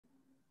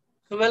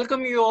So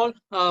welcome you all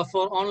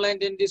for Online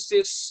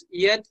Dentistry's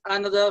yet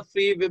another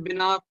free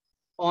webinar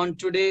on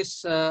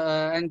today's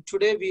and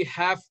today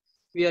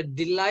we are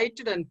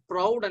delighted and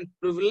proud and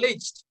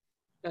privileged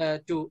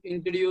to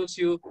introduce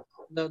you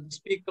the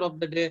speaker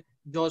of the day,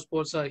 George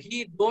Paul sir.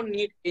 He don't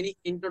need any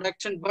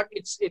introduction, but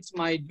it's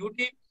my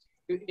duty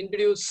to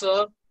introduce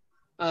sir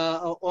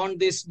on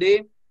this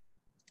day.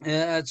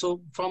 So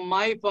from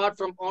my part,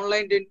 from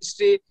Online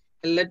Dentistry,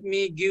 let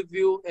me give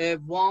you a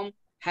warm,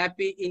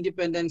 happy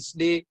Independence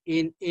Day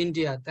in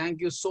India.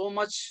 Thank you so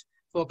much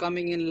for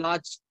coming in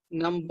large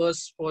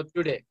numbers for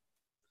today.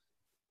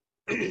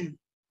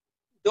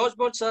 George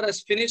Bott sir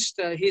has finished.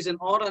 He's an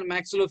oral and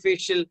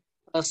maxillofacial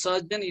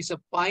surgeon. He's a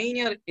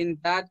pioneer in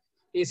that.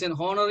 He's an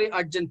honorary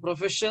adjunct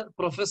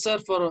professor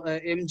for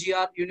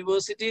MGR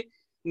University,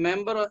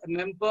 member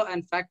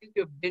and faculty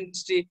of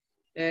dentistry,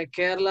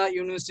 Kerala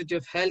University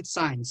of Health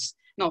Science.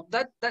 Now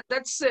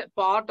that's a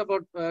part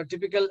about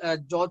typical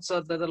George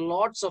sir. There are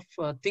lots of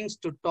things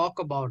to talk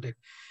about it.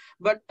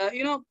 But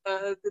the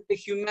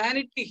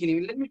humanity in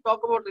him. Let me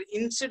talk about the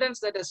incidents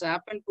that has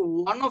happened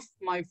to one of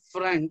my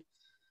friend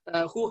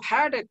who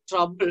had a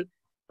trouble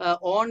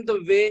on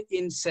the way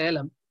in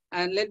Salem.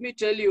 And let me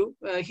tell you,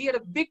 he had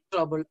a big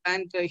trouble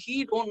and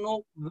he don't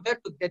know where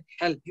to get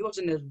help. He was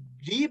in a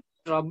deep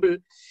trouble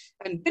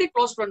and very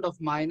close friend of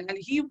mine. And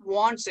he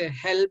wants a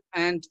help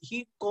and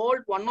he called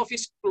one of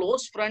his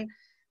close friend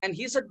and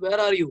he said, "Where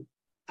are you?"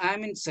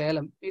 "I'm in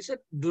Salem." He said,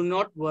 "Do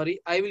not worry.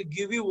 I will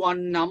give you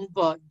one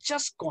number.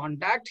 Just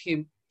contact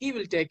him. He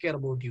will take care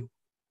about you."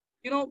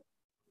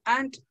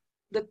 And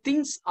the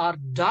things are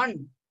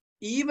done.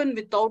 Even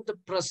without the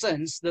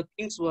presence, the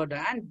things were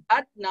done. And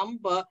that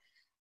number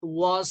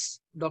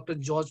was Dr.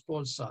 George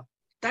Paul sir.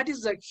 That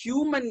is the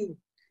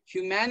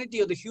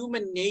humanity or the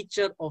human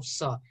nature of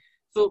sir.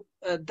 So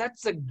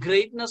that's the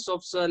greatness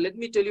of sir. Let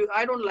me tell you,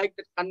 I don't like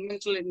the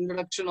conventional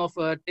introduction of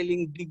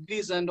telling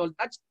degrees and all.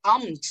 That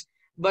comes.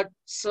 But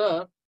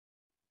sir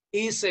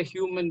is a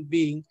human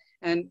being,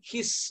 and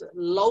his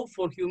love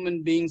for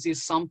human beings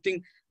is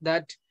something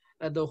that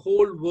the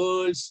whole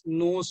world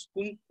knows.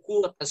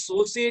 Who are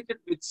associated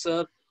with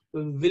sir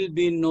will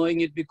be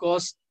knowing it,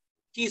 because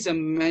he's a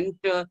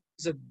mentor,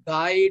 he's a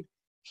guide.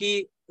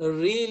 He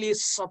really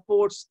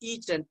supports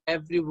each and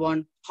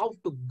everyone how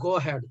to go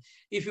ahead.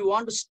 If you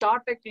want to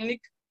start a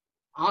clinic,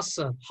 ask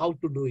sir how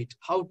to do it,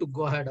 how to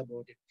go ahead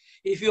about it.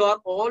 If you are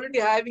already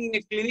having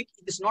a clinic,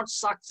 it is not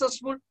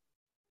successful,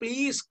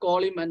 please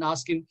call him and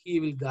ask him.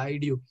 He will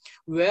guide you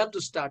where to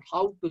start,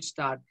 how to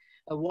start,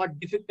 what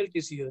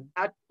difficulties you have.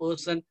 That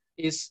person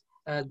is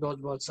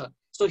George Paul sir.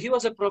 So he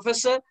was a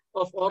professor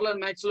of oral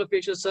and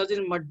maxillofacial surgery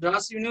in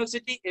Madras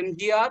University,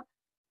 MGR,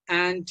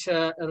 and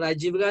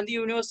Rajiv Gandhi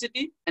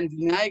University and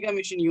Vinayaka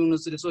Mission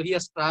University. So he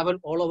has traveled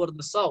all over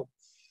the South.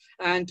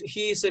 And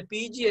he is a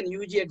PG and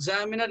UG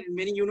examiner in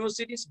many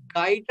universities,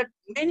 guided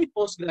many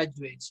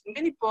postgraduates.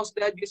 Many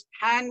postgraduates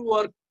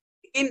handwork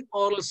in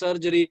oral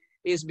surgery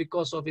is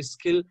because of his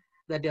skill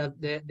that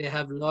they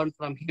have learned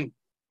from him.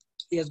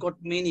 He has got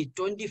many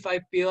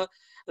 25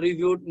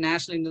 peer-reviewed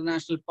national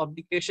international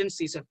publications.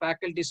 He's a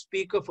faculty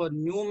speaker for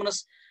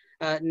numerous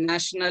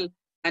national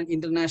and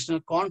international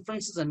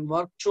conferences and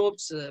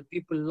workshops.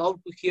 People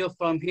love to hear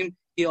from him.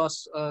 He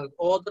was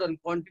author and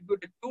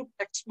contributed 2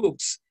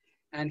 textbooks,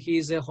 and he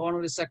is a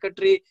honorary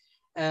secretary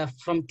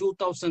from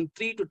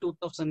 2003 to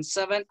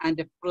 2007 and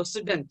a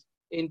president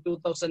in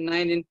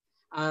 2009 in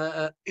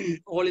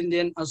All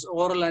Indian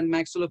Oral and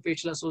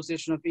Maxillofacial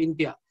Association of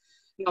India.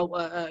 Now,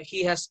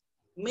 he has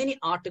many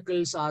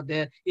articles are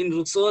there. In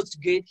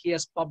ResearchGate, he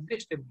has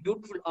published a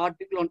beautiful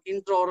article on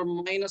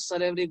intraoral minor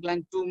salivary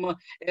gland tumor,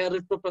 a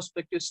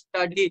retrospective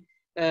study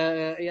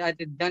at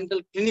a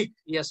dental clinic.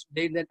 Yes,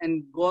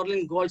 and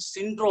Gorlin-Gold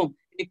syndrome,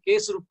 a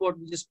case report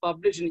which is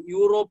published in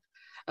Europe,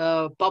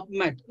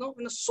 PubMed.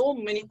 So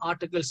many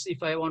articles.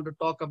 If I want to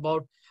talk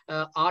about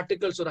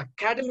articles or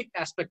academic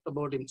aspect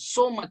about him,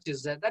 so much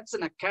is there. That's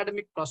an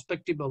academic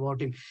perspective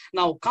about him.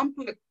 Now come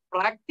to the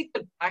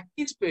practical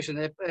practice patient,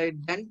 a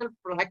dental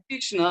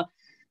practitioner.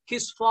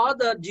 His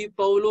father, G.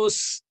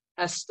 Paulos,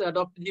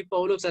 Dr. G.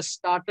 Paulos, has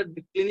started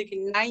the clinic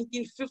in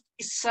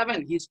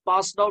 1957. He's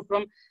passed out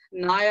from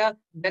Nair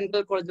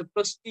Dental College, the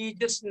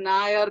prestigious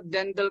Nair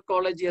Dental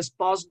College. He has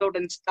passed out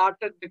and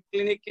started the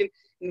clinic in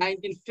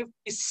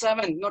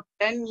 1957. Not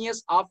 10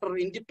 years after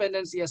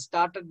independence, he has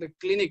started the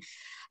clinic.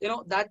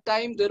 That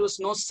time there was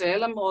no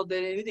Salem or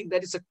anything.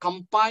 That is a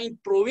combined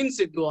province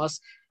it was.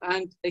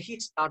 And he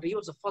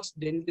was the first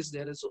dentist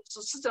there. So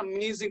such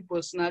amazing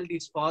personality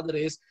his father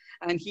is.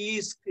 And he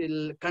is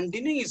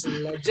continuing his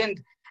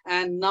legend.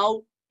 And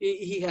now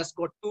he has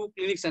got 2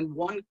 clinics, and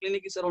one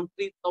clinic is around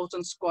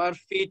 3,000 square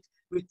feet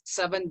with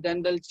 7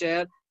 dental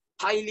chairs,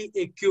 highly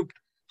equipped,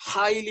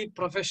 highly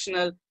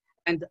professional,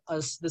 and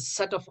the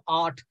set of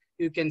art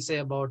you can say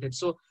about it.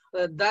 So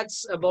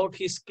that's about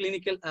his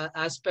clinical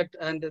aspect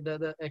and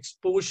the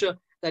exposure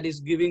that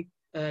is giving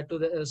to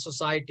the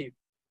society.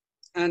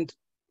 And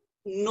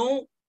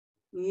no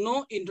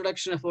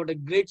introduction about a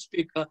great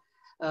speaker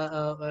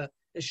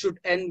should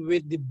end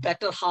with the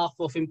better half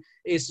of him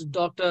is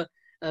Dr.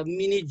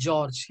 Mini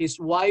George. His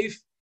wife,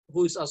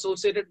 who is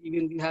associated,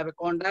 even we have a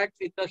contact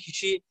with her.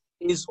 She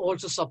is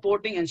also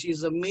supporting, and she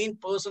is the main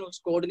person who's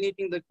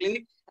coordinating the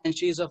clinic, and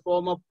she is a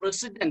former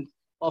president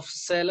of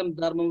Salem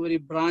Dharmaburi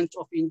branch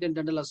of Indian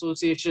Dental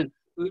Association.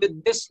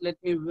 With this, let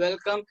me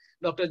welcome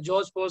Dr.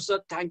 George Porser.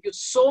 Thank you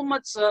so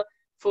much, sir,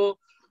 for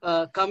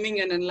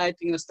coming and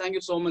enlightening us. Thank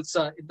you so much,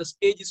 sir. The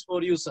stage is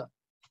for you, sir.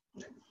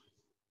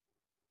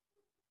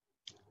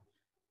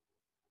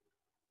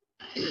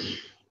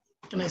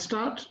 Can I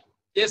start?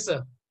 Yes,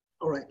 sir.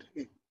 All right.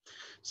 Okay.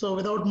 So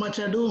without much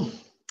ado,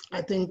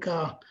 I think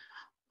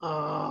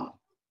I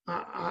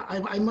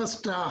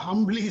must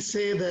humbly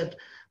say that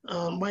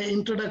my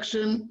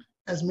introduction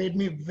has made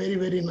me very,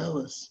 very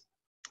nervous,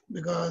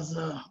 because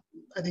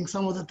I think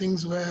some of the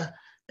things were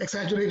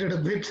exaggerated a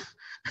bit.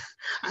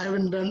 I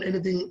haven't done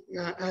anything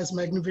as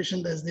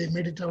magnificent as they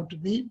made it out to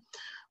be.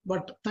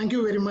 But thank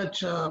you very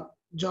much,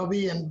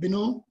 Joby and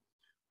Binu,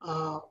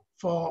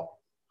 for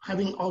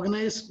having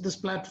organized this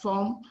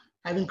platform,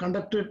 having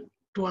conducted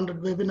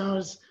 200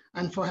 webinars,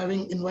 and for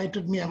having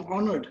invited me. I'm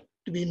honored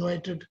to be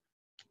invited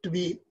to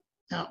be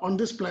on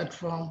this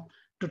platform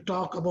to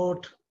talk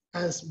about,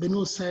 as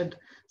Binu said,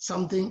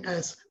 something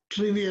as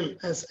trivial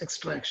as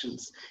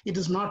extractions. It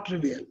is not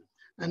trivial.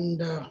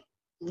 And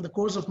in the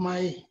course of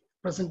my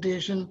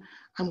presentation,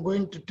 I'm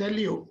going to tell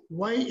you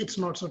why it's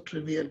not so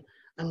trivial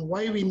and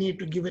why we need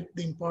to give it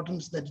the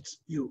importance that it's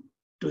due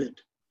to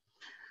it.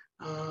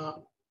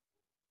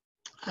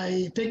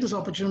 I take this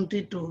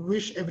opportunity to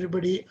wish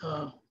everybody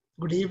a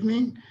good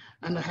evening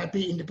and a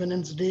happy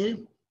Independence Day,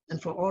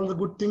 and for all the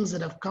good things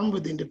that have come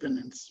with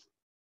independence.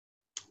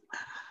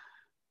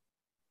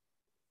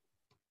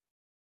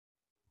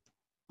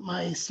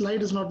 My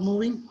slide is not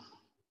moving.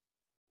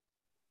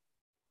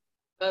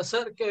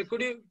 Sir,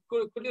 could you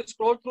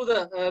scroll through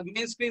the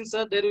main screen,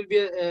 sir? There will be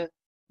a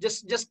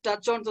just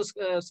touch on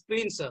the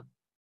screen, sir.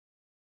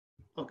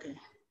 Okay.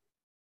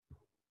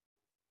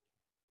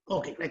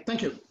 Okay, right.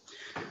 Thank you.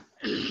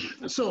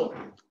 So,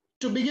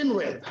 to begin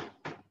with,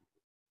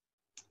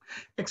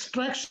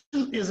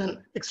 extraction is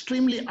an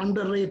extremely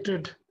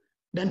underrated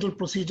dental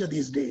procedure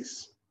these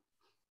days.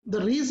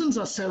 The reasons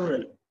are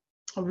several.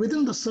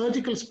 Within the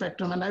surgical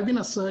spectrum, and I've been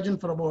a surgeon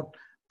for about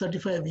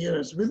 35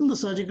 years, within the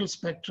surgical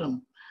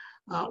spectrum,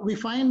 we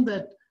find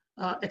that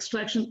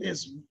extraction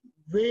is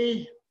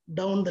way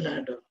down the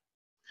ladder.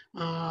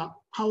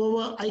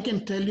 However, I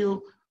can tell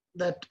you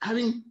that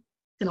having,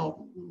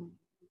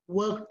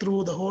 worked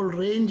through the whole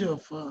range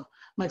of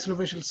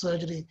maxillofacial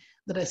surgery,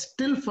 that I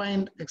still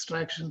find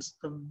extractions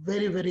a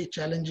very, very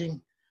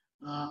challenging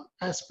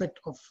aspect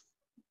of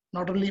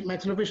not only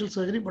maxillofacial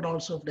surgery, but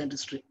also of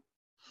dentistry.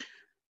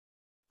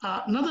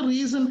 Another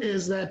reason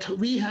is that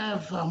we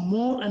have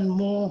more and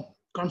more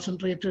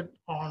concentrated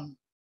on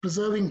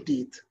preserving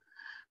teeth,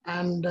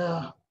 and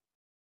the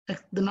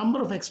number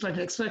of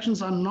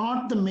extractions are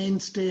not the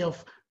mainstay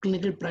of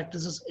clinical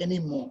practices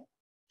anymore.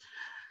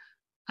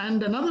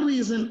 And another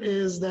reason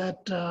is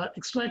that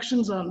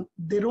extractions are,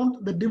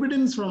 the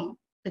dividends from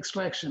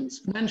extractions,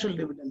 financial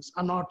dividends,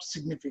 are not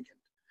significant.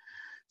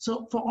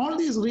 So for all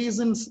these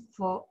reasons,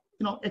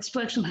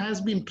 extraction has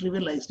been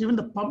trivialized. Even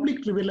the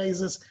public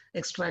trivializes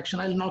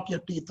extraction. I'll knock your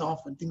teeth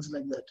off and things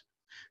like that.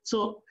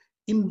 So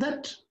in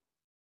that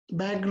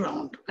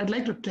background, I'd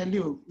like to tell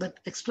you that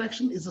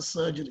extraction is a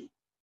surgery.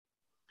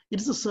 It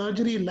is a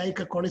surgery like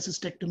a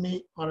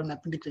cholecystectomy or an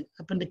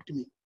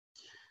appendectomy.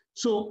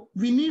 So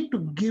we need to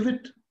give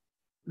it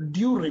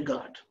due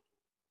regard.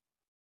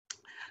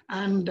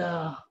 And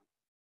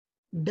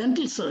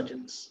dental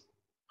surgeons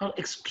are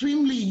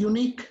extremely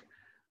unique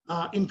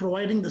in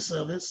providing the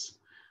service,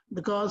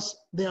 because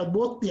they are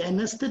both the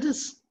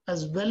anesthetists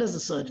as well as the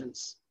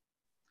surgeons.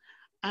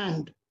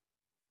 And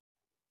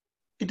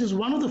it is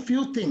one of the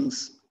few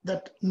things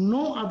that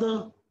no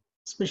other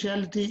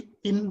specialty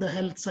in the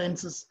health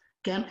sciences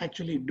can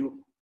actually do.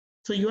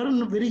 So you are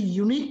in a very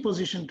unique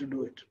position to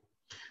do it.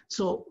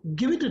 So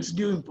give it its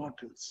due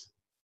importance.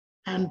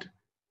 And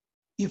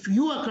if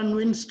you are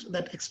convinced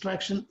that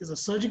extraction is a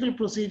surgical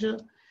procedure,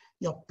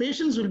 your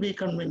patients will be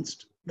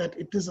convinced that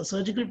it is a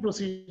surgical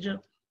procedure,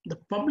 the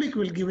public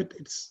will give it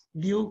its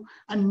due,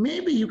 and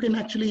maybe you can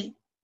actually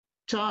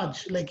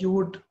charge like you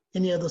would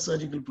any other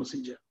surgical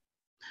procedure.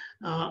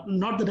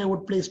 Not that I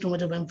would place too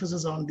much of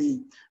emphasis on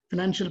the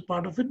financial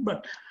part of it,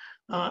 but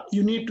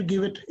you need to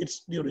give it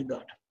its due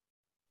regard.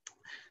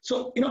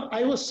 So,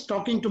 I was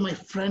talking to my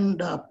friend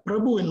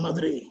Prabhu in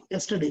Madurai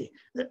yesterday.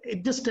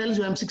 It just tells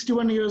you I'm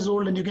 61 years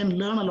old and you can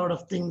learn a lot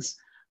of things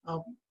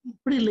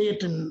pretty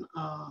late in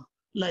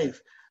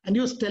life. And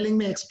he was telling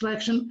me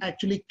extraction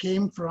actually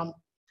came from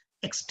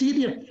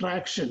exterior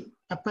traction.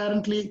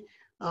 Apparently,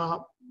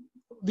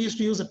 we used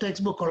to use a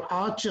textbook called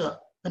Archer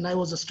when I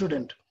was a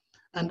student.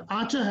 And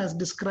Archer has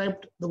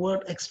described the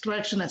word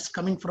extraction as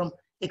coming from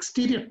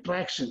exterior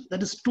traction,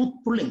 that is tooth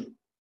pulling,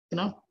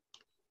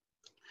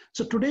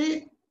 So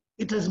today,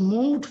 it has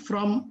moved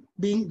from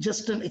being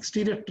just an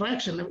exterior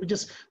traction,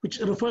 which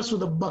refers to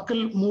the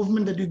buccal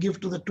movement that you give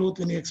to the tooth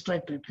when you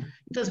extract it.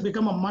 It has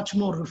become a much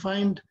more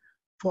refined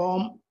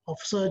form of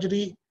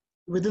surgery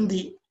within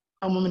the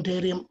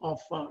armamentarium of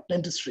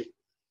dentistry.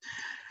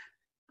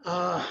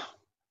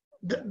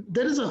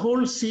 There is a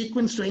whole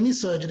sequence to any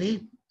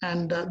surgery,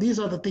 and these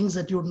are the things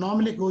that you would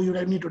normally go. You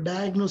would need to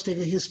diagnose, take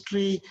a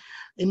history,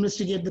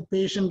 investigate the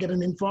patient, get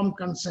an informed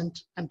consent,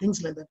 and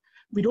things like that.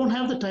 We don't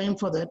have the time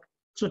for that.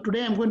 So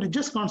today I'm going to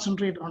just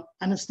concentrate on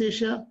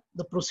anesthesia,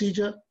 the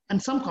procedure,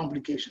 and some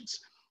complications.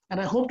 And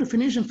I hope to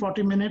finish in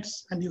 40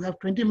 minutes, and you have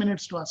 20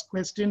 minutes to ask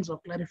questions or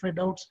clarify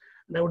doubts,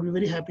 and I would be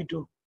very happy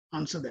to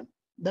answer them.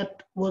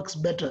 That works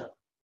better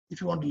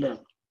if you want to learn.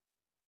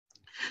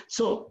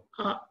 So,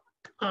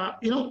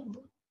 you know,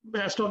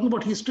 I was talking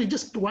about history,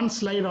 just one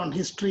slide on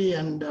history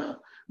and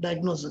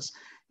diagnosis,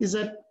 is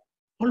that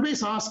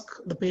always ask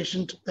the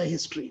patient the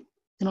history.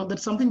 You know,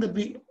 that's something that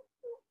we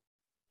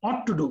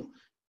ought to do.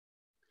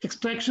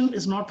 Extraction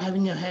is not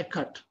having a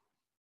haircut.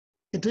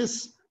 It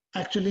is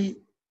actually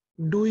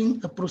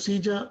doing a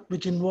procedure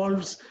which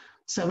involves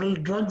several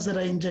drugs that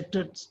are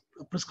injected,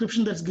 a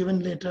prescription that's given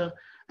later,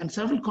 and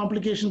several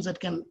complications that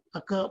can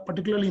occur,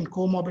 particularly in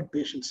comorbid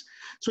patients.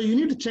 So you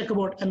need to check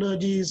about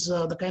allergies,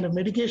 the kind of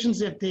medications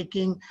they're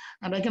taking,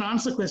 and I can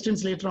answer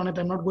questions later on it.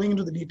 I'm not going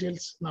into the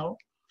details now.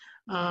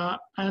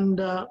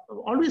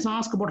 Always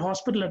ask about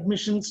hospital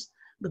admissions,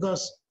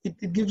 because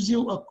it gives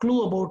you a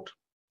clue about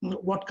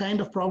what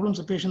kind of problems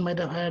a patient might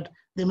have had.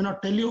 They may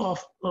not tell you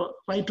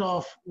right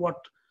off what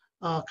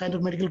kind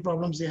of medical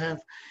problems they have.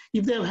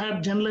 If they have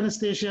had general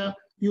anesthesia,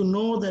 you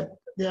know that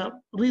they are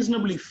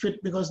reasonably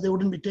fit, because they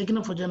wouldn't be taken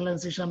up for general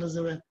anesthesia unless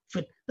they were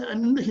fit,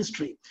 and in the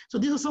history. So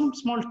these are some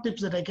small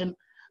tips that I can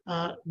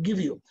give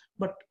you,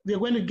 but we are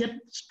going to get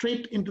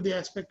straight into the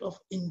aspect of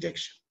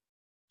injection.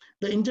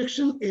 The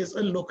injection is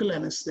a local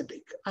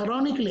anesthetic.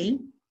 Ironically,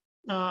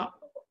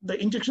 the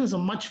injection is a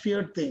much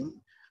feared thing,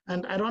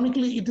 and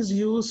ironically, it is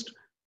used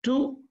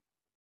to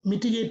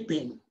mitigate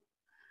pain.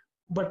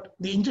 But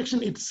the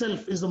injection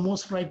itself is the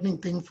most frightening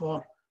thing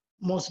for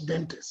most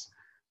dentists.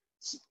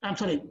 I'm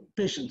sorry,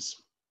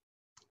 patients.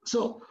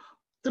 So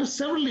there are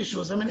several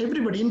issues. I mean,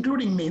 everybody,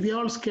 including me, we are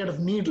all scared of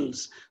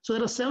needles. So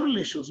there are several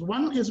issues.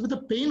 One is with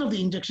the pain of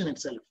the injection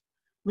itself,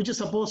 which is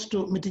supposed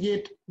to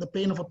mitigate the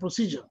pain of a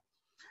procedure.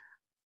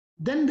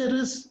 Then there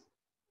is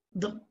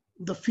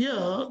the fear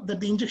that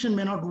the injection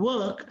may not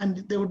work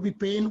and there would be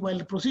pain while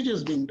the procedure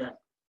is being done.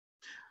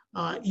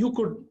 You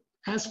could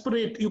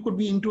aspirate, you could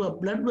be into a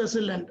blood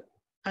vessel, and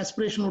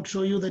aspiration would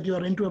show you that you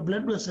are into a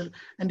blood vessel.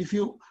 And if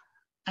you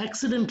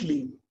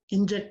accidentally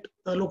inject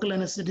a local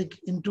anesthetic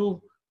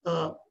into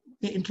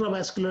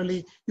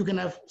intravascularly, you can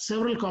have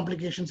several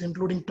complications,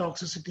 including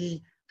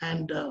toxicity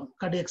and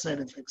cardiac side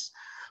effects.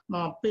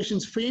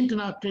 Patients faint in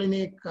our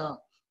clinic.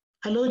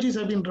 Allergies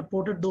have been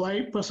reported, though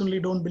I personally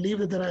don't believe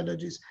that there are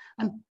allergies.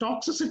 And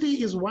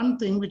toxicity is one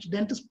thing which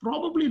dentists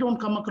probably don't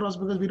come across,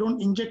 because we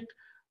don't inject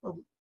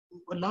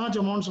large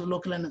amounts of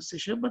local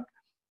anesthesia, but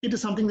it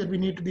is something that we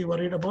need to be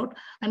worried about.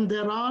 And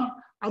there are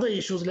other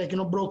issues like, you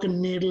know,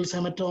 broken needles,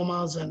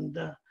 hematomas, and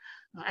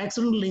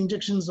accidental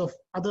injections of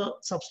other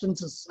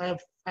substances. I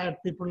have had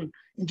people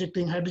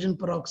injecting hydrogen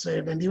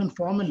peroxide and even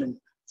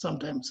formalin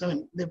sometimes. I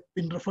mean, they've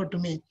been referred to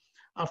me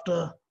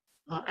after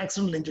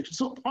accidental injection.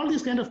 So all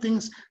these kind of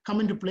things come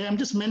into play. I'm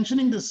just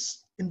mentioning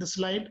this in the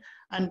slide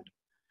and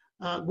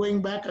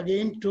going back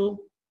again to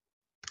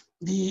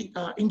the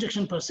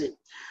injection per se.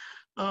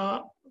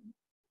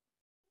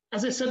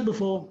 As I said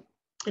before,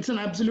 it's an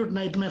absolute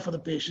nightmare for the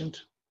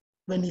patient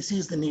when he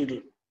sees the needle.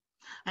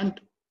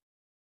 And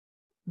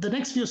the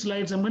next few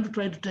slides, I'm going to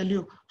try to tell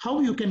you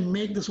how you can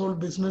make this whole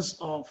business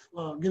of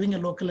giving a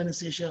local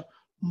anesthesia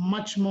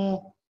much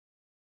more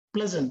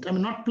pleasant. I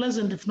mean, not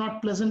pleasant, if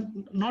not pleasant,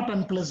 not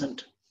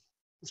unpleasant.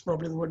 It's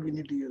probably the word we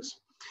need to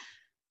use.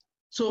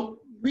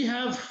 So we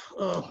have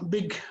a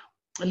big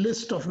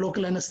list of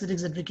local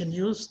anesthetics that we can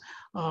use.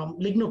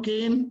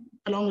 Lignocaine,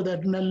 along with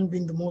adrenaline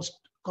being the most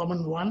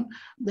common one.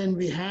 Then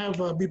we have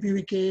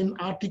bupivacaine,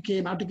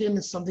 articaine. Articaine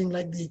is something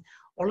like the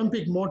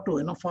Olympic motto,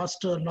 you know,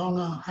 faster,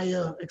 longer,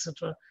 higher,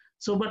 etc.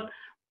 So, but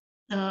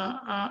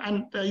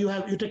you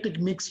have eutectic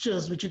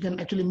mixtures, which you can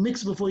actually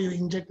mix before you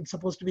inject. It's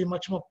supposed to be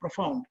much more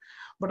profound.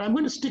 But I'm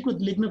going to stick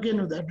with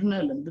lignocaine with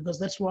adrenaline, because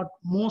that's what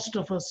most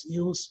of us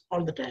use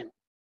all the time.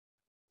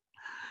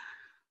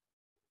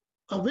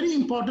 A very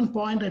important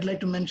point I'd like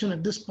to mention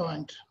at this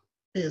point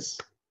is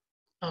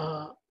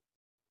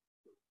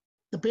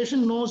the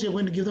patient knows you're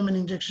going to give them an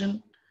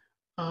injection.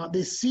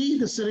 They see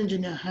the syringe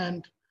in your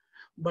hand,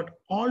 but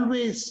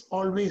always,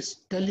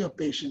 always tell your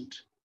patient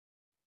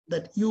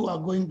that you are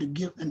going to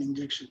give an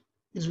injection.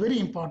 It's very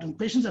important.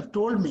 Patients have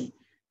told me,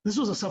 this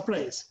was a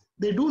surprise.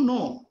 They do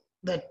know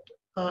that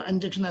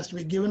injection has to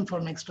be given for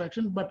an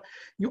extraction, but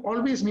you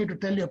always need to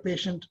tell your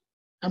patient,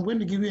 I'm going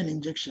to give you an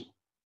injection.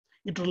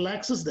 It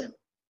relaxes them.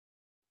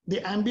 The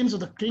ambience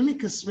of the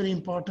clinic is very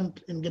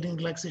important in getting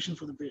relaxation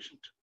for the patient.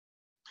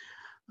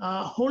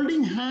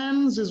 Holding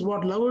hands is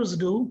what lovers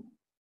do.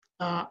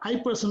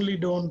 I personally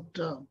don't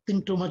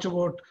think too much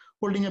about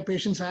holding a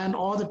patient's hand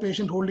or the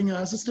patient holding your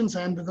assistant's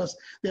hand, because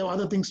they have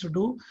other things to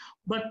do.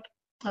 But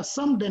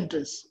some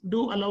dentists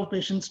do allow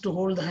patients to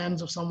hold the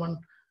hands of someone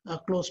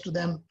close to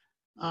them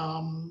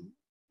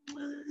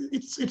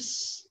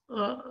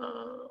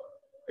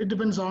It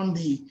depends on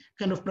the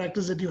kind of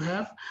practice that you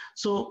have.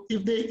 So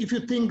if you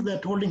think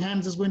that holding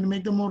hands is going to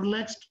make them more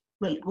relaxed,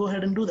 well, go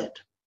ahead and do that.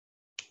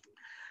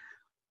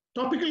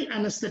 Topical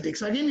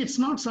anesthetics. Again, it's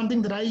not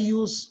something that I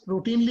use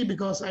routinely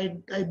because I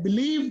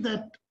believe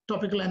that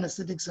topical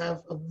anesthetics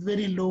have a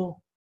very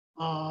low,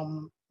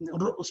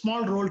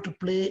 small role to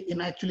play in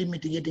actually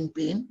mitigating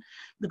pain,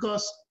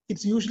 because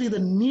it's usually the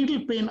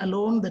needle pain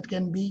alone that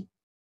can be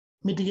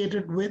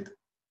mitigated with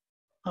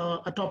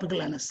a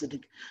topical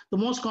anesthetic. The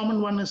most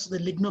common one is the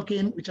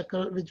lignocaine, which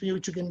you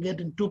can get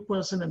in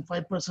 2% and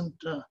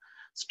 5%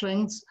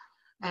 strengths.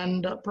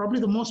 And probably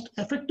the most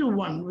effective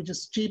one, which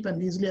is cheap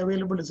and easily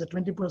available, is a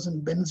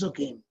 20%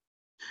 benzocaine.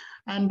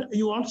 And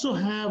you also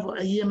have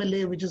a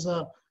EMLA, which is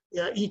a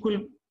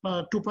equal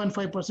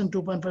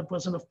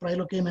 2.5% of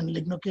prilocaine and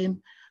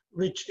lignocaine,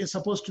 which is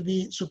supposed to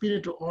be superior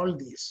to all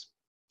these.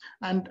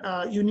 And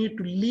you need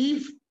to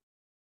leave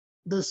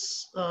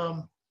this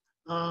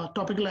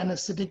topical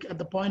anesthetic at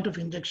the point of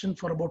injection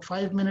for about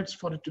 5 minutes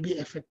for it to be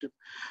effective.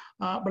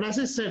 But as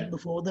I said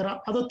before, there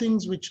are other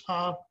things which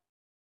are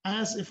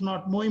as if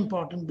not more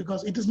important,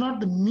 because it is not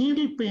the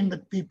needle pain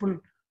that people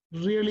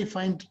really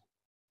find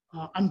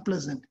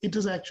unpleasant. It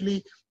is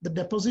actually the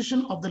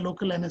deposition of the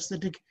local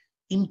anesthetic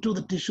into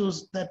the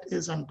tissues that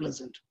is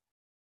unpleasant.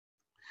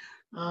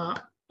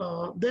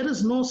 There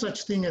is no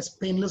such thing as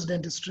painless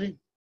dentistry,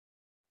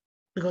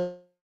 because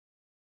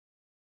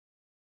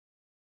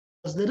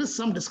there is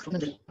some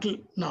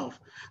discrimination now.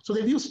 So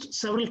they've used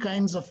several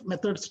kinds of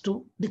methods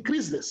to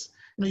decrease this.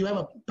 You have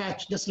a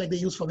patch just like they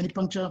use for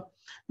venipuncture.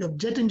 You have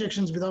jet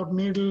injections without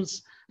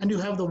needles, and you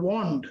have the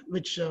wand,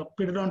 which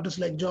periodontists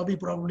like Jobby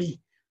probably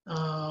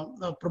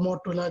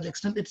promote to a large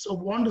extent. A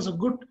wand is a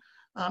good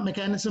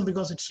mechanism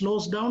because it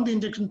slows down the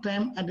injection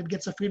time and it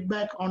gets a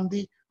feedback on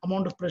the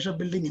amount of pressure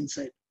building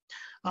inside.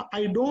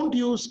 I don't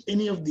use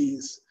any of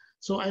these,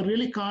 so I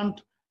really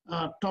can't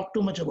talk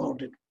too much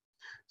about it.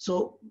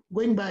 So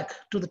going back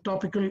to the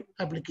topical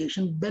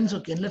application,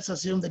 benzocaine, let's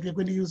assume that we're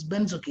going to use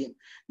benzocaine.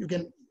 You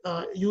can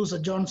use a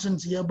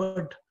Johnson's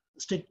earbud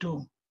stick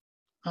to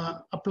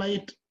apply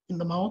it in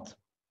the mouth.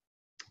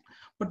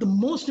 But the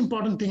most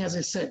important thing, as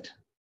I said,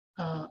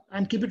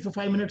 and keep it for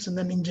 5 minutes and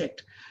then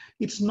inject.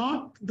 It's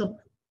not the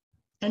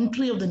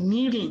entry of the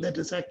needle that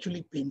is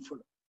actually painful.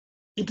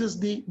 It is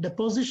the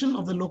deposition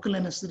of the local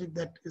anesthetic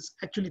that is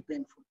actually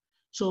painful.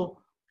 So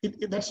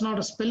that's not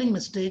a spelling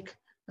mistake.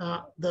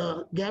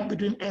 The gap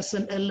between S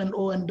and L and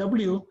O and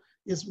W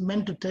is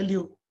meant to tell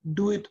you,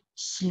 do it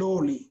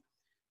slowly.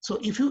 So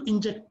if you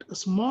inject a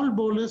small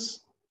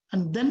bolus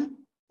and then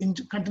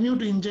continue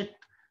to inject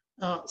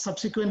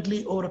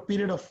subsequently over a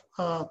period of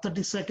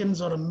 30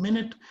 seconds or a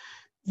minute,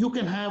 you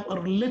can have a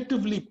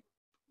relatively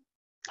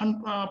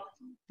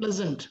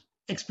pleasant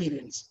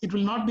experience. It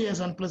will not be as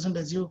unpleasant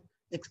as you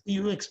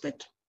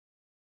expect.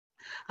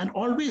 And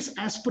always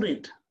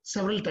aspirate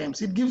several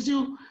times. It gives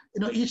you,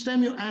 each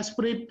time you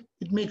aspirate,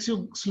 it makes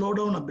you slow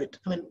down a bit.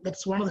 I mean,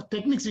 that's one of the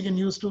techniques you can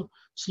use to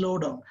slow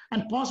down.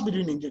 And pause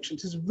between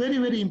injections. It's very,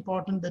 very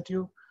important that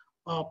you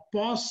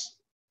pause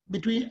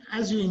between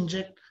as you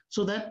inject,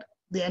 so that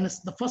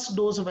the first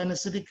dose of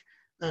anesthetic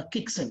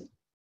kicks in.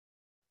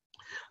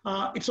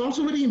 It's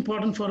also very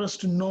important for us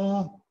to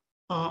know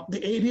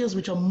the areas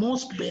which are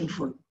most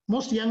painful.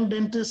 Most young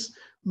dentists,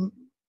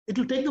 it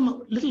will take them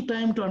a little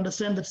time to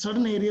understand that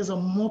certain areas are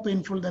more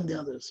painful than the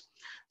others.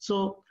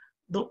 So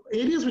the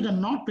areas which are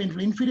not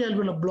painful, inferior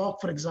alveolar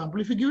block, for example,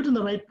 if you give it in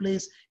the right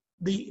place,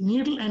 the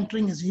needle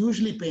entering is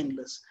usually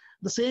painless.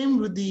 The same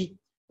with the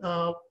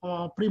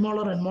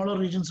premolar and molar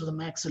regions of the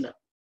maxilla.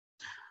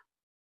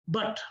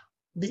 But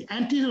the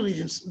anterior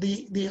regions,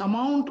 the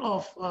amount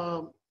of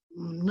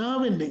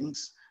nerve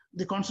endings,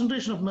 the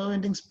concentration of nerve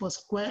endings per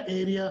square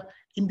area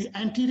in the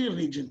anterior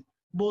region,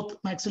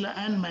 both maxilla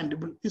and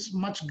mandible, is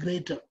much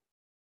greater.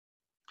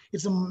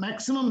 It's a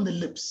maximum in the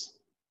lips.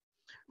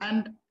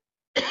 And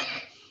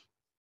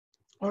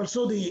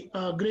also the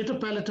greater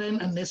palatine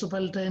and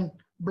nasopalatine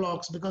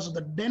blocks, because of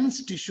the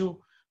dense tissue,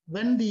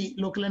 when the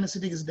local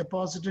anesthetic is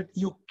deposited,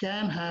 you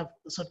can have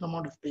a certain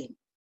amount of pain.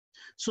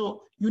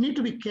 So you need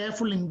to be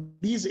careful in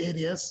these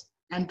areas,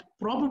 and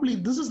probably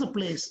this is the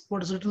place,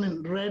 what is written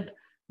in red,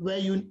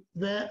 where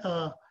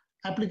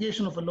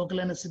application of a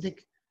local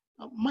anesthetic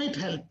might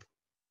help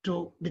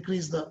to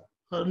decrease the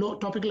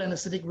topical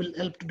anesthetic will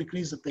help to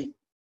decrease the pain.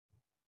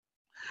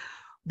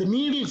 The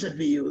needles that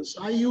we use,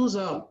 I use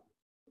a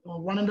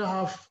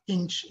 1.5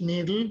 inch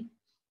needle,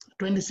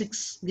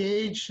 26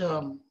 gauge.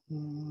 You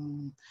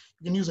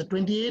can use a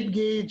 28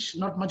 gauge,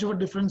 not much of a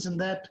difference in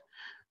that.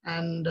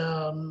 And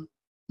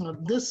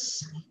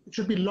this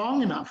should be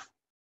long enough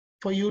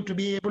for you to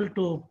be able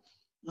to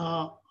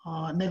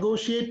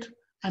negotiate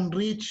and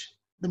reach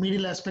the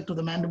medial aspect of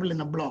the mandible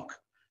in a block.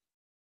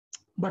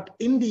 But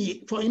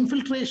for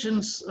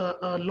infiltrations,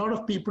 a lot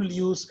of people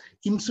use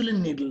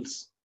insulin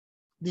needles,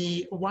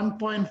 the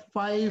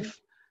 1.5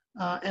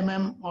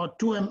 mm or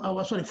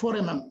 4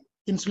 mm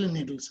insulin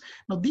needles.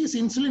 Now these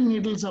insulin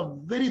needles are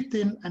very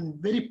thin and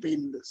very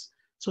painless.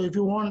 So if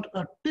you want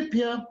a tip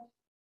here,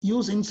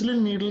 use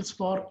insulin needles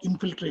for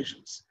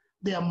infiltrations.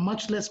 They are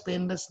much less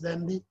painless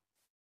than the,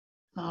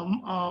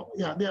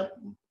 they are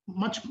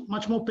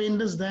much more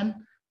painless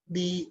than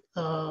the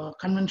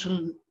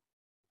conventional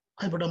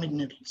hypodermic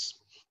needles.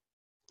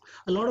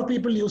 A lot of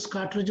people use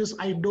cartridges.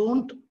 I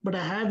don't, but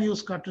I have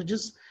used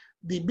cartridges.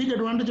 The big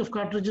advantage of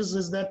cartridges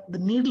is that the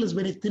needle is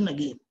very thin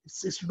again.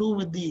 It's to do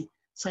with the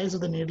size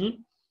of the needle.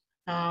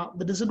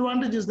 The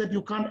disadvantage is that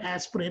you can't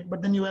aspirate,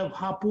 but then you have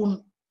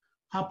harpoon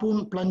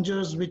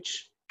plungers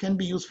which can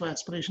be used for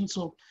aspiration.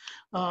 So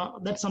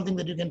that's something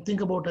that you can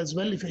think about as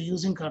well if you're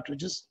using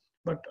cartridges.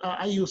 But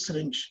I use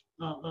syringe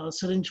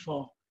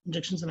for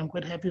injections, and I'm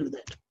quite happy with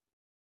that.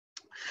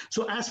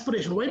 So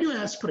aspiration, why do you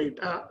aspirate?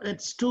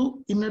 It's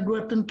to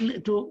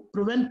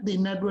prevent the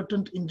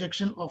inadvertent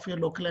injection of your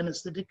local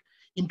anesthetic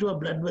into a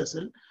blood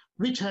vessel,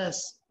 which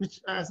as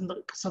in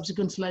the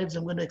subsequent slides,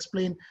 I'm going to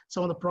explain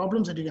some of the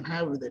problems that you can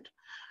have with it.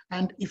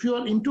 And if you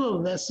are into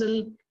a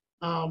vessel,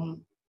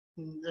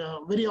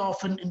 very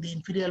often in the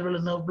inferior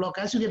alveolar nerve block,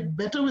 as you get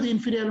better with the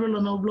inferior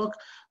alveolar nerve block,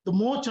 the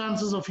more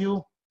chances of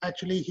you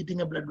actually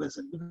hitting a blood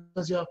vessel,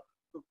 because you're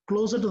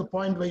closer to the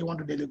point where you want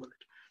to deliver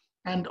it.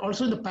 And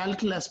also in the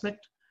palatal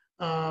aspect,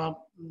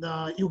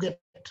 you hit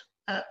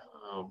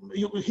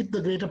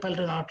the greater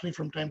palatal artery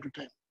from time to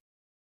time.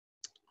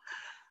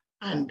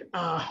 And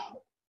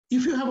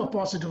if you have a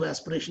positive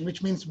aspiration,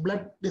 which means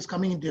blood is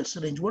coming into your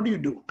syringe, what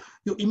do?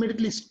 You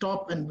immediately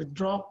stop and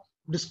withdraw,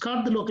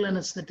 discard the local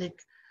anesthetic,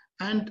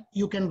 and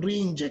you can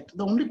re-inject.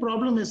 The only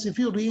problem is if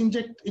you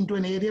re-inject into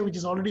an area which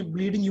is already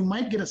bleeding, you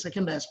might get a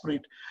second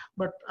aspirate,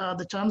 but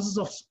the chances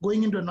of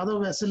going into another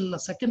vessel a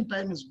second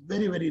time is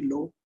very, very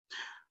low.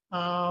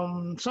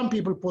 Some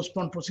people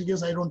postpone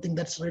procedures. I don't think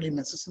that's really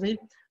necessary.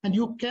 And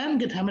you can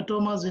get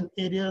hematomas in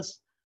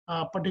areas,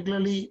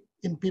 particularly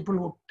in people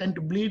who tend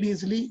to bleed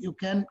easily. You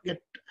can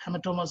get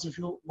hematomas if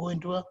you go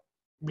into a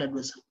blood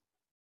vessel.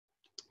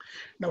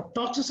 Now,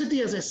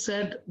 toxicity, as I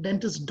said,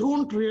 dentists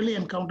don't really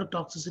encounter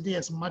toxicity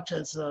as much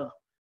as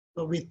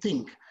we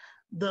think.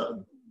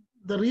 The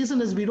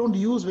reason is we don't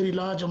use very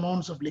large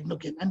amounts of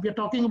lignocaine, and we're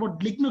talking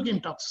about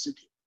lignocaine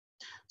toxicity.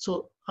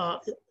 So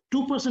 2%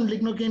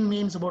 lignocaine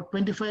means about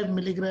 25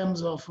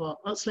 milligrams of,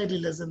 slightly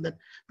less than that,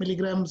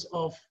 milligrams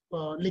of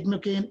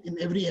lignocaine in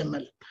every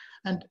ml.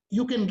 And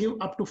you can give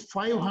up to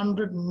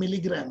 500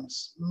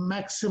 milligrams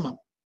maximum.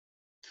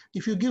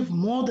 If you give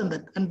more than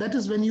that, and that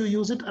is when you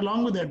use it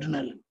along with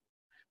adrenaline,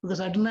 because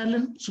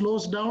adrenaline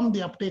slows down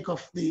the uptake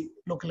of the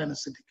local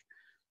anesthetic.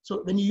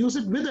 So when you use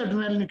it with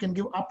adrenaline, you can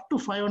give up to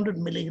 500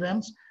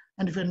 milligrams.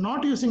 And if you're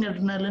not using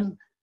adrenaline,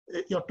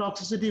 your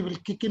toxicity will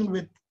kick in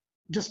with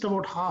just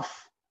about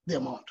half the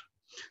amount.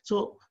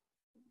 So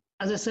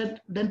as I said,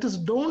 dentists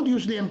don't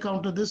usually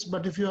encounter this,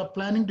 but if you are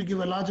planning to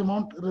give a large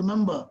amount,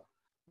 remember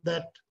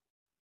that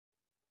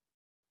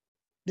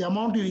the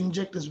amount you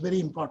inject is very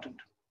important.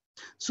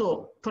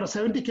 So for a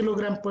 70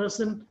 kilogram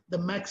person, the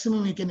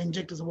maximum you can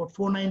inject is about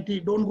 490.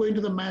 Don't go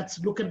into the maths,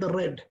 look at the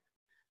red.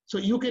 So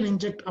you can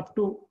inject up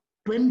to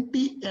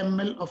 20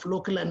 ml of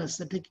local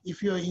anesthetic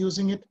if you are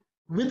using it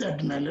with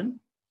adrenaline.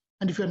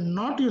 And if you're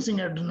not using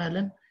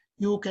adrenaline,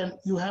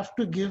 you have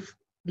to give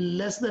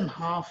less than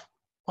half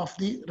of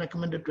the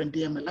recommended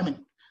 20 ml. I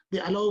mean,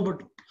 the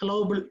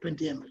allowable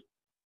 20 ml.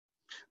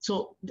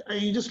 So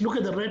you just look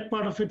at the red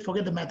part of it,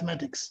 forget the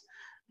mathematics.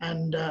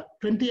 And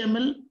 20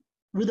 ml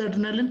with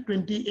adrenaline,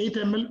 28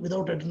 ml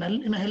without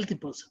adrenaline in a healthy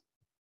person.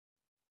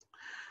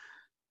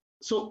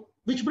 So,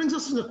 which brings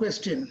us to the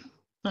question,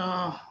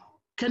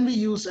 can we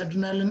use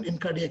adrenaline in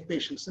cardiac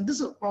patients? And this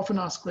is an often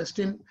asked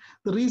question.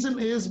 The reason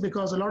is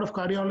because a lot of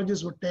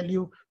cardiologists would tell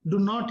you, do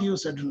not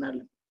use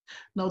adrenaline.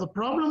 Now, the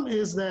problem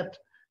is that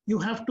you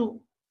have to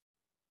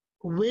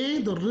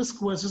weigh the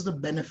risk versus the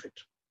benefit.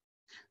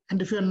 And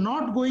if you're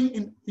not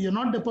you're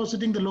not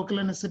depositing the local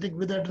anesthetic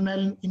with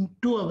adrenaline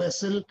into a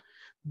vessel,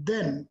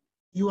 then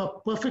you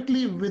are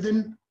perfectly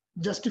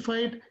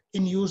justified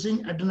in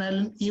using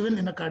adrenaline even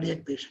in a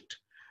cardiac patient.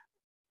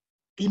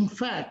 In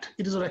fact,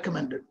 it is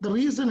recommended. The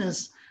reason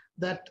is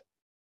that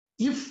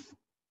if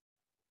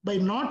by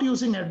not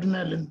using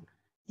adrenaline,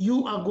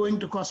 you are going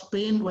to cause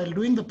pain while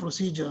doing the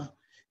procedure,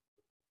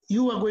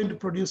 you are going to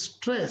produce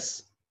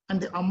stress, and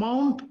the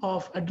amount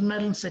of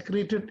adrenaline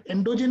secreted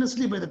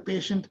endogenously by the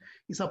patient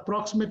is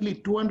approximately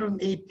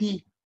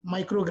 280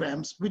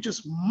 micrograms, which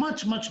is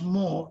much, much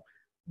more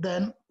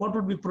than what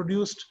would be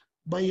produced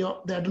by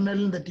the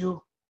adrenaline that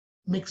you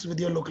mix with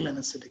your local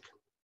anesthetic.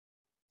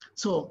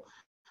 So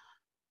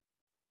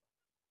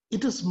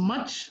it is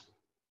much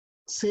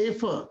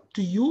safer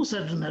to use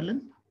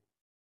adrenaline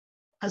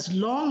as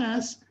long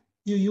as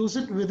you use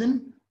it with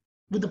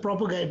the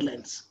proper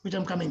guidelines, which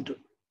I'm coming to.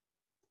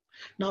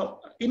 Now,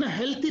 in a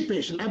healthy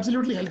patient,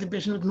 absolutely healthy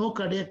patient with no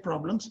cardiac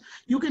problems,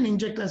 you can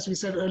inject, as we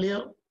said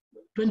earlier,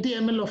 20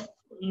 ml of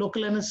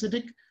local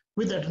anesthetic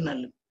with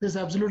adrenaline. There's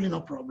absolutely no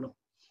problem.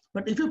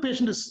 But if your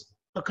patient is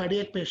a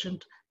cardiac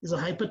patient, is a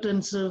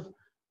hypertensive,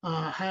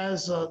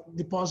 has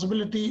the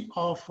possibility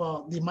of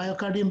the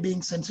myocardium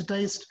being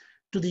sensitized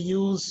to the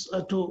use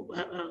to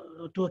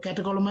a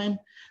catecholamine,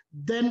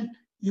 then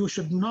you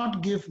should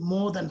not give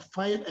more than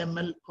 5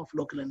 ml of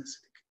local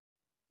anesthetic.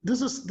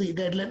 This is the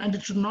guideline, and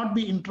it should not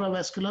be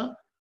intravascular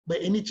by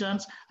any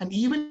chance. And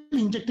even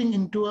injecting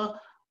into a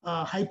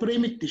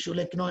hyperemic tissue,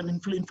 like an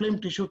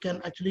inflamed tissue,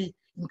 can actually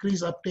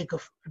increase uptake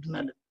of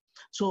adrenaline.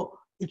 So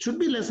it should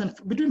be less than,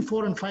 between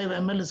 4 and 5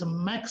 ml is a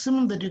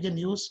maximum that you can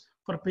use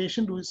for a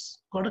patient who has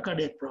got a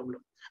cardiac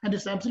problem. And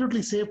it's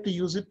absolutely safe to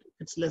use it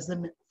if it's less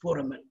than 4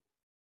 ml.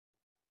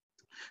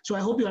 So I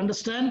hope you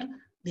understand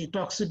the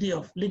toxicity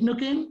of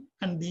lignocaine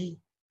and the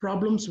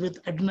problems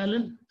with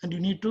adrenaline, and you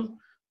need to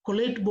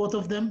collate both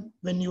of them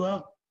when you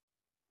are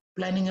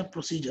planning a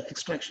procedure,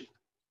 extraction.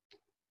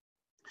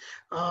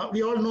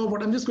 We all know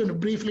what, I'm just going to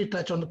briefly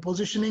touch on the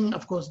positioning.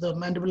 Of course, the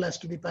mandible has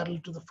to be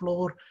parallel to the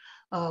floor.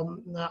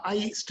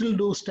 I still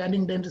do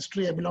standing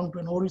dentistry. I belong to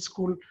an old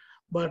school,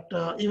 but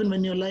even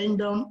when you're lying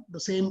down, the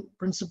same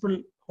principle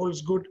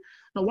holds good.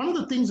 Now, one of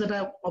the things that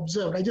I've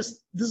observed,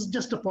 this is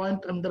just a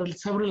point, and there are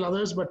several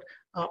others, but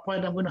a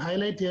point I'm going to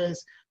highlight here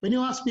is when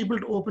you ask people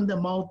to open their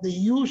mouth, they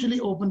usually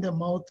open their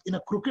mouth in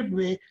a crooked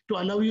way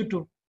to allow you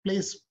to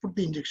put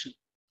the injection.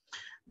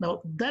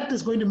 Now, that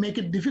is going to make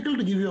it difficult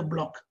to give you a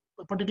block,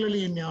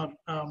 particularly in your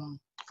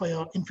for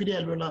your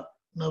inferior alveolar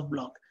nerve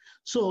block.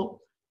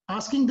 So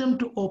asking them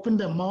to open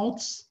their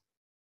mouths,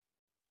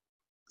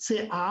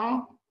 say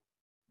ah,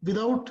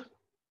 without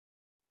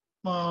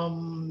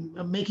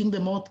making the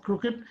mouth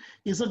crooked,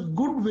 is a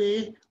good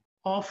way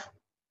of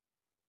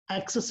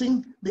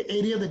accessing the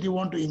area that you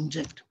want to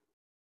inject.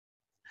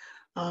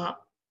 I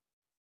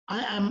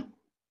am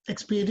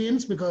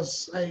experienced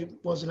because I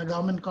was in a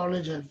government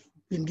college. I've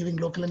been giving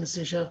local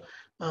anesthesia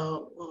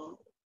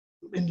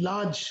in a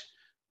large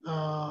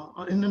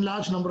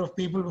number of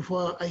people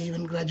before I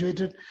even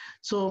graduated.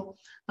 So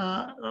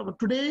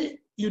today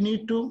you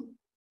need to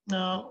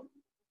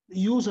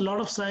use a lot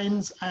of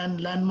signs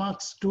and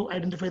landmarks to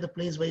identify the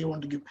place where you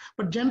want to give.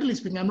 But generally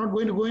speaking, I'm not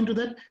going to go into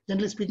that.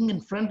 Generally speaking, in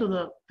front of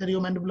the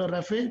pteriomandibular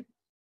raphe,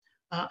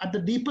 at the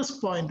deepest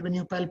point when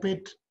you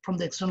palpate from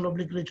the external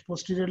oblique ridge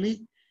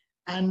posteriorly,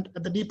 and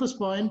at the deepest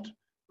point,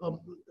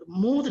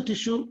 move the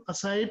tissue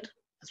aside.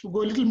 So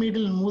go a little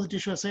medial and move the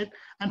tissue aside.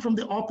 And from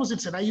the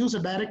opposite side, I use a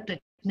direct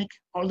technique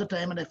all the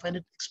time, and I find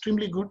it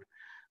extremely good.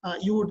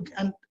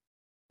 And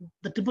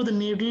the tip of the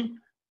needle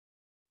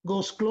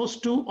goes close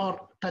to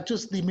or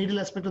touches the medial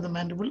aspect of the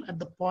mandible at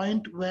the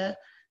point where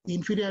the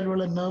inferior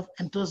alveolar nerve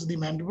enters the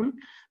mandible.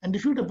 And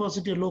if you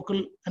deposit your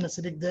local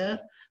anesthetic there,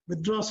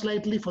 withdraw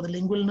slightly for the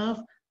lingual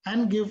nerve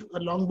and give a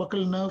long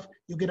buccal nerve,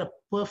 you get a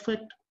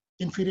perfect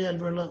inferior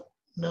alveolar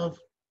nerve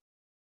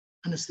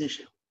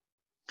anesthesia.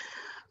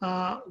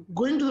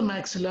 Going to the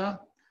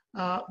maxilla,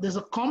 there's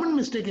a common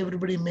mistake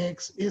everybody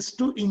makes is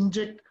to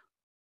inject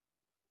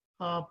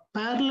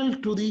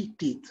parallel to the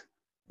teeth.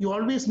 You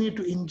always need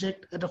to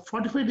inject at a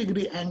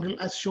 45-degree angle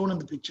as shown in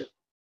the picture.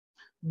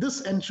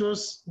 This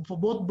ensures for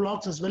both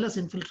blocks as well as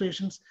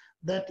infiltrations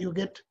that you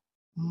get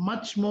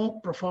much more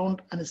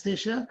profound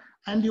anesthesia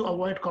and you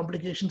avoid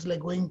complications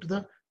like going to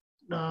the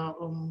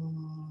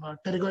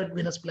pterygoid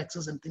venous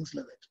plexus and things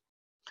like that.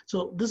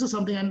 So this is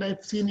something, and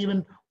I've seen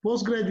even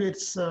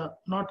postgraduates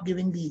not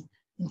giving the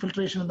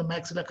infiltration in the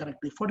maxilla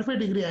correctly.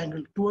 45-degree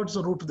angle towards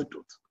the root of the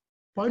tooth.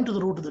 Point to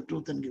the root of the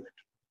tooth and give it.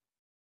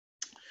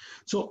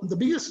 So the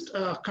biggest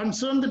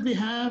concern that we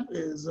have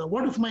is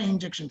what if my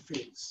injection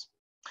fails?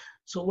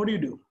 So what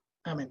do?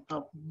 I mean,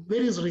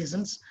 various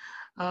reasons.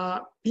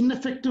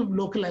 Ineffective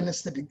local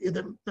anesthetic.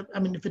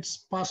 If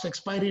it's past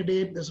expiry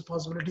date, there's a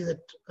possibility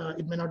that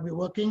it may not be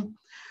working.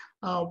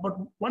 But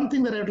one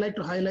thing that I'd like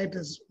to highlight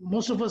is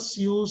most of us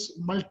use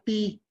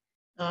multi-dose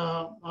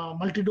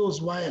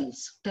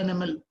vials, 10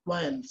 ml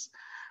vials,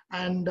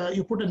 and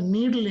you put a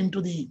needle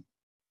into the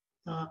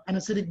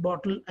anesthetic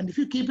bottle, and if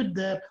you keep it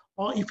there,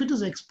 or if it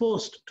is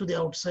exposed to the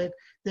outside,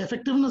 the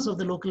effectiveness of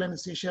the local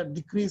anesthesia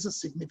decreases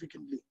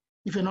significantly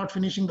if you're not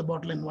finishing the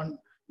bottle in one,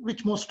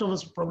 which most of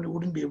us probably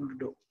wouldn't be able to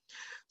do.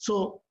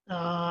 So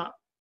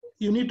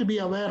you need to be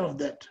aware of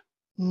that.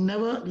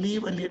 Never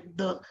leave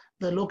the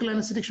local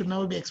anesthetic should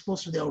never be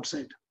exposed to the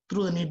outside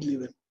through the needle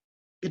even.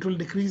 It will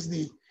decrease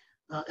the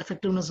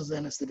effectiveness of the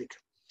anesthetic.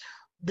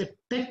 The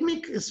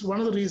technique is one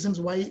of the reasons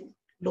why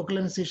local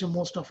anesthesia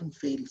most often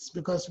fails,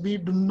 because we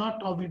do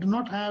not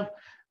have,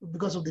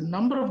 because of the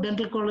number of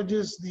dental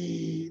colleges,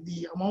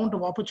 the amount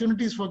of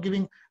opportunities for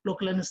giving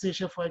local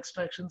anesthesia for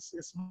extractions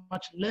is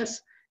much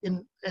less,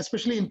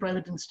 especially in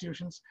private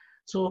institutions.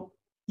 So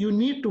you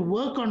need to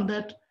work on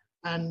that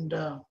and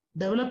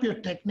develop your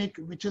technique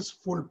which is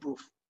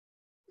foolproof.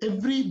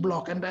 Every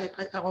block, and I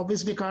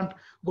obviously can't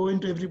go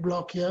into every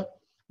block here,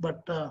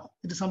 but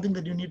it is something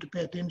that you need to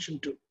pay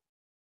attention to.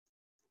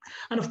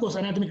 And of course,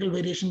 anatomical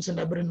variations and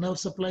aberrant nerve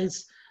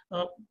supplies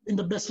in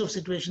the best of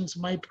situations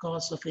might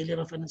cause a failure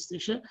of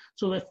anesthesia.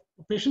 So if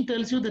a patient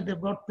tells you that they've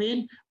got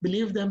pain,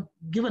 believe them,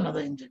 give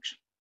another injection.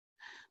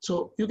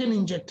 So you can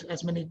inject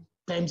as many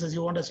times as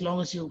you want, as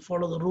long as you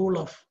follow the rule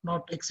of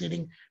not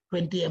exceeding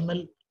 20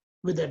 ml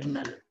with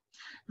adrenaline.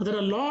 Now, there are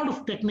a lot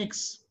of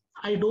techniques.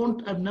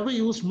 I've never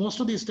used most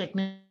of these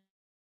techniques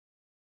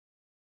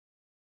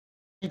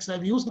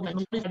I've used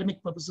the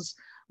academic purposes,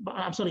 but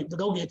I'm sorry, the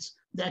Gaugates.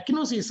 The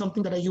Akinosi is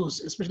something that I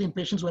use, especially in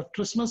patients who have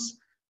trismus.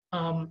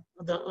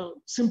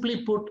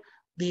 Simply put,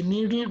 the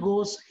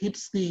needle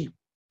hits the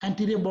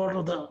anterior border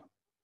of the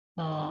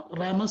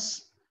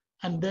ramus,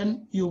 and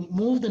then you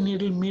move the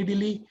needle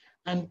medially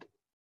and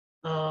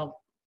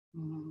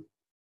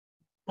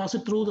pass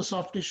it through the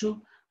soft tissue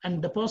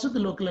and deposit the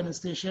local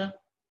anesthesia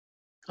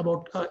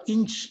about an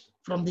inch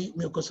from the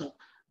mucosa.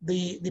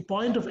 The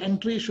point of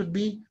entry should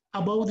be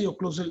above the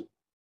occlusal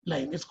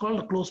line. It's called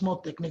a closed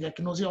mouth technique,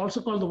 Akinosi,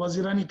 also called the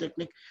Vazirani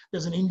technique.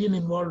 There's an Indian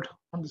involved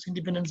on this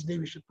Independence Day.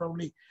 We should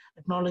probably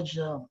acknowledge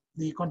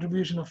the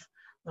contribution of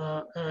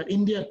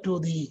India to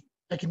the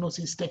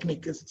Akinosi's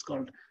technique, as it's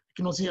called,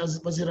 Akinosi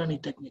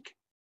Vazirani technique.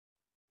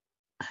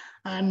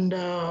 And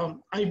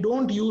I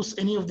don't use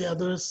any of the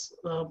others.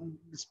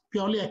 It's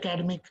purely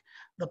academic.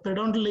 The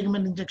periodontal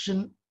ligament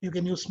injection, you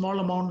can use small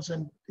amounts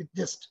and it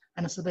just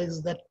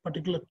anesthetizes that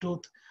particular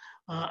tooth.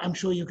 I'm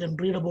sure you can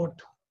read about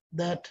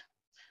that.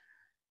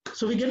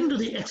 So we get into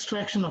the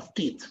extraction of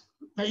teeth.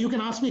 You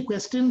can ask me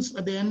questions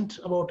at the end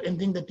about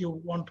anything that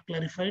you want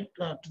clarified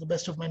to the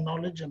best of my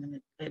knowledge. I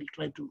mean, I'll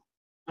try to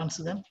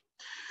answer them.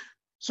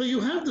 So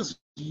you have this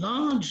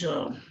large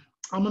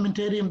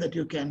armamentarium that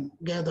you can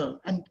gather.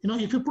 And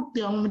if you put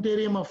the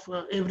armamentarium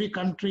of every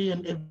country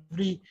and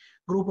every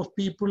group of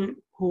people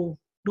who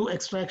do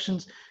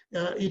extractions,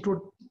 it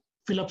would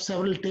fill up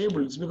several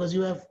tables, because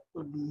you have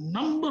a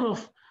number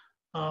of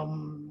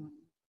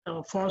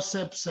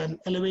forceps and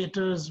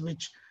elevators,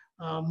 which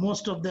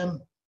most of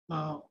them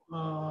are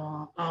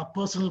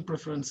personal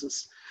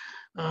preferences.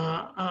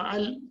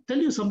 I'll tell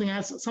you something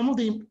else. Some of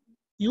the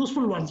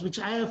useful ones, which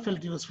I have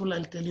felt useful,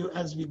 I'll tell you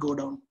as we go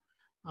down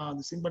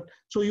this thing. But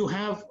so you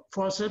have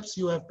forceps,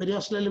 you have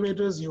periosteal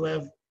elevators, you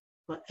have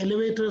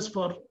elevators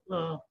for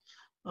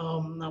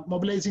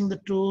mobilizing the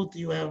tooth,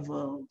 you have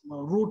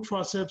root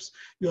forceps,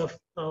 you have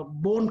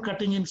bone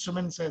cutting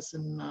instruments as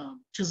in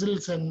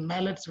chisels and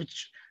mallets,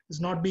 which is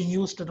not being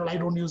used at all. I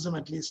don't use them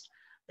at least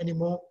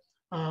anymore.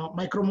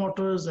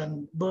 Micromotors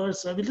and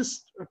burrs. I will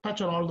just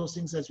touch on all those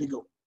things as we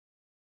go.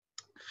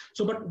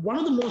 So, but one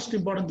of the most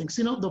important things,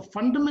 the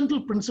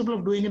fundamental principle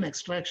of doing an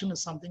extraction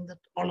is something that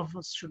all of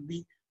us should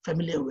be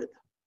familiar with.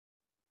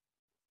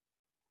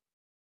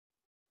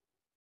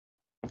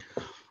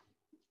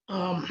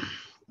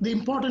 The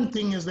important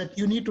thing is that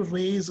you need to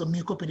raise a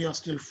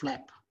mucoperiosteal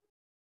flap,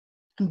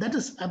 and that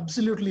is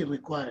absolutely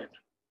required.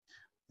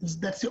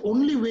 That's the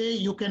only way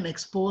you can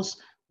expose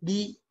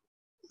the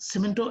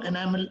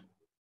cemento-enamel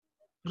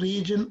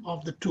region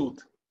of the tooth.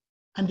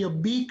 And your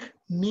beak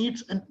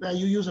needs, and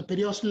you use a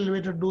periosteal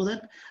elevator to do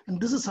that. And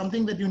this is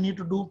something that you need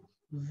to do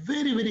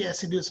very, very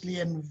assiduously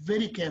and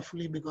very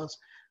carefully, because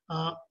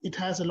it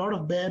has a lot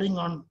of bearing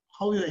on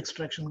how your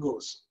extraction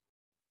goes.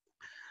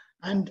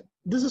 And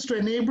this is to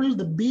enable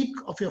the beak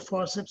of your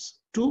forceps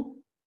to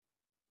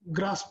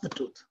grasp the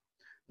tooth.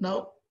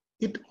 Now,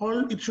 it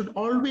should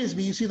always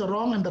be, you see the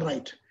wrong and the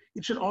right,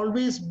 it should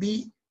always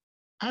be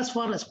as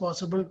far as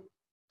possible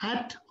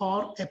at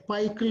or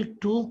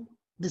apical to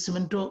the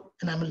cemento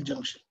enamel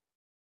junction.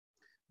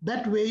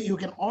 That way you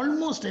can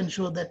almost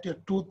ensure that your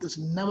tooth is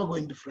never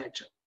going to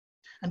fracture.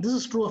 And this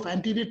is true of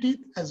anterior teeth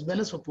as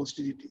well as for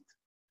posterior teeth,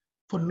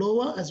 for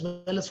lower as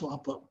well as for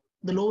upper.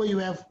 The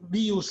lower we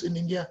use in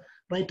India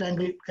right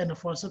angle kind of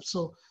forceps.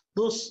 So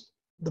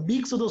the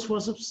beaks of those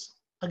forceps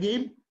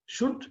again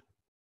should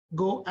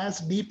go as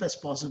deep as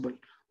possible.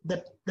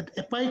 That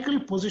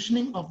apical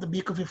positioning of the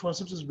beak of your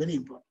forceps is very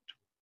important.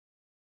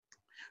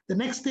 The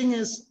next thing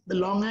is the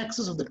long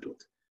axis of the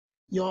tooth.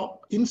 Your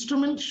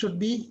instrument should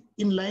be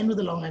in line with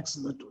the long axis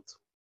of the tooth.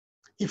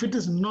 If it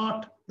is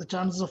not, the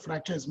chances of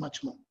fracture is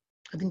much more.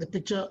 I think the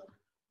picture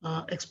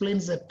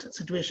explains that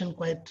situation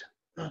quite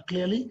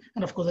clearly.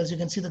 And of course, as you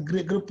can see, the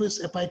grip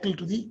is apical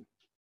to the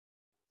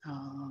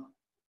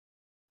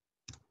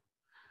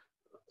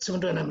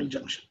cemento enamel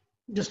junction.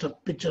 Just a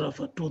picture of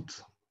a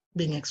tooth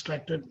being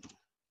extracted.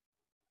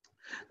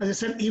 As I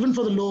said, even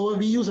for the lower,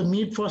 we use a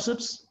meat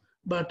forceps,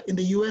 but in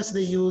the US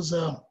they use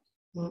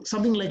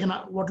something like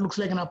what looks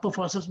like an upper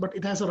forceps, but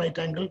it has a right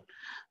angle.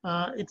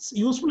 It's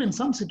useful in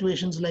some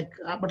situations,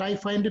 but I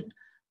find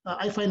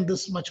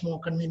this much more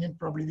convenient.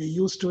 Probably we're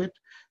used to it.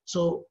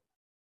 So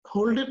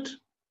hold it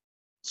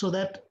so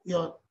that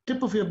your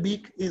tip of your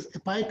beak is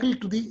apical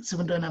to the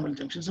cemento enamel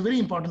junction. It's a very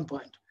important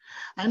point,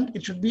 and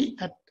it should be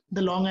at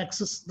the long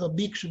axis. The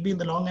beak should be in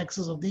the long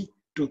axis of the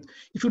tooth.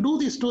 If you do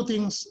these two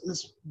things,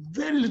 there's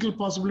very little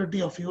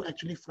possibility of you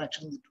actually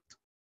fracturing the tooth.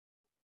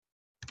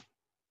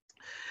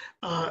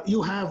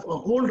 You have a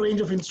whole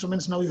range of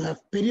instruments. Now you have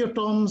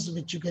periotomes,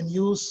 which you can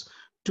use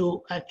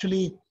to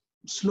actually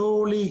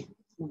slowly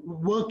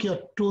work your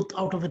tooth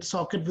out of its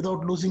socket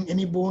without losing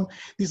any bone.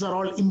 These are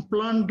all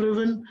implant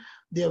driven.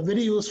 They are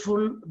very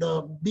useful.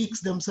 The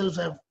beaks themselves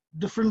have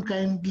different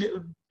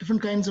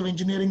kinds of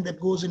engineering that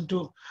goes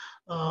into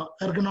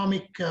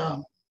ergonomic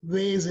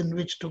ways in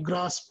which to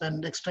grasp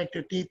and extract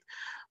your teeth.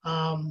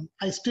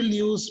 I still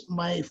use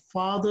my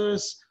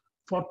father's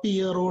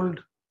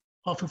 40-year-old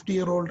or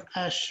 50-year-old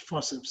Ash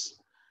forceps.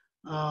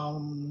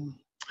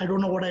 I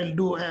don't know what I'll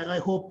do. I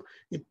hope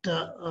it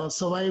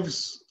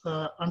survives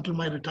until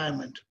my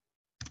retirement.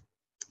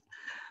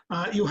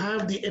 You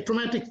have the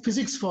atraumatic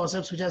physics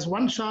forceps, which has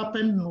one sharp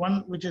end and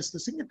one which is the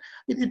thing.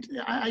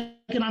 I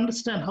can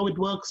understand how it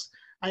works.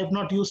 I have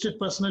not used it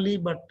personally,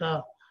 but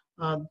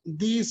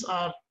these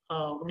are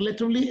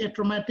relatively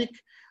atraumatic,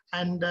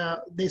 and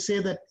they say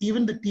that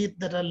even the teeth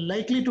that are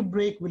likely to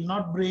break will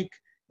not break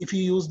if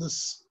you use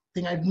this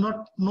thing. I do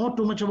not know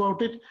too much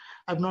about it.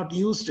 I've not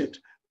used it,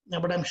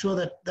 but I'm sure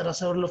that there are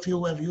several of you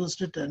who have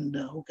used it and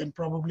who can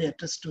probably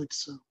attest to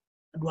its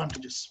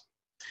advantages.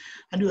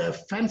 And you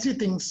have fancy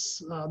things.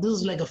 This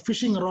is like a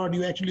fishing rod.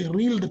 You actually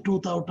reel the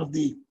tooth out of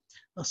the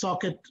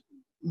socket.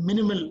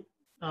 Minimal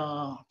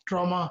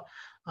trauma.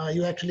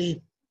 You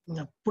actually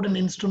put an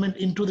instrument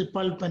into the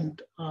pulp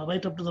and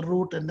right up to the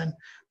root and then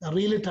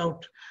reel it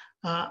out.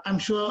 I'm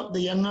sure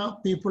the younger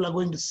people are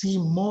going to see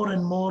more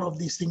and more of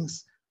these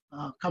things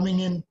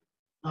coming in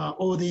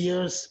over the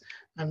years.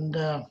 And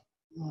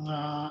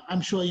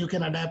I'm sure you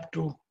can adapt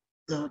to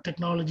the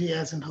technology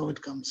as and how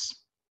it comes.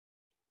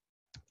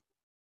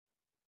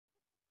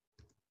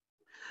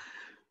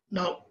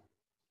 Now,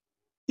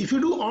 if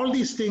you do all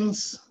these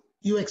things,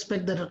 you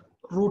expect that a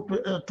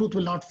tooth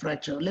will not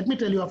fracture. Let me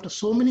tell you, after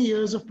so many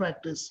years of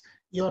practice,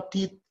 your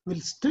teeth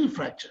will still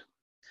fracture.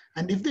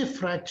 And if they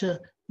fracture,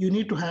 you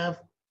need to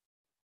have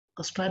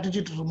a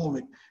strategy to remove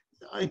it.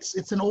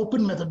 It's an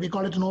open method. We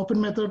call it an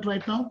open method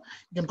right now.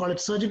 You can call it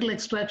surgical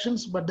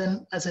extractions, but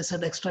then, as I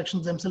said,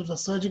 extractions themselves are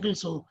surgical,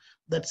 so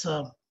that's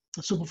a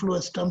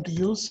superfluous term to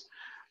use.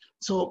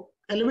 So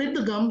elevate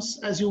the gums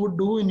as you would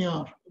do in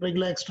your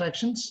regular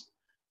extractions.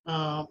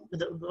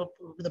 With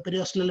a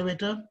periosteal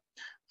elevator,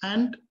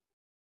 and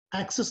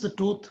access the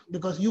tooth,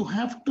 because you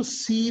have to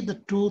see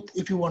the tooth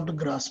if you want to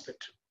grasp it.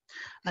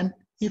 And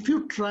if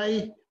you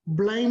try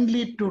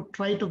blindly to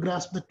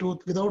grasp the tooth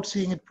without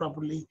seeing it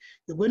properly,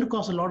 you're going to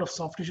cause a lot of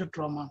soft tissue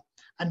trauma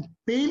and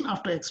pain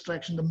after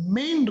extraction. The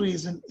main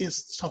reason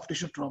is soft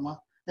tissue trauma,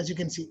 as you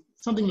can see,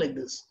 something like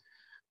this.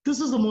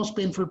 This is the most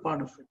painful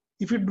part of it.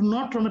 If you do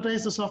not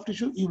traumatize the soft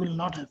tissue, you will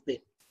not have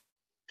pain.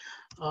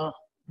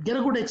 Get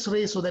a good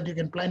X-ray so that you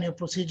can plan your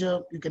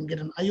procedure. You can get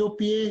an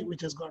IOPA,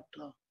 which has got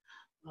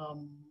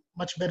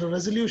much better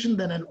resolution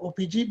than an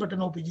OPG, but an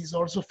OPG is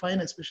also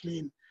fine, especially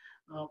in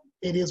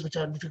areas which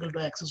are difficult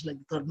to access, like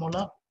the third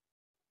molar.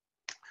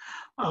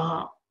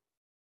 I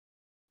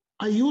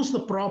use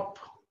the prop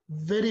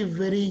in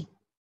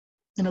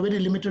a very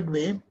limited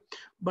way,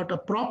 but a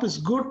prop is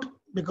good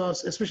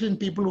because, especially in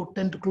people who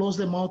tend to close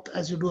their mouth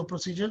as you do a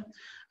procedure,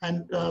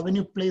 and when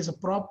you place a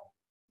prop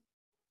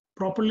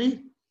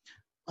properly,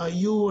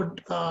 you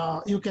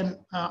can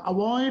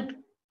avoid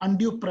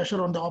undue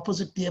pressure on the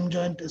opposite TM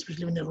joint,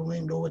 especially when you're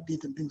removing lower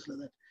teeth and things like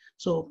that.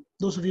 So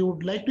those of you who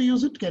would like to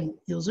use it can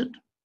use it.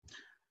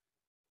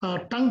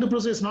 Tongue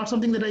depressor is not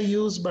something that I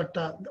use, but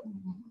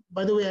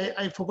by the way,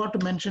 I forgot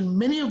to mention,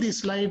 many of these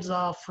slides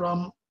are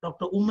from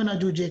Dr.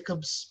 Umanaju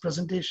Jacobs'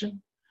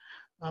 presentation.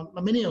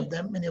 Many of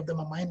them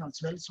are mine as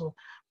well. So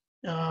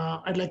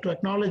I'd like to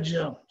acknowledge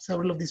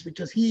several of these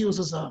pictures. He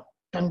uses a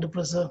tongue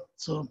depressor,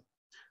 so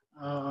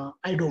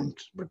I don't,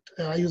 but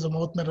I use a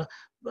mouth mirror.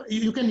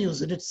 You can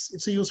use it.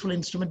 It's a useful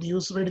instrument,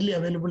 readily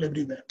available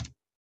everywhere.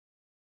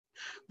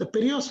 The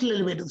periosteal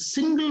elevator, the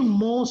single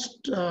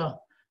most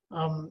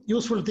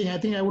useful thing, I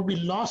think I would be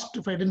lost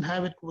if I didn't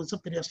have it, was a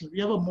periosteal. We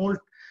have a mold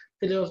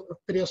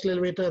periosteal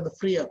elevator and the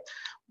Freer,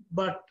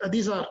 but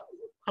these are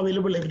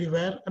available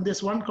everywhere. And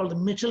there's one called the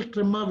Mitchell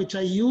trimmer, which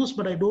I use,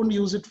 but I don't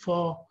use it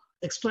for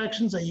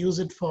extractions. I use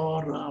it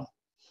for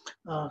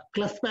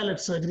cleft palate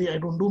surgery. I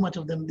don't do much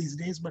of them these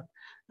days, but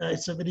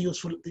it's a very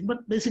useful thing.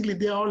 But basically,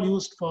 they are all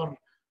used for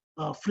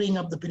freeing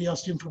up the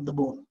periosteum from the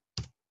bone.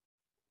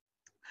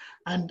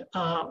 And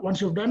once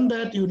you've done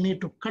that, you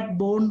need to cut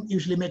bone,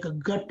 usually make a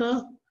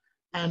gutter,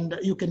 and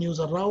you can use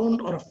a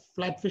round or a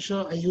flat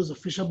fissure. I use a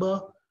fissure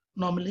burr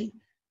normally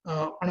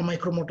on a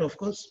micromotor, of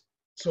course.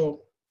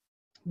 So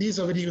these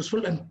are very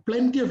useful, and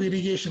plenty of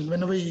irrigation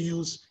whenever you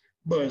use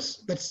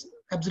burrs. That's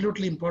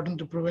absolutely important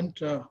to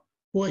prevent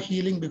poor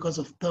healing because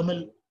of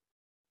thermal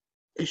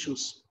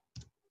issues.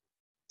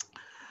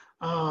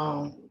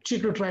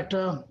 Cheek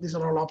retractor, these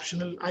are all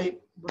optional.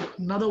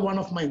 Another one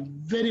of my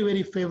very,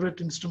 very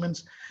favorite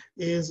instruments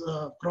is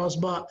a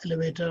crossbar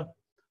elevator.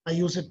 I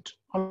use it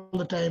all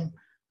the time,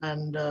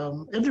 and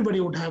everybody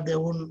would have their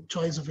own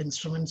choice of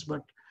instruments,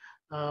 but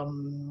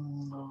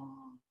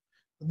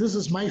this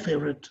is my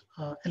favorite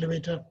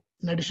elevator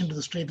in addition to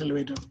the straight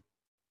elevator.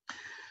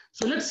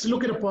 So let's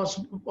look at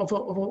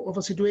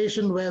a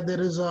situation where there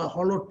is a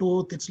hollow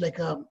tooth. It's like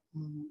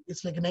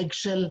an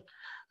eggshell,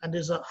 and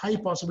there's a high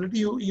possibility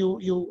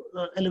you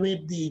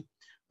elevate the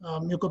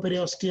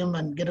mucoperiosteum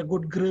and get a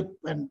good grip,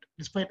 and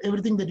despite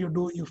everything that you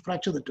do, you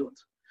fracture the tooth.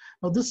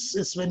 Now this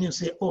is when you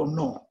say, oh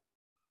no.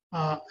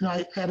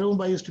 I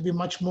remember I used to be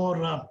much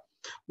more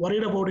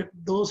worried about it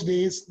those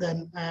days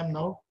than I am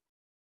now.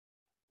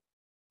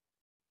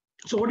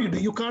 So what do?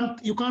 You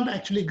can't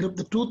actually grip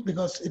the tooth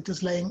because it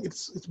is lying,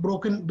 it's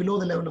broken below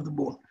the level of the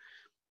bone.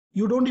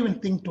 You don't even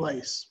think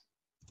twice.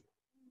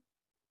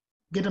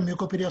 get a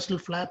mucoperiosteal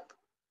flap,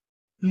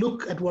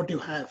 look at what you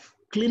have,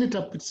 clean it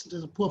up. It's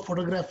a poor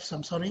photograph, so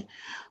I'm sorry.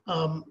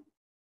 Have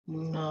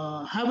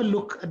a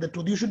look at the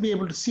tooth. You should be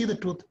able to see the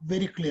tooth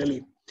very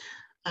clearly.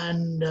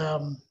 And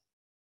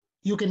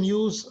you can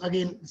use,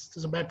 again, this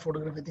is a bad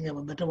photograph. I think I have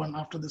a better one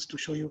after this to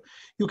show you.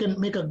 You can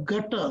make a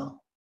gutter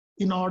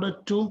in order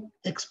to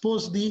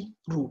expose the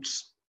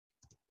roots.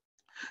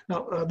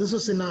 Now, this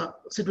is in a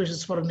situation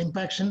for an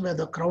impaction where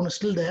the crown is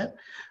still there.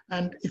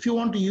 And if you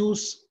want to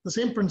use the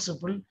same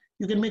principle,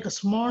 you can make a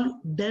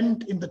small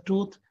dent in the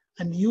tooth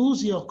and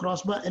use your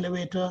crossbar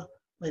elevator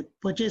by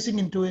purchasing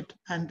into it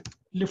and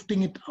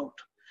lifting it out.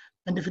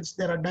 And if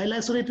there are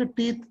dilacerated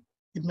teeth,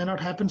 it may not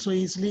happen so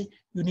easily.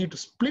 You need to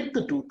split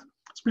the tooth.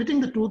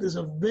 Splitting the tooth is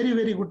a very,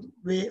 very good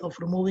way of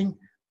removing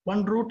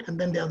one root and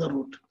then the other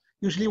root.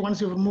 Usually once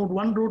you've removed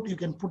one root, you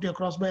can put your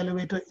crossbar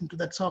elevator into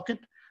that socket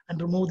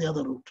and remove the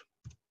other root.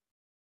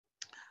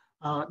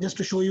 Just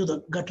to show you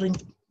the guttering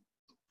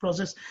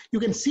process. You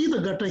can see the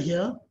gutter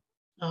here.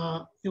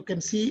 You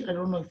can see, I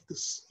don't know if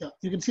this, yeah,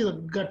 you can see the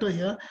gutter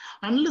here.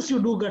 Unless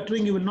you do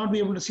guttering, you will not be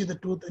able to see the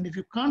tooth. And if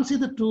you can't see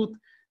the tooth,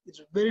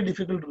 it's very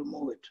difficult to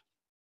remove it.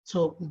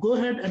 So go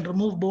ahead and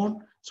remove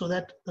bone so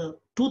that the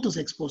tooth is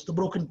exposed, the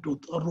broken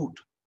tooth or root.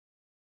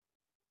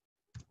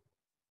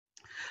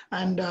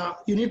 And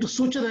you need to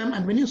suture them.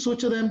 And when you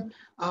suture them,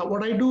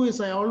 what I do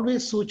is I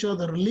always suture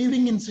the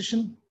relieving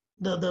incision,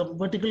 the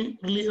vertical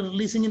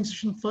releasing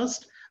incision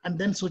first, and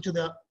then suture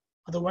the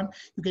other one.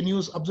 You can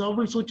use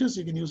absorbable sutures,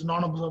 you can use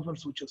non-absorbable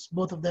sutures.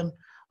 Both of them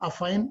are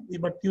fine,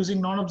 but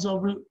using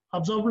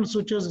absorbable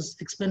sutures is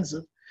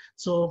expensive.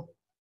 So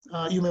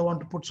you may want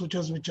to put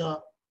sutures which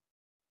are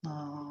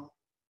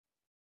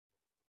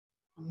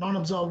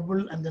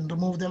non-absorbable and then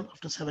remove them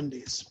after 7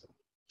 days.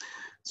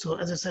 So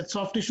as I said,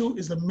 soft tissue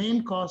is the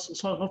main cause,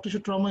 soft tissue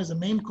trauma is the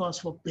main cause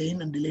for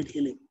pain and delayed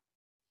healing.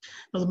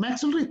 Now the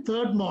maxillary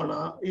third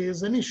molar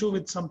is an issue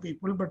with some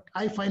people, but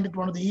I find it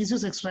one of the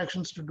easiest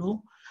extractions to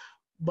do.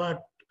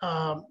 But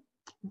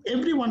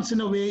every once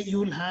in a way, you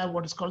will have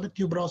what is called the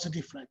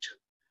tuberosity fracture.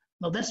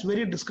 Now that's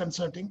very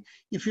disconcerting.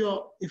 If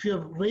you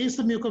have raised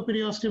the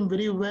mucoperiosteum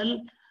very well,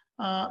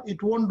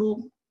 it won't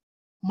do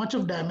much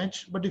of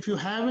damage. But if you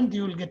haven't,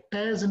 you will get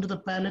tears into the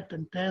palate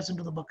and tears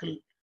into the buccal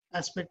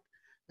aspect.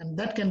 And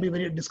that can be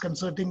very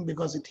disconcerting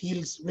because it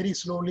heals very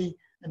slowly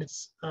and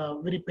it's a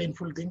very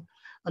painful thing.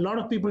 A lot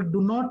of people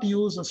do not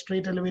use a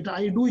straight elevator.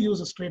 I do use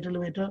a straight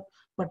elevator,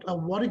 but a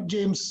Warwick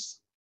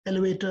James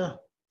elevator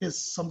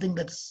is something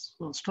that's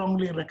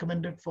strongly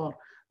recommended for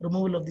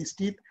removal of these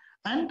teeth.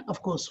 And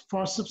of course,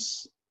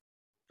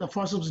 the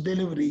forceps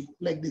delivery,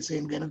 like they say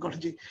in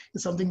gynecology,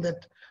 is something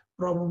that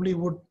probably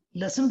would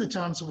lessen the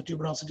chance of a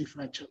tuberosity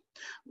fracture.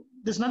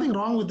 There's nothing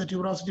wrong with the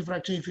tuberosity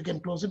fracture if you can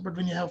close it, but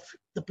when you have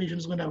the patient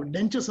is going to have a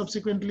denture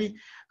subsequently,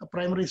 a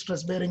primary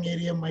stress-bearing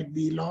area might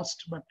be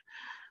lost, but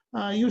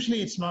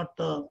usually it's not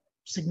a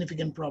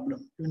significant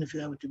problem, even if you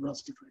have a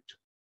tuberosity fracture.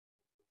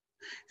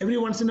 Every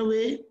once in a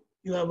way,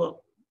 you have a,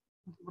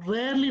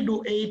 rarely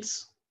do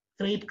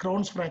 8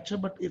 crowns fracture,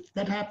 but if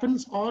that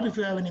happens, or if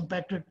you have an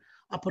impacted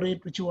upper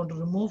 8 which you want to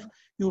remove,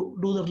 you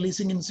do the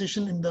releasing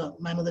incision in the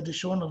manner that is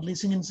shown, a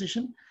releasing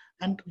incision,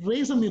 and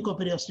raise the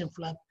mucoperiosteum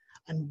flap.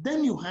 And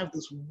then you have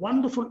this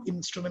wonderful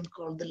instrument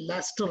called the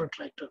Laster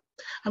retractor.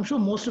 I'm sure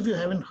most of you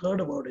haven't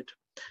heard about it.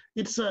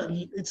 It's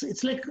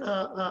like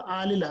a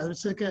alila,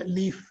 it's like a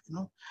leaf, you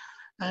know,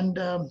 and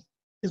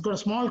it's got a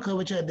small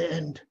curvature at the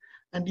end,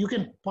 and you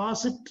can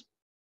pass it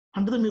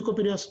under the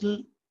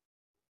mucoperiosteal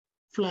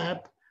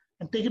flap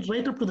and take it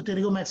right up to the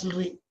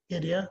pterygomaxillary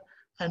area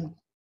and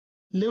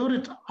lever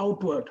it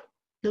outward,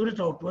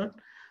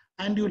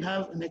 and you'll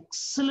have an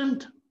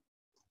excellent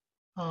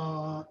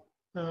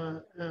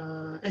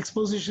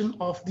exposition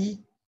of the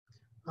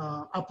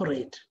upper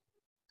 8.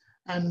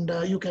 And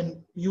you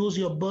can use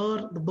your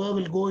burr. The burr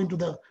will go into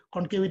the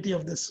concavity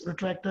of this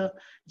retractor.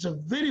 It's a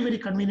very, very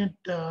convenient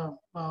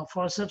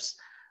forceps.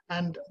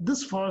 And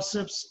this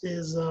forceps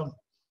is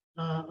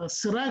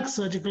Sirag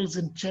Surgicals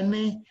in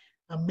Chennai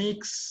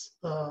makes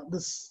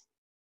this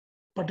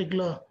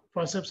particular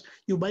forceps.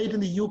 You buy it in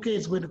the UK,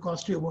 it's going to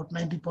cost you about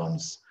 90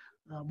 pounds,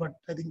 but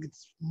I think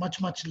it's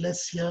much, much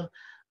less here.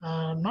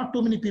 Not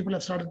too many people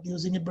have started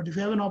using it, but if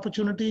you have an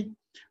opportunity,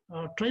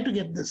 try to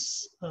get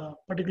this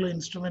particular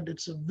instrument.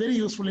 It's a very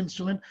useful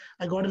instrument.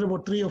 I got it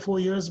about 3 or 4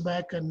 years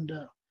back, and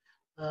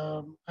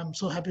I'm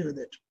so happy with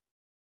it.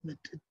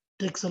 It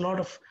takes a lot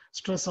of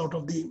stress out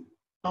of the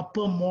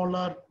upper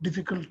molar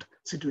difficult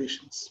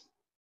situations,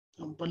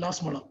 but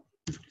last molar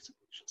difficult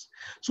situations.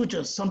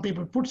 Sutures. Some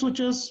people put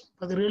sutures.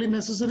 Are they really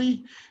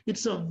necessary?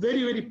 It's a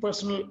very, very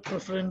personal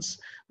preference.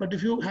 But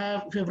if you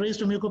have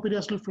raised a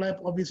mucoperiosteal flap,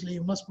 obviously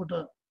you must put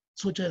a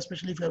suture,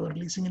 especially if you have a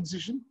releasing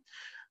incision.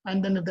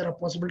 And then if there are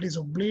possibilities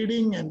of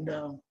bleeding and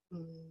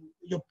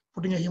you're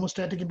putting a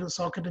hemostatic into the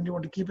socket and you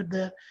want to keep it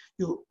there,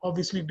 you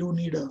obviously do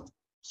need a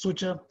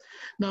suture.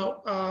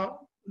 Now,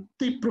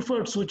 the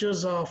preferred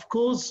sutures are, of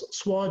course,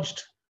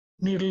 swaged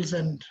needles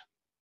and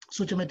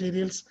suture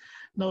materials.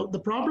 Now, the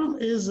problem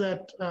is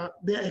that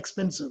they are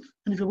expensive.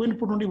 And if you're going to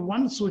put only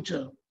one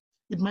suture,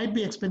 it might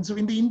be expensive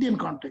in the Indian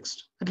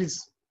context, at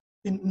least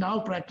in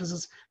our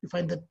practices, we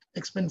find that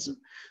expensive.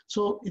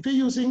 So if you're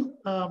using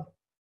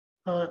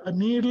a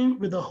needle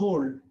with a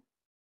hole,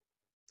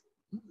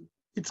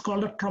 it's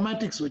called a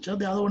traumatic suture.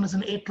 The other one is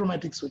an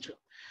atraumatic suture.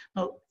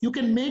 Now, you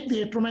can make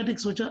the atraumatic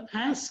suture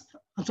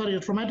a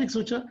traumatic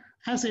suture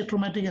as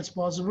atraumatic as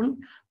possible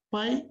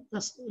by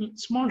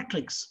small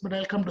tricks, but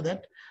I'll come to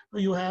that.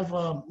 You have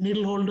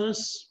needle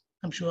holders.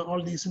 I'm sure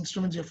all these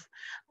instruments you have.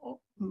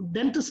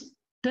 Dentists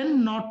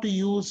tend not to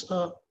use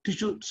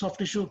soft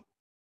tissue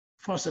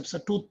forceps, a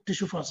tooth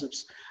tissue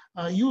forceps.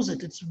 Use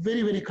it. It's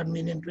very, very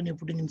convenient when you're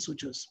putting in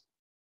sutures.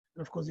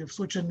 And of course, you have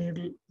suture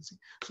needle.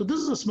 So this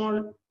is a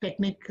small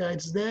technique.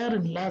 It's there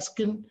in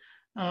Laskin,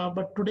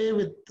 but today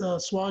with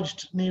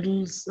swatched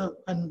needles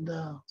and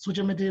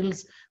suture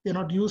materials, they're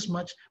not used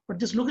much. But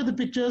just look at the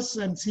pictures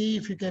and see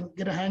if you can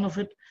get a hang of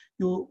it.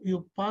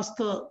 You pass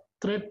the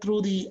thread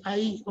through the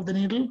eye of the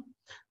needle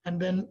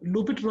and then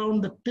loop it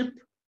around the tip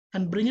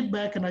and bring it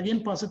back and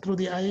again pass it through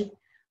the eye,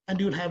 and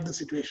you'll have the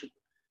situation.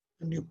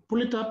 And you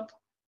pull it up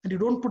and you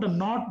don't put a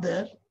knot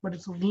there, but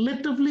it's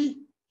relatively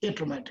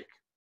atraumatic.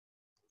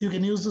 You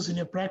can use this in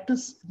your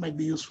practice. It might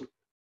be useful.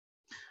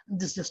 And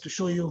this just to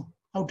show you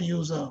how to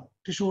use a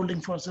tissue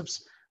holding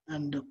forceps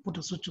and put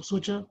a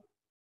suture.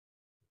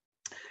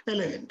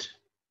 Elegant.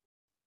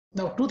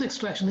 Now, tooth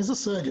extraction is a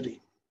surgery,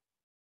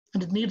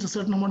 and it needs a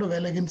certain amount of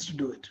elegance to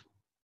do it.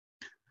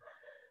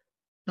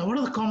 Now, what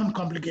are the common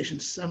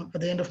complications? At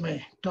the end of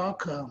my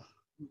talk,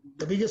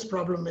 the biggest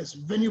problem is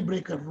when you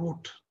break a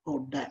root,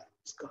 oh damn,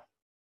 it's gone.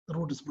 The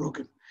root is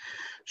broken.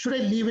 Should I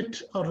leave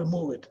it or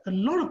remove it? A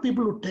lot of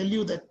people would tell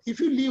you that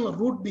if you leave a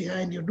root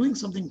behind, you're doing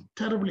something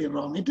terribly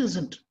wrong. It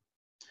isn't.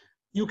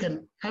 You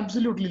can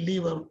absolutely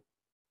leave a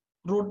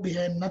root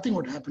behind. Nothing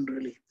would happen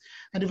really.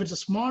 And if it's a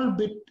small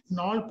bit, in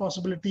all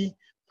possibility,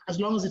 as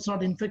long as it's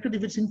not infected,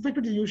 if it's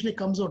infected, it usually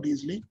comes out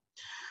easily.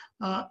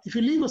 If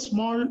you leave a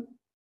small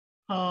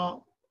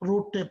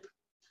root tip,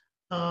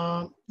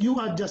 you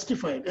are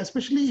justified,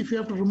 especially if you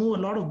have to remove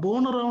a lot of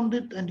bone around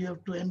it and you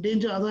have to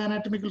endanger other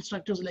anatomical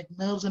structures like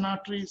nerves and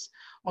arteries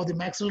or the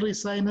maxillary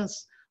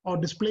sinus or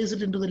displace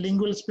it into the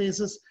lingual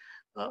spaces.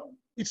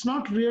 It's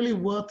not really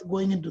worth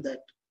going into that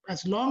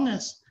as long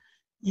as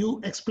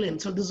you explain.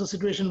 So this is a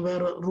situation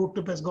where a root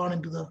tip has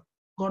gone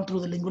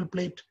through the lingual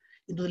plate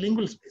into the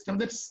lingual space. Now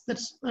that's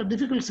a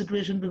difficult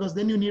situation because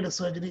then you need a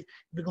surgery.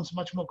 It becomes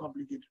much more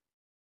complicated.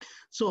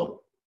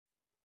 So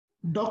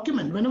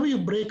document whenever you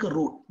break a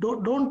root.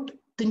 Don't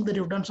think that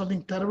you've done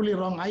something terribly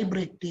wrong. I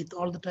break teeth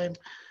all the time.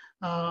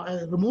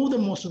 I remove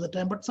them most of the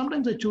time, but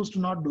sometimes I choose to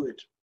not do it.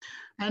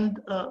 And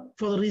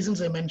for the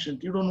reasons I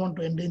mentioned, you don't want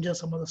to endanger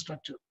some other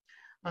structure.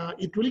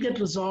 It will get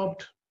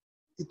resolved.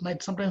 It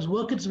might sometimes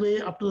work its way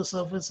up to the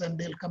surface and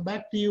they'll come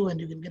back to you and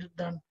you can get it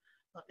done,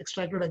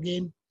 extracted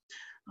again.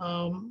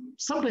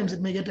 Sometimes it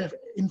may get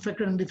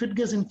infected, and if it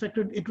gets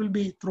infected, it will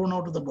be thrown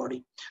out of the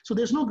body. So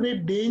there's no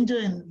great danger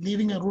in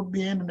leaving a root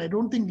behind, and I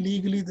don't think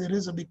legally there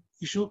is a big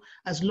issue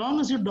as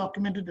long as you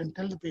document it and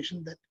tell the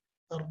patient that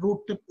a root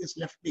tip is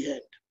left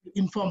behind.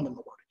 Inform them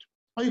about it,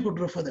 or you could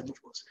refer them,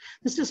 of course.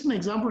 It's just an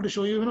example to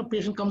show you. When a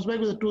patient comes back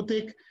with a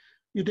toothache,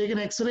 you take an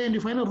X-ray and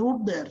you find a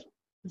root there,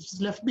 which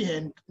is left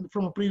behind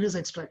from a previous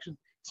extraction.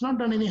 It's not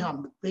done any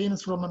harm. The pain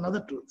is from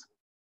another tooth.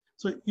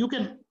 So you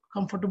can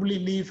comfortably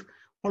leave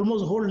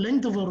almost the whole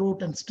length of a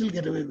root and still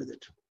get away with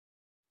it.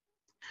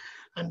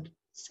 And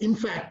in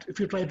fact, if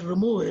you try to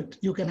remove it,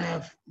 you can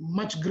have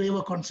much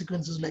graver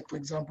consequences, like, for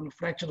example, a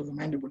fracture of the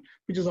mandible,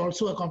 which is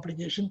also a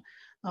complication,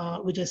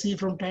 which I see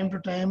from time to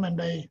time. And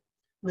I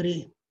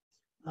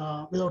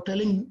without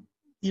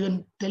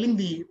even telling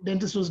the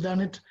dentist who's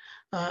done it,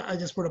 I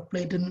just put a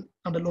plate in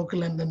under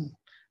local and then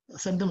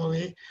send them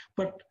away.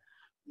 But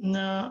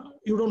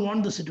you don't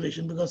want the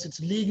situation because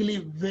it's legally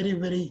very,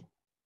 very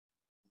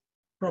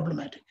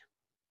problematic.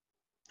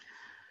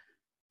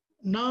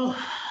 Now,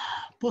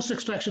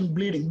 post-extraction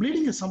bleeding.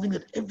 Bleeding is something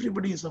that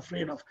everybody is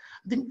afraid of.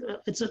 I think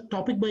it's a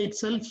topic by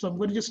itself, so I'm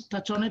going to just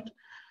touch on it.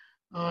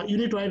 You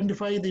need to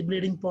identify the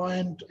bleeding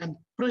point and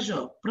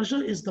pressure.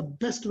 Pressure is the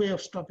best way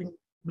of stopping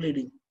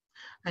bleeding.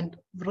 And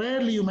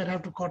rarely you might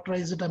have to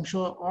cauterize it. I'm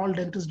sure all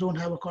dentists don't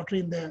have a cautery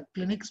in their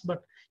clinics,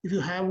 but if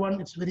you have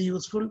one, it's very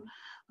useful.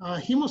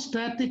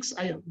 Hemostatics,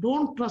 I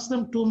don't trust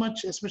them too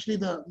much, especially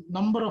the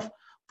number of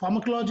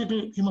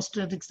pharmacological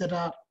hemostatics that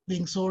are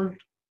being sold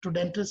to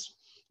dentists.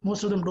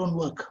 Most of them don't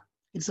work.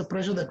 It's the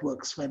pressure that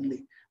works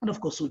finally. And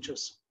of course,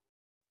 sutures.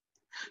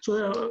 So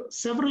there are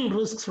several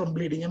risks from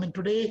bleeding. I mean,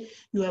 today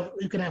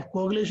you can have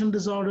coagulation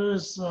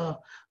disorders. A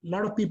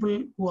lot of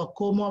people who are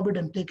comorbid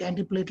and take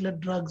antiplatelet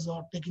drugs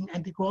or taking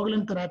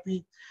anticoagulant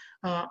therapy.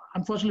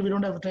 Unfortunately, we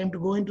don't have the time to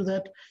go into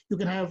that. You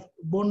can have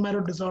bone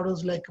marrow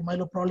disorders like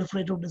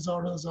myeloproliferative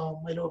disorders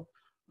or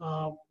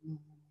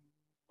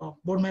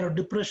bone marrow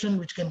depression,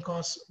 which can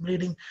cause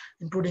bleeding,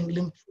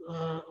 including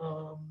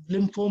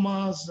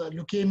lymphomas,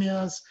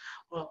 leukemias,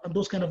 and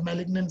those kind of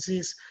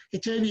malignancies.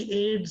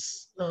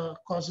 HIV/AIDS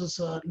causes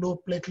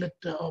low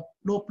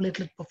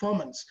platelet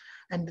performance,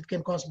 and it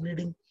can cause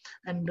bleeding.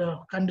 And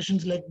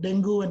conditions like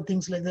dengue and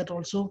things like that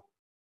also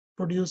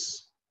produce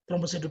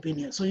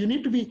thrombocytopenia. So you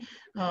need to be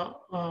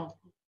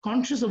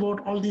conscious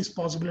about all these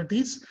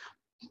possibilities.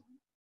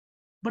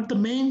 But the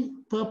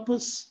main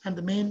purpose and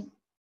the main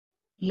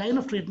line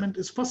of treatment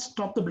is first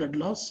stop the blood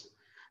loss.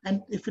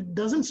 And if it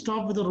doesn't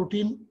stop with the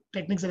routine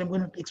techniques that I'm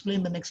going to explain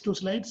in the next 2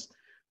 slides,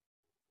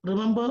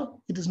 remember,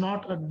 it is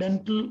not a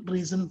dental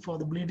reason for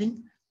the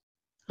bleeding.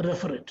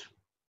 Refer it.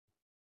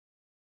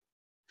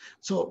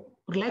 So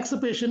relax the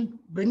patient,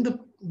 bring the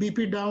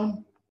BP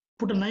down,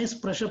 put a nice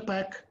pressure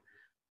pack,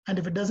 and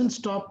if it doesn't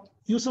stop,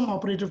 use some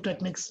operative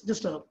techniques.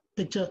 Just a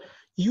picture.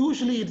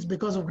 Usually it's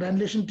because of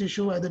granulation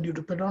tissue, either due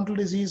to periodontal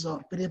disease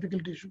or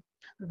periapical tissue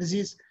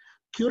disease.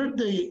 Curate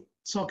the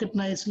socket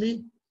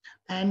nicely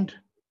and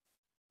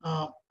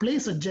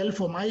place a gel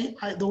foam.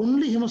 The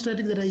only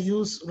hemostatic that I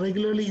use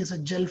regularly is a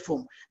gel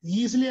foam.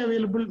 Easily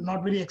available,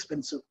 not very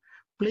expensive.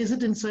 Place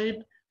it inside,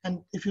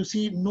 and if you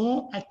see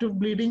no active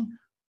bleeding,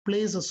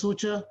 place a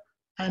suture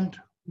and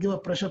give a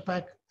pressure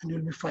pack and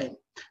you'll be fine.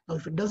 Now,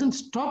 if it doesn't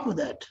stop with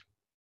that,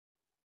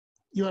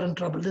 you are in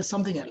trouble. There's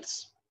something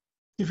else.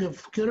 If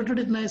you've curated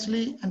it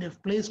nicely and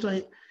you've placed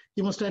a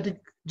hemostatic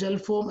gel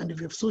foam, and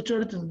if you've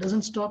sutured it and it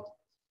doesn't stop,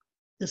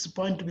 there's a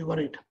point to be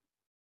worried.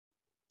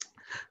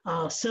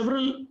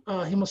 Several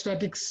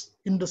hemostatics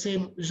in the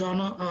same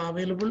genre are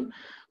available.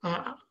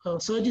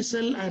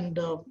 Surgicel and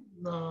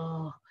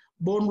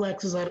bone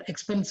waxes are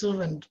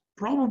expensive and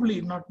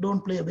probably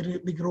don't play a very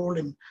big role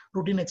in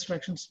routine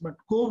extractions, but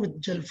go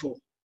with gel foam.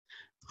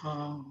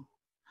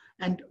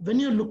 And when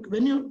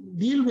you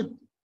deal with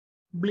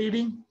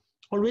bleeding,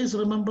 always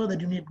remember that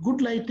you need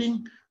good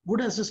lighting,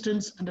 good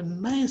assistance, and a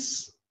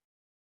nice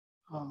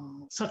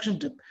suction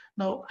tip.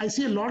 Now, I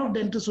see a lot of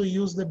dentists who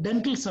use the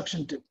dental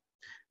suction tip.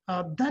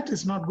 That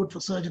is not good for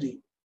surgery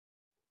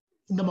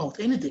in the mouth,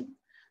 anything.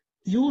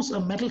 Use a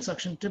metal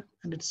suction tip,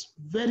 and it's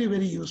very,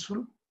 very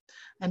useful.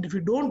 And if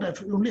you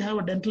only have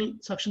a dental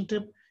suction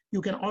tip,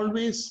 you can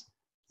always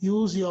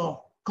use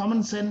your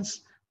common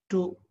sense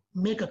to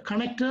make a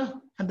connector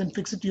and then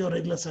fix it to your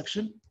regular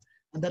suction,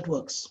 and that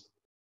works.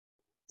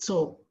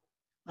 So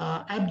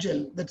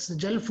Abgel, that's the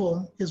gel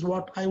foam, is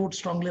what I would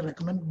strongly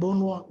recommend.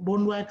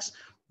 Bone wax,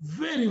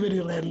 very, very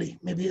rarely,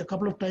 maybe a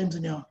couple of times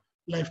in your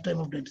lifetime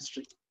of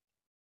dentistry.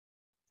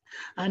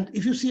 And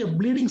if you see a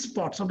bleeding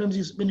spot,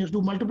 sometimes when you do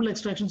multiple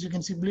extractions, you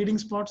can see bleeding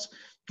spots.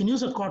 You can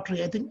use a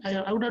cautery. I think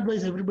I would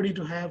advise everybody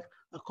to have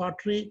a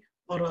cautery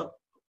or a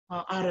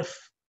RF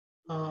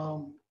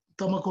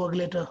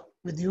thermocoagulator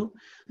with you.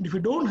 And if you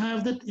don't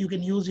have that, you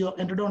can use your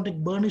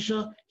endodontic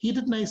burnisher, heat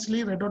it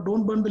nicely, right?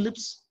 Don't burn the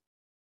lips,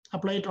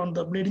 apply it on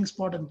the bleeding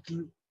spot and it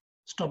will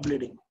stop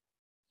bleeding.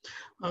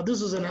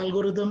 This is an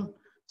algorithm.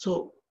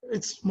 So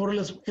it's more or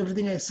less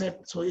everything I said.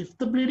 So if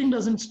the bleeding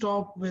doesn't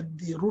stop with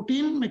the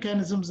routine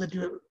mechanisms that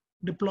you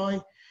deploy,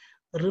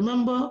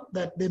 remember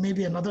that there may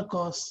be another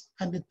cause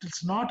and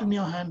it's not in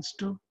your hands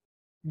to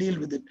deal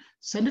with it.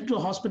 Send it to a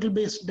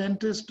hospital-based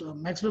dentist, a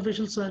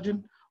maxillofacial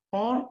surgeon,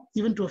 or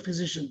even to a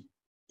physician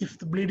if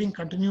the bleeding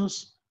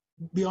continues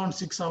beyond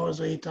 6 hours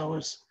or 8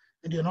 hours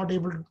and you're not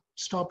able to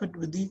stop it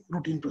with the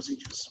routine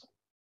procedures.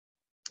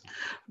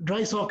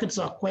 Dry sockets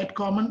are quite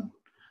common.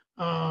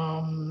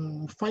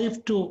 5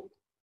 to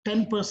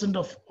 10%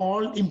 of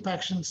all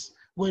impactions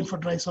go in for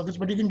dry sockets,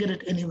 but you can get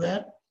it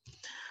anywhere.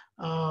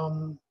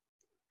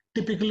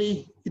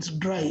 Typically, it's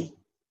dry.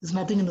 There's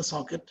nothing in the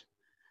socket.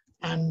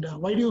 And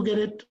why do you get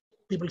it?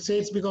 People say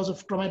it's because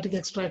of traumatic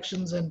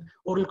extractions and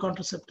oral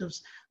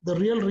contraceptives. The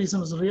real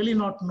reason is really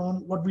not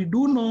known. What we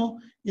do know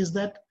is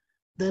that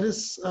there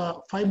is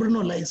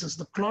fibrinolysis.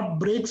 The clot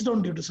breaks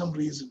down due to some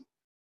reason.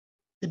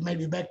 It might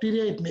be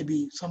bacteria, it may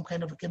be some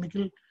kind of a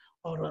chemical,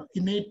 or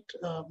innate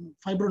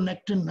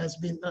fibronectin has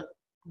been,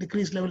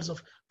 decreased levels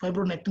of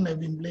fibronectin have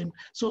been blamed.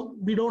 So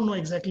we don't know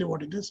exactly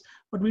what it is,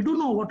 but we do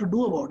know what to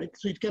do about it.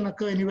 So it can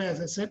occur anywhere, as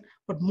I said,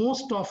 but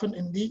most often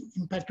in the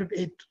impacted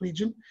 8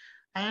 region.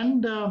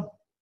 And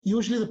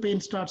usually the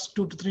pain starts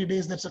 2 to 3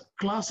 days. That's a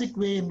classic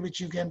way in which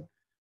you can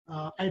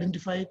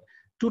identify it.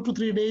 2 to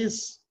 3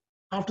 days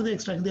after the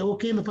extraction, they're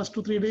okay in the first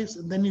 2 to 3 days,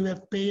 and then you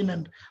have pain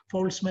and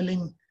foul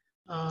smelling,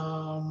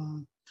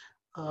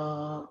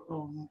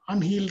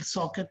 unhealed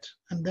socket,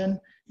 and then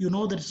you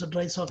know that it's a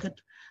dry socket.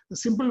 The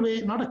simple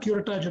way, not a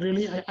curettage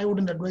really, I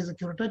wouldn't advise a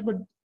curettage, but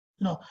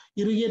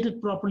irrigate it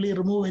properly,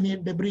 remove any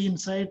debris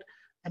inside,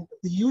 and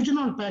the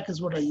eugenol pack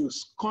is what I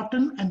use.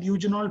 Cotton and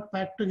eugenol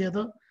packed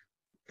together,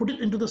 put it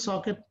into the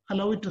socket,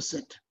 allow it to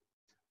sit.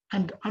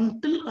 And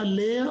until a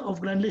layer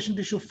of granulation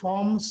tissue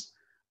forms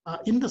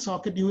in the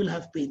socket, you will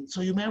have pain.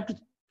 So you may have to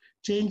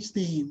change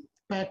the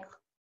pack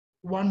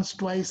once,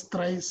 twice,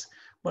 thrice,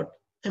 but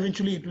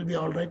eventually it will be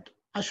all right.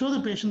 Assure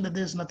the patient that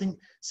there's nothing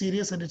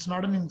serious and it's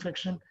not an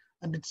infection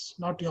and it's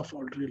not your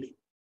fault really.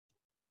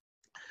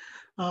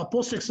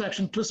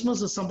 Post-extraction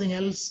trismus is something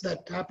else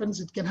that happens.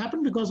 It can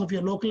happen because of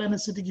your local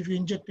anesthetic. If you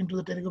inject into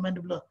the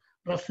pterygomandibular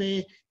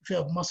raphe, if you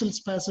have muscle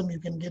spasm, you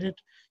can get it.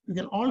 You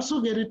can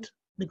also get it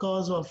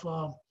because of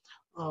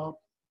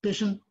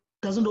patient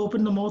doesn't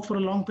open the mouth for a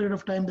long period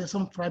of time. There's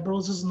some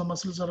fibrosis in the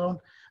muscles around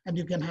and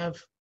you can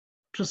have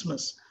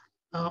trismus.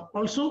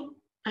 Also,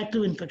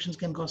 active infections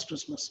can cause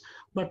trismus,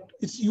 but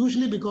it's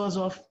usually because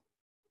of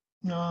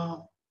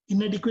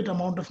inadequate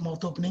amount of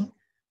mouth opening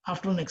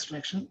after an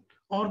extraction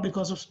or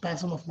because of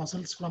spasm of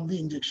muscles from the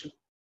injection.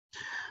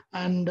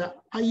 And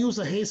I use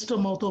a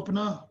Heister mouth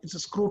opener. It's a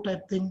screw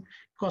type thing.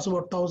 It costs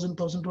about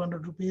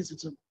 1,200 rupees.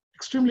 It's an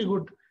extremely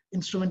good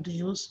instrument to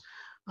use.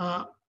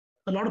 A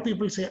lot of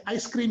people say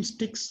ice cream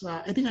sticks.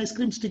 I think ice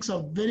cream sticks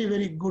are very,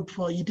 very good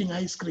for eating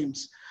ice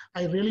creams.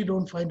 I really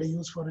don't find a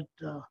use for it.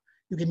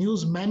 You can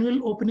use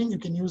manual opening. You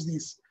can use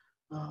these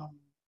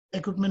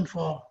equipment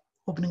for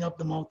opening up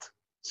the mouth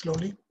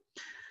slowly.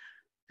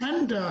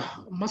 And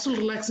muscle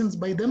relaxants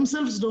by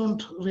themselves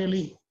don't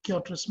really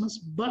cure trismus,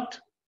 but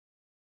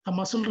a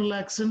muscle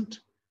relaxant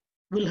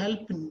will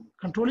help in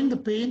controlling the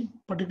pain,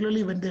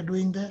 particularly when they're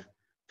doing the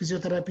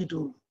physiotherapy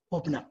to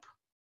open up.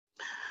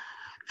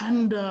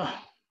 And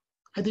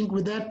I think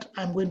with that,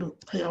 I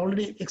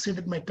already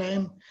exceeded my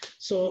time.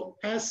 So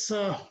as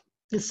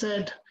is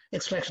said,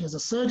 extraction is a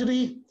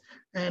surgery,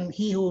 and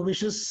he who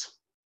wishes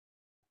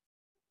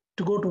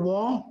to go to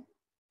war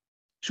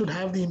should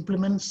have the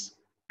implements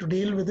to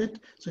deal with it.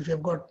 So if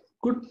you've got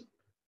good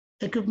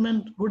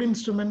equipment, good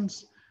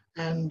instruments,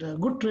 and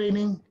good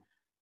training,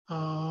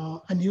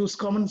 and use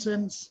common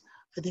sense,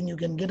 I think you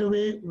can get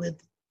away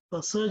with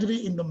a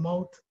surgery in the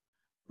mouth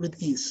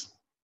with ease.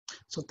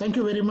 So thank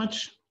you very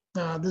much.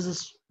 This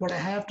is what I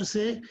have to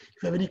say. If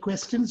you have any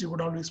questions, you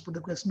could always put the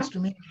questions to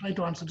me. I'll try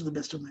to answer to the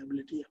best of my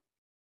ability.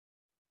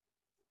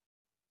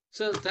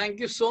 Sir, thank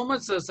you so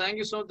much, sir. Thank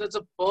you so much. That's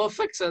a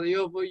perfect, sir.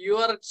 You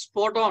are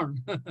spot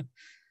on.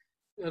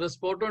 You're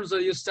spot on, sir.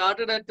 You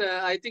started at,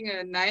 I think,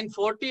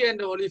 9:40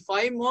 and only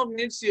 5 more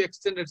minutes you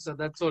extended, sir.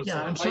 That's all, yeah,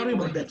 sir. I'm sorry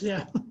about that.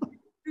 Yeah.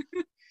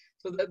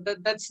 So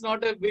that's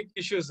not a big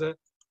issue, sir.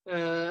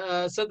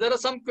 So there are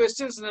some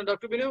questions,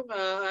 Dr. Binu.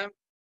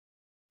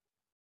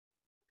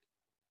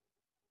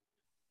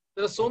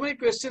 There are so many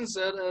questions,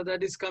 sir,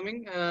 that is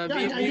coming. I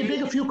can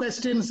take a few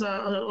questions.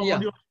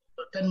 Yeah.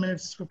 10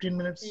 minutes, 15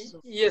 minutes.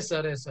 So. Yes,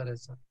 sir. Yes, sir.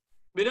 Yes, sir.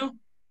 Binu?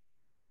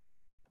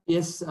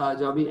 Yes,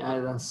 Joby,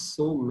 there are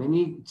so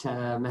many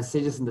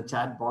messages in the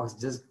chat box.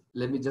 Just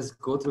let me just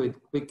go through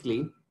it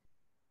quickly.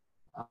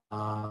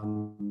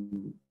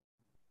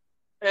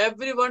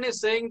 Everyone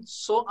is saying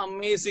so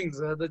amazing,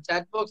 sir. The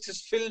chat box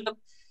is filled up.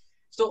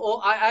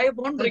 So I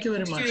want Thank you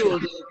very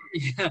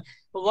much.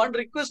 One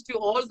request to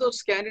all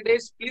those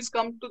candidates, please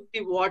come to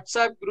the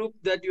WhatsApp group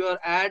that you are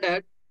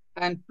added,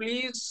 and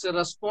please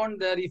respond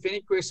there. If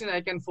any question,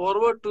 I can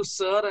forward to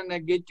sir and I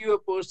get you a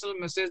personal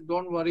message.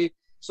 Don't worry.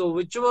 So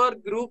whichever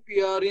group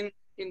you are in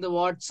the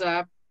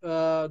WhatsApp,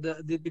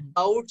 the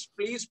doubts,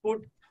 please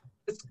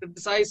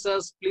criticize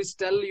us. Please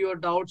tell your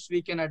doubts.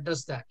 We can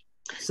address that.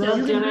 So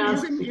you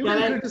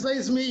can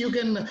criticize me. You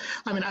can.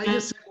 I mean, I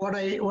just said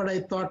what I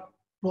thought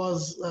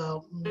was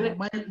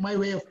my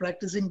way of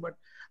practicing, but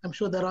I'm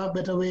sure there are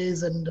better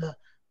ways and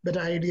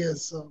better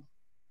ideas. So,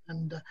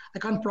 and I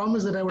can't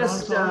promise that I would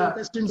answer all your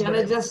questions. Can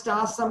I just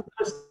ask some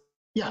questions?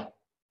 Yeah.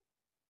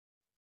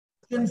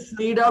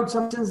 Read out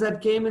some questions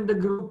that came in the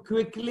group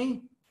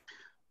quickly.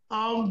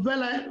 Well,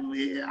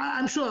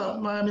 I'm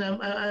sure. I mean,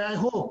 I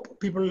hope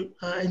people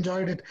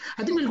enjoyed it.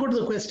 I think we'll go to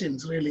the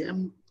questions. Really,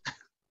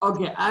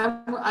 Okay,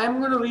 I'm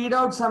going to read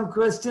out some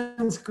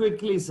questions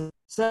quickly, sir.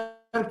 Sir,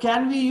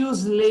 can we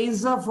use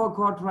laser for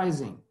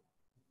cauterizing?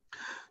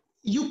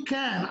 You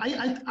can.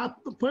 I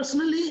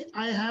personally,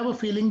 I have a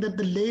feeling that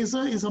the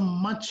laser is a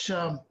much,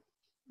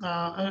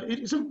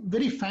 it's a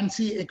very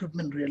fancy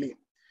equipment, really.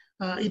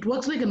 It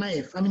works like a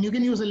knife. I mean, you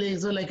can use a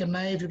laser like a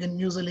knife. You can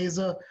use a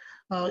laser.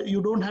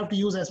 You don't have to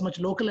use as much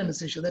local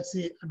anesthesia. That's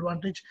the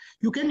advantage.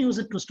 You can use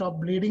it to stop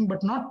bleeding,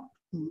 but not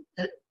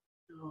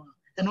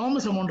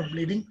enormous amount of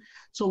bleeding.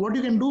 So what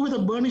you can do with a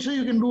burnisher,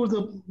 you can do with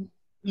a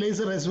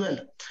laser as well.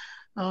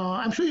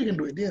 I'm sure you can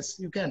do it. Yes,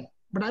 you can.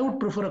 But I would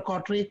prefer a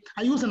cautery.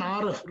 I use an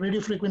RF,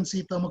 radio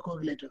frequency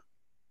thermocoagulator.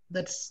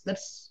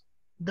 That's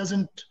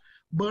doesn't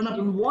burn up.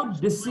 In what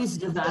disease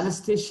does the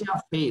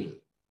anesthesia fail?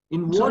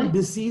 In what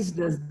disease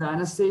does the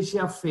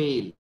anesthesia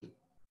fail?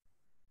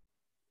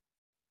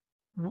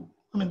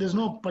 I mean, there's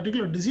no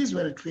particular disease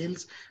where it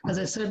fails. As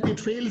I said, it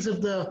fails if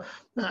the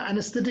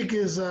anesthetic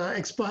is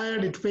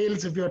expired. It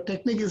fails if your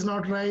technique is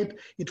not right.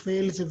 It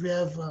fails if you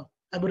have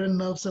aberrant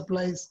nerve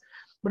supplies.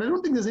 But I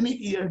don't think there's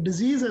any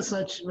disease as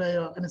such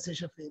where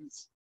anesthesia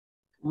fails.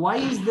 Why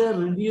is there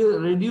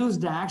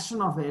reduced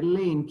action of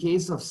LA in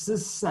case of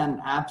cysts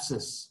and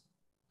abscess?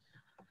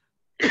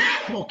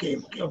 Okay,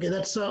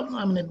 that's,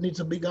 I mean, it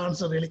needs a big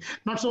answer really.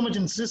 Not so much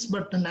in cysts,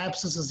 but in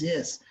abscesses,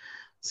 yes.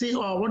 See,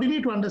 what you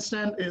need to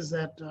understand is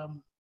that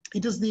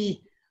it is the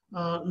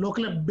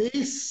local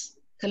base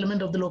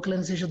element of the local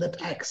anesthesia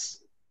that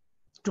acts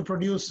to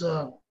produce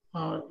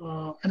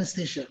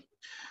anesthesia.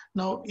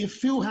 Now,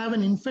 if you have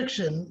an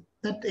infection,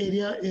 that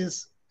area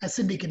is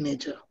acidic in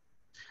nature.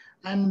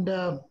 And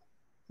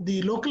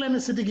the local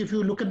anesthetic, if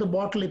you look at the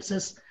bottle, it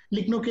says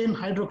lignocaine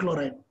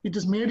hydrochloride. It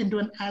is made into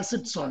an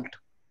acid salt.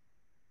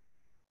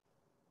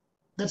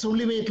 That's the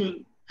only way it will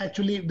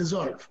actually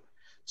dissolve.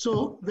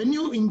 So when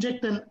you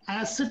inject an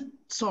acid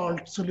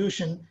salt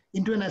solution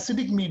into an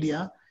acidic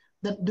media,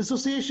 that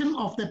dissociation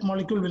of that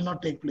molecule will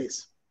not take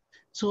place.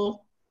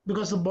 So,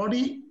 because the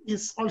body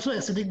is also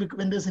acidic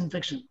when there's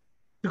infection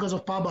because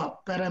of PABA,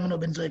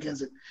 para-aminobenzoic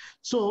acid.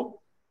 So,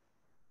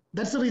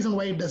 that's the reason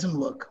why it doesn't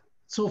work.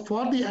 So,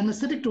 for the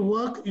anesthetic to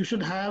work, you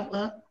should have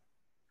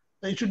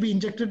it should be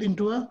injected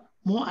into a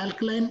more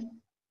alkaline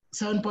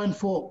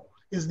 7.4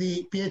 is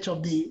the pH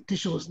of the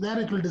tissues. There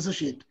it will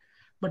dissociate.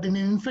 But in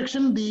an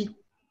infection, the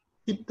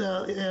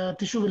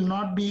tissue will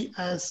not be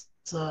as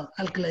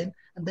alkaline,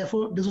 and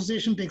therefore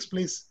dissociation takes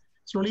place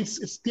slowly.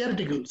 It's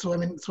theoretical. So I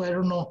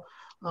don't know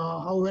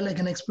how well I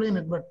can explain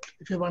it, but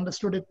if you've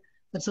understood it,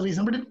 that's the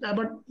reason. But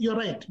you're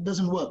right, it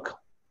doesn't work.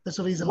 That's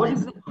the reason.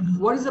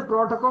 What is the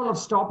protocol of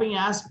stopping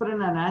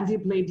aspirin and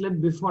antiplatelet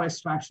before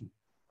extraction?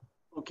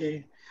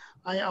 Okay,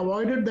 I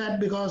avoided that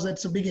because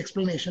that's a big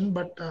explanation.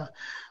 But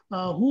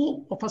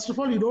first of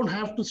all, you don't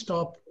have to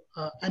stop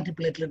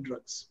antiplatelet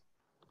drugs.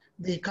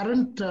 The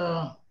current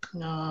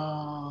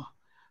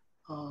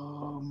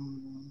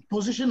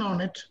position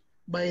on it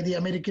by the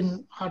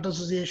American Heart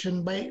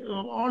Association, by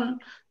all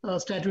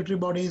statutory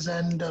bodies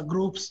and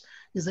groups,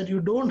 is that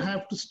you don't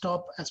have to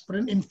stop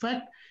aspirin. In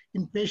fact,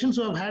 in patients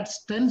who have had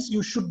stents,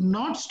 you should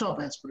not stop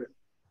aspirin,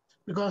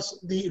 because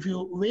if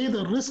you weigh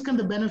the risk and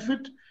the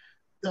benefit,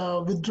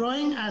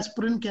 withdrawing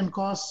aspirin can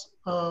cause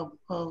a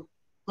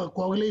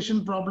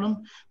coagulation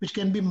problem, which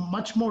can be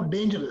much more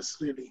dangerous,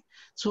 really.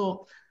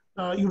 So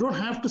you don't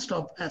have to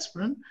stop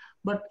aspirin.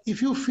 But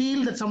if you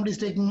feel that somebody's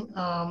taking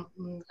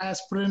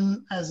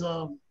aspirin as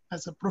a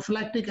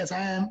prophylactic, as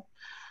I am,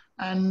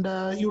 and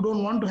you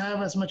don't want to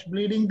have as much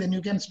bleeding, then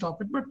you can stop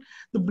it. But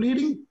the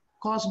bleeding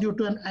caused due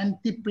to an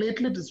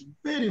antiplatelet is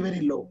very, very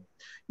low.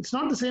 It's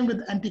not the same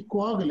with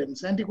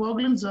anticoagulants.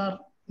 Anticoagulants are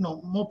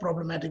more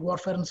problematic,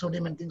 warfarin,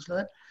 sodium, and things like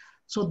that.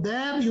 So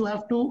there you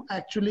have to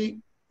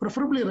actually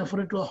preferably refer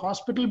it to a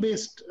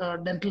hospital-based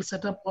dental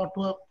setup or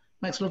to a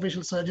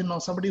maxillofacial surgeon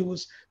or somebody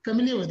who's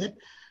familiar with it.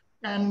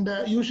 And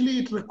usually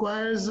it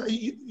requires,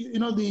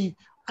 the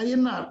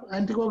INR,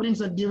 anticoagulants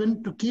are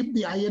given to keep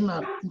the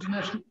INR,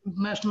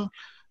 international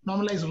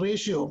normalized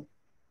ratio,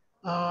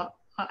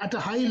 at a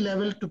high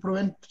level to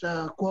prevent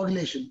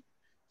coagulation.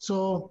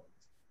 So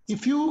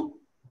if you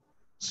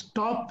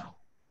stop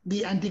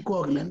the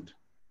anticoagulant,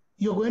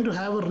 you're going to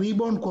have a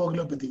rebound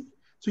coagulopathy.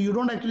 So you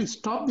don't actually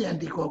stop the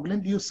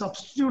anticoagulant, you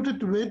substitute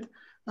it with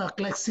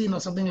Clexine or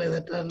something like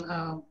that. And,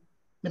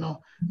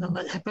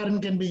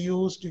 heparin can be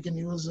used. You can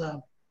use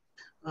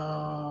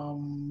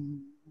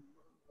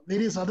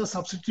various other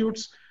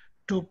substitutes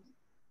to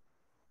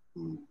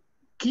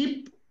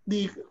keep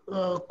the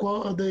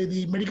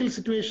medical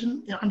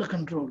situation under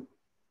control.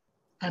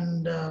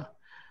 And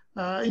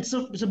it's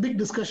a big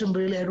discussion,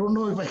 really. I don't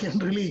know if I can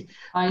really.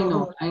 I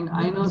know,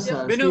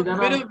 sir. Binu,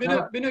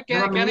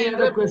 there are many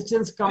other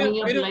questions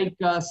coming up, like,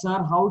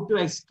 sir, how to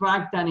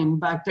extract an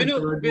impacted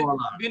third molar?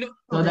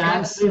 So the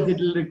answer is it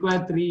will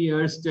require 3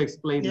 years to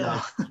explain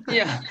that.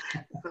 Yeah.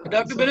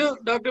 Dr.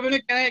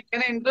 Binu, can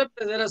I interrupt?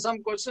 There are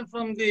some questions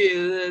from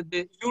the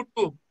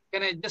YouTube.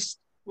 Can I just,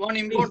 one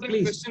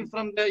important question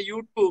from the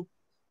YouTube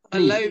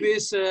live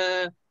is,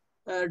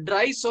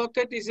 dry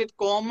socket, is it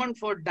common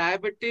for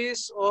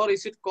diabetes or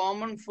is it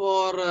common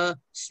for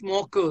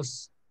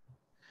smokers?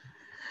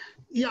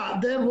 Yeah,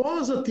 there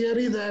was a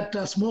theory that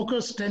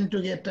smokers tend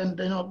to get, and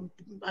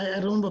I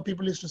remember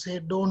people used to say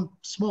don't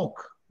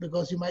smoke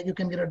because you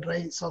can get a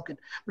dry socket.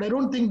 But I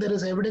don't think there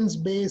is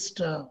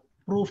evidence-based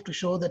proof to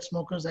show that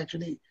smokers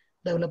actually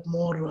develop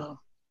more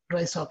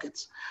dry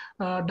sockets.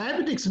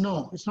 Diabetics,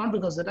 no, it's not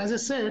because of that. As I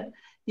said,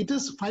 it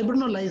is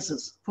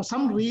fibrinolysis. For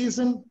some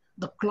reason,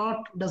 the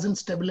clot doesn't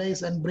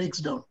stabilize and breaks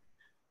down.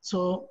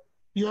 So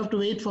you have to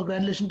wait for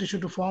granulation tissue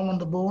to form on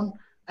the bone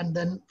and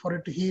then for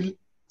it to heal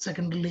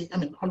secondarily. I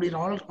mean,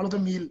 all of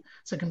them heal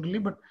secondarily,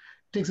 but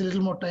it takes a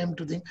little more time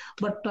to think.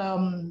 But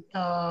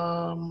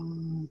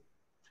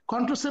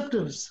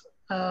contraceptives,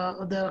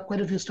 there are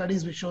quite a few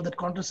studies which show that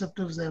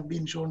contraceptives have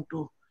been shown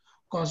to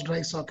cause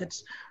dry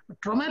sockets.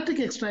 Traumatic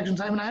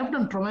extractions, I mean, I have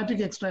done traumatic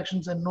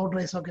extractions and no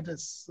dry socket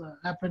has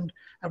happened.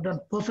 I've done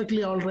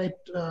perfectly all right,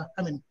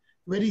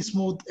 very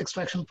smooth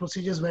extraction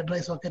procedures where dry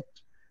socket,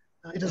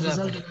 it has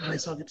resulted in dry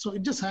socket. So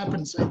it just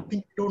happens. I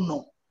think we don't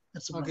know.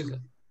 That's okay, sir.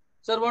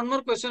 Sir, one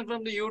more question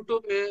from the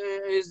YouTube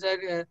is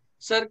that,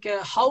 sir,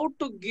 how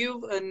to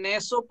give a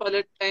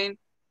nasopalatine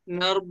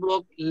nerve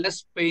block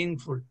less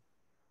painful?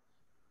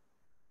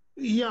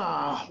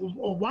 Yeah,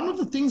 one of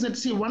the things that,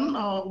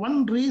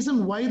 one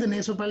reason why the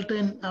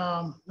nasopalatine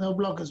nerve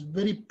block is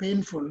very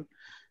painful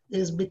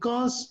is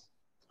because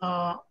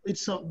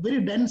it's a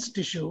very dense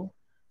tissue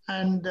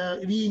and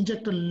we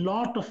inject a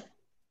lot of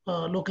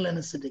local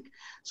anesthetic.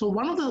 So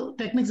one of the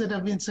techniques that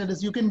have been said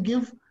is you can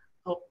give,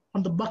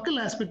 on the buccal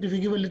aspect, if you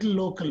give a little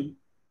local,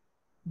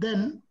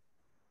 then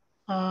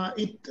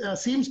it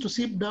seems to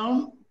seep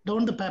down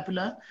the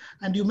papilla,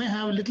 and you may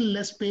have a little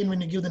less pain when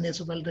you give the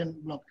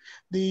nasopalatine block.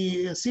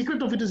 The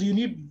secret of it is you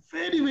need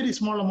very, very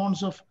small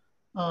amounts of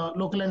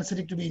local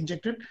anesthetic to be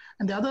injected.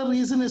 And the other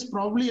reason is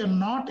probably a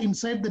knot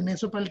inside the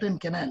nasopalatine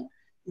canal.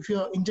 if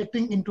you're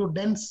injecting into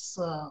dense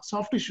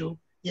soft tissue,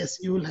 yes,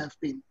 you will have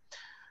pain.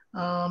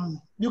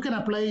 You can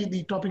apply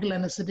the topical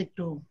anesthetic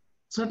to a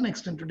certain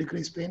extent to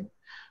decrease pain,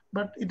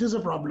 but it is a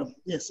problem,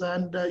 yes,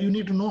 and you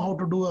need to know how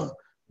to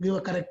give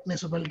a correct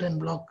nasopalatal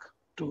block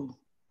to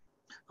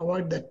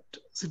avoid that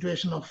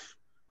situation of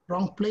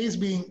wrong place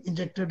being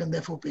injected and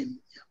therefore pain.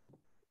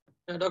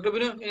 Yeah. Dr.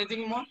 Binu,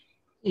 anything more?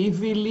 If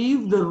we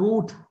leave the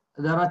root,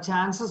 there are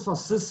chances for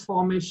cyst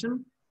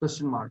formation?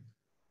 Question mark.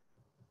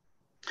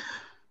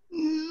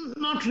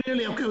 Not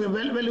really. Okay.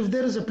 Well, if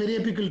there is a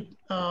periapical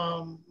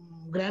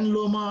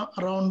granuloma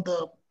around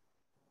the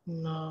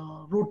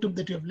root tip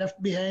that you have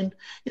left behind,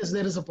 yes,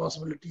 there is a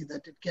possibility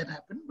that it can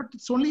happen, but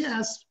it's only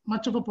as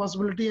much of a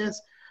possibility as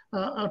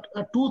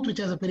a tooth which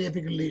has a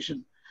periapical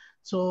lesion.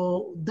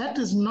 So that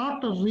is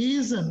not a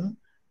reason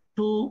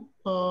to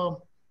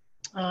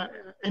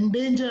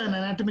endanger an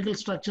anatomical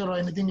structure or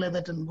anything like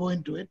that and go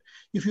into it.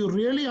 If you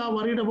really are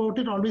worried about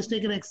it, always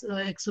take an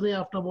X-ray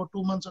after about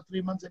 2 months or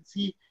 3 months and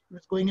see if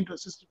it's going into a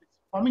cyst. If it's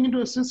forming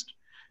into a cyst,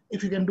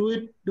 if you can do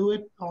it,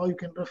 or you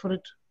can refer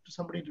it to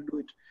somebody to do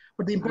it.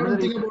 But the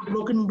important thing about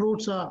broken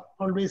roots are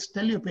always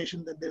tell your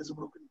patient that there's a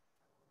broken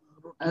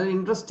root. An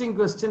interesting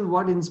question: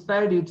 what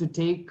inspired you to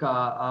take,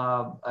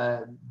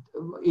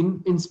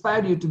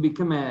 inspired you to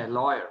become a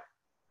lawyer?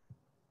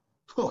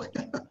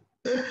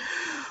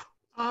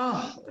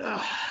 Oh,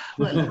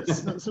 well,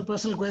 it's a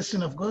personal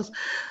question, of course.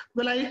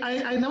 Well,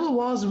 I never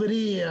was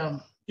very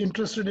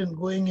interested in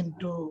going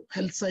into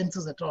health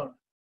sciences at all.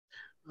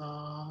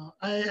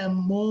 I am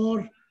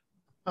more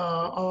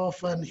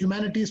of an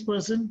humanities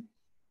person.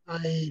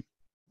 I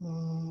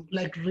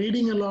liked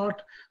reading a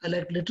lot. I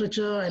liked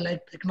literature. I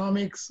liked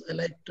economics. I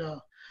liked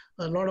a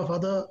lot of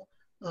other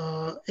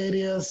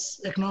areas,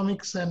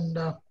 economics and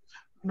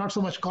not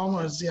so much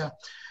commerce. Yeah.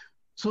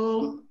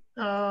 So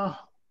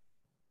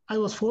I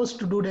was forced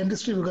to do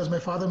dentistry because my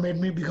father made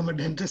me become a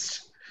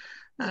dentist.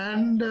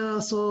 And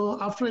so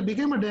after I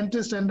became a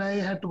dentist and I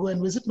had to go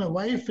and visit my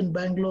wife in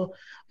Bangalore,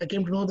 I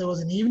came to know there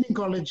was an evening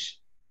college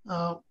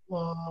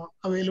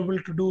available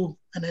to do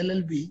an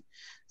LLB.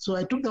 So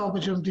I took the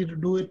opportunity to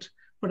do it,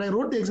 but I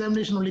wrote the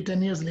examination only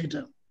 10 years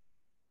later.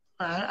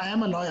 I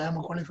am a lawyer, I'm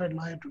a qualified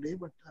lawyer today,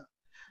 but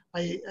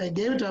I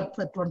gave it up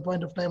at one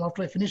point of time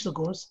after I finished the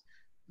course.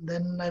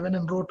 Then I went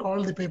and wrote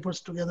all the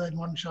papers together in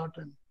one shot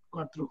and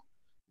got through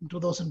in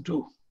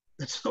 2002.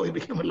 That's how I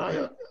became a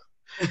lawyer.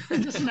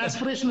 It's just an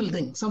aspirational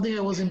thing, something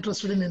I was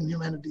interested in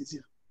humanities.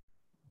 Yeah.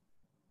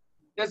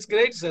 That's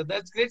great, sir.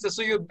 That's great, sir.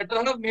 So your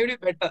better half made you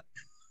better.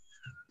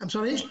 I'm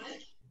sorry?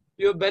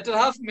 Your better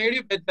half made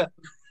you better.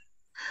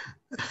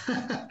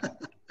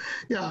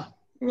 Yeah.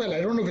 Well,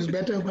 I don't know if it's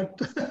better, but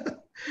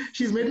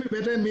she's made me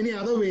better in many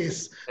other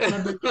ways.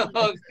 Okay.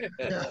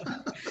 Yeah.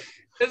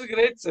 That's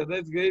great, sir.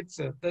 That's great,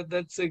 sir.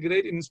 That's a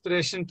great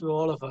inspiration to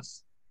all of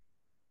us.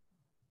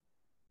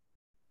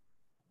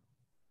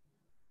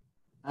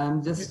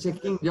 I'm just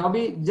checking.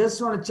 Jobby, just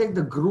want to check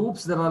the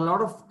groups. There are a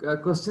lot of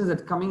questions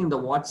that are coming in the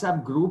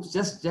WhatsApp groups.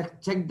 Just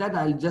check that.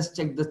 I'll just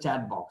check the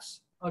chat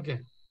box. Okay.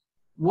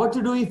 What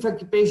to do if a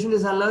patient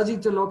is allergic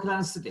to local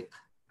anesthetic?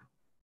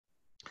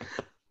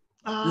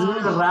 This is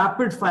going to be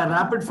rapid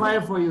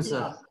fire for you,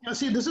 sir. Yeah.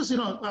 See, this is,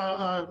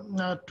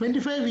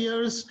 25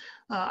 years.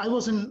 I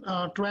was in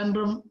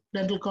Trivandrum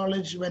Dental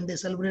College when they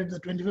celebrated the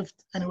 25th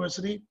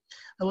anniversary.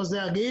 I was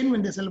there again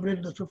when they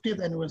celebrated the 50th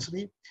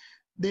anniversary.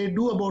 They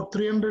do about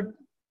 300.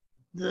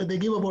 They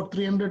give about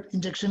 300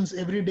 injections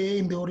every day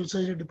in the oral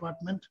surgery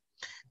department.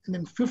 And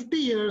in 50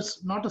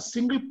 years, not a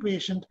single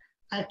patient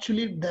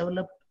actually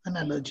developed an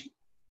allergy.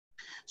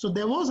 So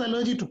there was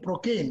allergy to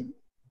Procaine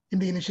in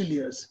the initial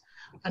years.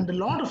 And a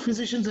lot of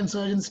physicians and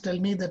surgeons tell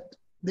me that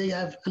they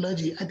have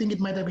allergy. I think it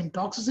might have been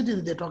toxicity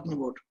that they're talking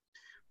about.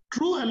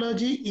 True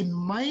allergy in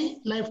my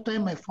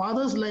lifetime, my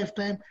father's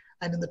lifetime,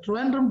 and in the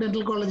Trivandrum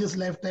Dental College's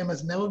lifetime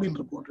has never been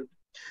reported.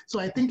 So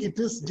I think it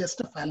is just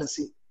a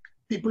fallacy.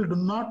 People do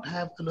not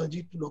have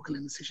allergy to local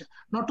anesthesia,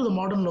 not to the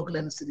modern local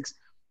anesthetics.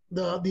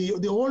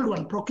 The old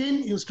one,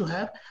 Procaine, used to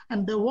have,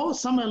 and there was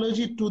some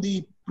allergy to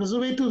the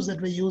preservatives that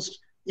were used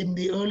in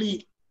the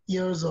early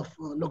years of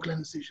local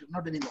anesthesia,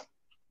 not anymore.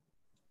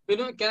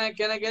 Can I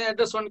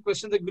address one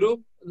question? The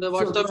group, the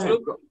WhatsApp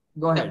group.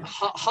 Go ahead.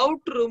 How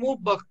to remove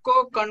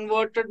buccal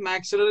converted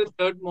maxillary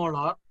third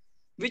molar?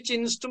 Which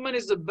instrument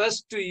is the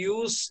best to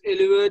use,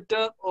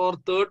 elevator or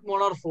third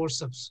molar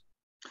forceps?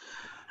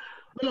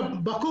 Well, a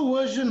buccal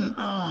version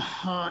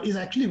is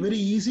actually very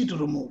easy to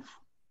remove.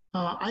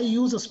 I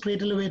use a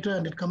straight elevator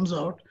and it comes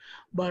out,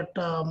 but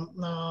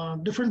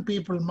different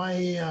people,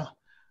 my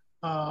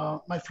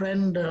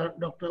friend,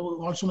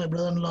 also my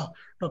brother-in-law,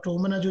 Dr.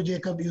 Umanaju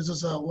Jacob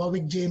uses a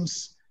Warwick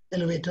James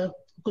elevator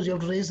because you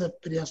have to raise the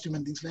periosteum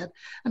and things like that.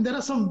 And there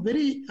are some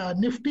very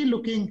nifty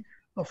looking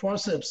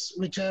forceps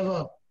which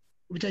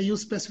I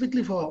use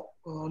specifically for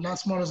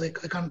last molars. I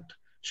can't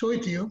show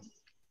it to you.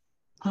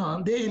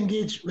 They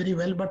engage very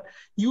well, but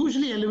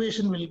usually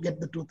elevation will get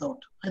the tooth out,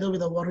 either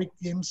with a Warwick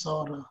James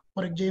or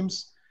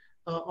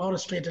a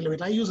straight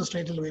elevator. I use a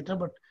straight elevator,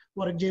 but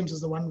Warwick James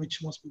is the one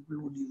which most people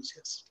would use,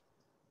 yes.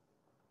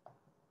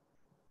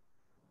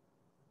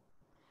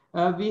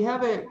 We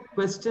have a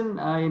question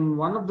in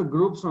one of the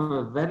groups from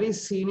a very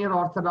senior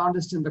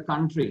orthodontist in the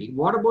country.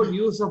 What about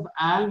use of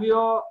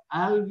alveogel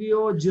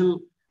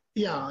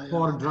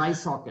for dry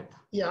socket?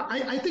 Yeah,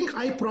 I think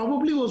I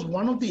probably was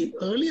one of the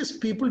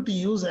earliest people to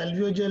use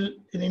alveogel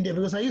in India,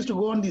 because I used to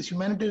go on these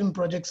humanitarian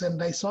projects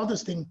and I saw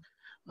this thing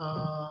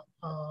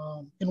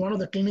in one of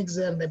the clinics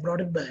there and I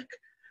brought it back.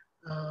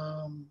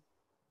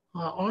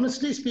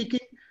 Honestly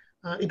speaking,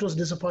 it was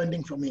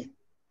disappointing for me,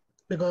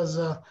 because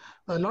a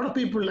lot of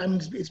people, I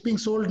mean, it's being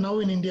sold now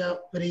in India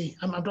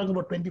I'm talking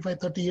about 25,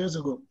 30 years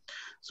ago.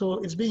 So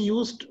it's being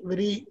used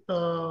very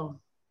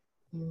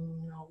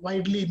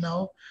widely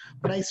now,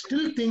 but I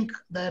still think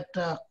that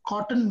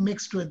cotton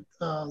mixed with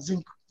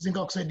zinc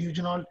oxide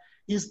eugenol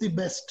is the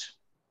best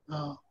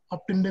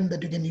Optindent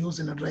that you can use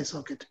in a dry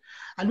socket.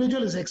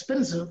 Alveogel is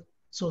expensive,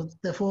 so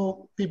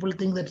therefore people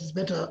think that it's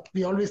better.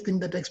 We always think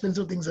that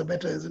expensive things are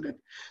better, isn't it?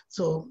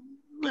 So,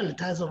 well, it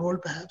has a role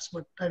perhaps,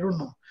 but I don't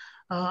know.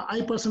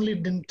 I personally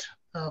didn't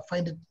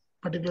find it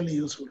particularly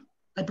useful.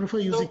 I prefer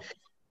using,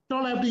 if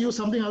all I have to use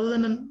something other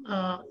than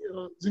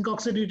zinc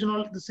oxide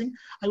eugenol, this thing,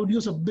 I would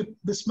use a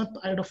bismuth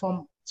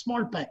iodoform,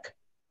 small pack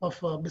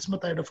of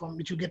bismuth iodoform,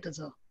 which you get as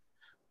a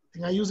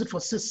thing. I use it for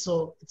cysts,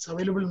 so it's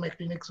available in my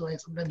clinic, so I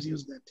sometimes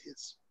use that,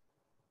 yes.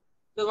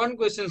 So one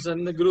question, sir,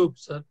 in the group,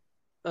 sir.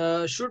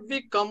 Should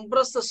we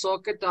compress the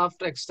socket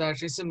after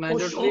extraction? Is it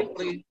mandatory?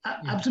 Oh, sure.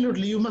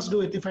 Absolutely, you must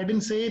do it. If I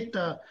didn't say it,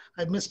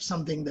 I missed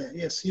something there.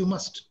 Yes, you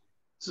must.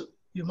 So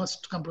you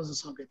must compress the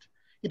socket.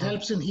 It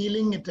helps in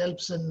healing. It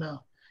helps in,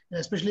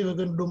 especially if you're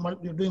going to do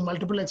you're doing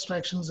multiple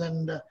extractions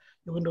and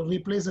you're going to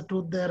replace the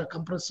tooth there. A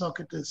compressed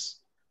socket is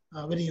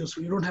very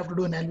useful. You don't have to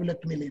do an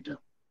alveolectomy later,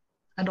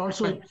 and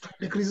also it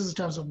decreases the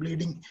chance of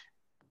bleeding,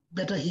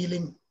 better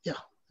healing. Yeah.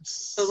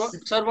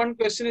 Sir, one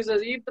question is,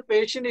 if the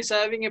patient is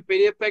having a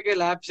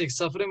periapical abscess,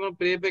 suffering from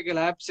periapical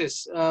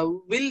abscess,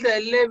 will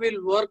the LA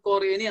will work,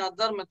 or any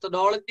other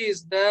methodology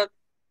is there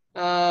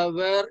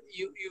where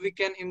we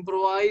can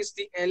improvise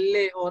the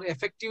LA or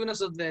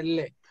effectiveness of the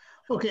LA?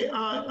 Okay,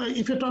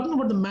 if you're talking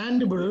about the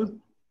mandible,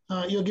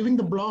 you're giving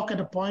the block at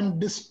a point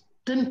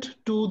distant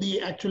to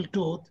the actual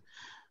tooth.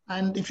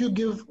 And if you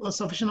give a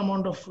sufficient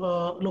amount of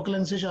local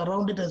anesthesia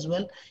around it as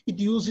well, it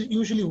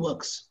usually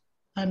works.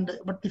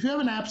 But if you have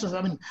an abscess,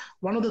 I mean,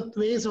 one of the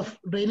ways of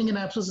draining an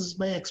abscess is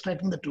by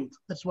extracting the tooth.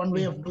 That's one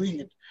way of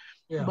doing it.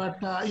 Yeah. But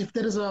if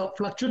there is a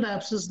fluctuant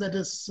abscess that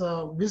is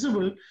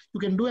visible, you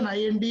can do an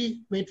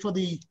IND, wait for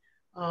the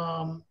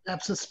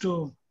abscess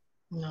to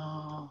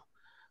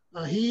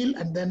heal,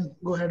 and then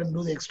go ahead and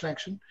do the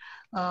extraction.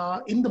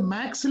 In the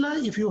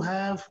maxilla, if you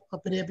have a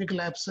periapical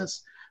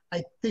abscess,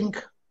 I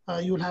think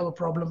you'll have a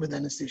problem with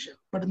anesthesia.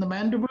 But in the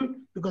mandible,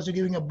 because you're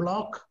giving a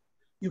block,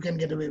 you can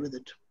get away with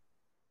it.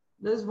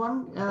 There's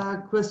one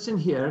question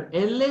here.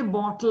 LA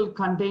bottle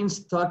contains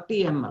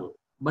 30 ml,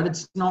 but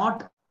it's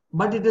not.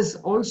 But it is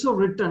also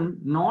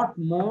written not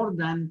more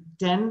than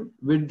 10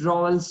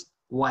 withdrawals.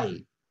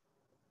 Why?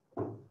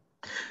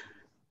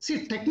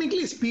 See,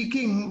 technically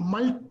speaking,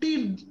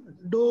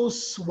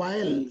 multi-dose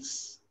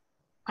vials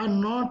are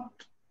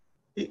not.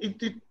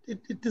 It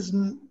is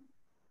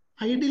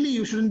ideally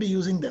you shouldn't be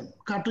using them.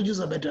 Cartridges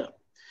are better,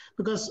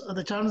 because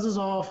the chances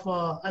of,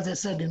 as I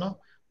said,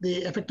 the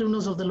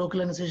effectiveness of the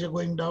local anesthesia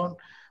going down,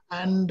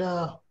 and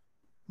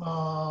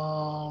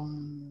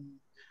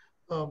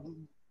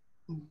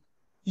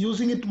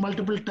using it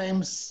multiple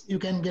times, you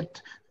can get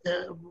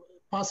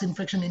pass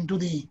infection into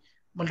the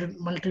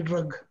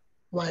multi-drug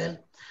vial,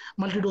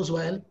 multi-dose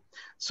vial.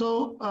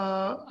 So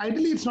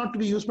ideally, it's not to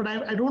be used, but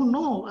I don't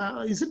know.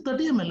 Is it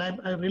 30 ml?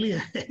 I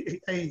really,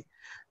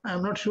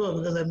 I'm not sure,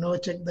 because I've never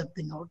checked that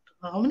thing out.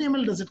 How many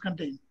ml does it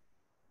contain?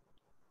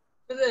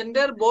 The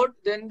entire bottle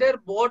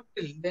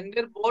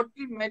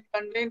might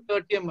contain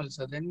 30 ml,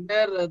 sir.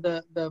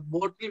 The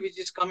bottle which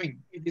is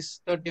coming, it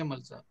is 30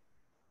 ml, sir.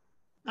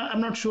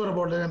 I'm not sure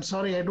about that. I'm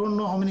sorry. I don't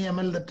know how many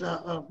ml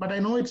that, but I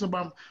know it's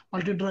about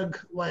multi-drug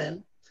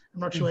vial. I'm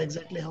not sure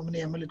exactly how many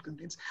ml it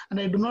contains. And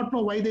I do not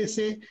know why they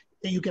say,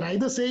 you can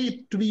either say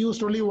it to be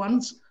used only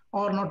once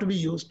or not to be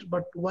used,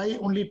 but why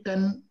only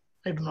 10,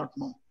 I do not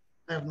know.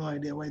 I have no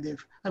idea why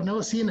I've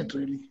never seen it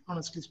really,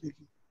 honestly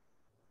speaking.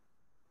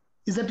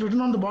 Is that written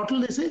on the bottle,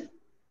 they say?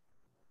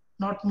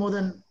 Not more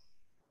than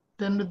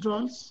 10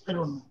 withdrawals? I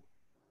don't know.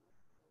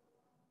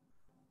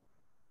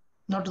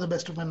 Not to the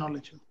best of my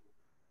knowledge.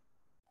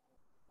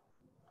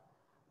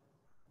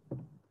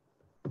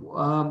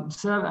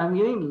 Sir, I'm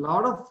getting a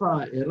lot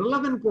of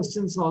irrelevant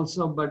questions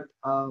also, but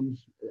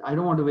I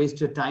don't want to waste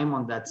your time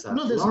on that, sir.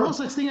 No, there's no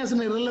such thing as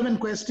an irrelevant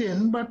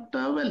question, but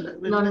well.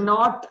 No,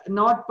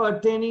 not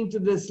pertaining to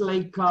this,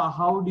 like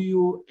how do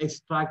you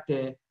extract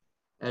a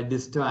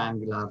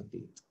distoangular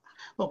teeth?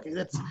 Okay,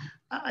 that's.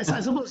 I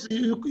suppose I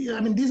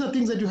mean, these are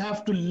things that you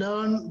have to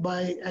learn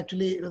by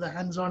actually the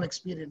hands-on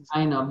experience.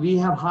 I know we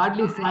have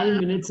hardly 5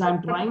 minutes.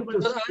 I'm trying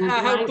to. I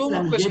have two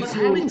more questions.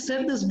 Having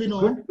said this,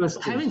 Binod,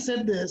 having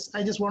said this,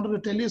 I just wanted to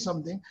tell you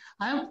something.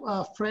 I have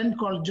a friend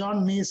called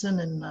John Nason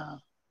in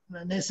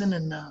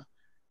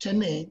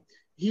Chennai.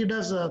 He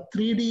does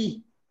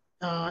 3D.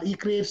 He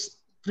creates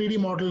 3D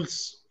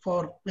models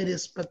for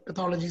various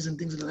pathologies and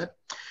things like that.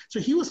 So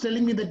he was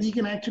telling me that he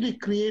can actually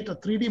create a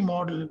 3D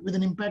model with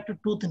an impacted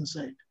tooth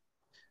inside,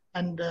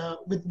 and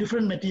with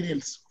different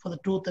materials for the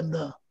tooth and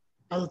the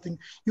other thing.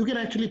 You can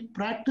actually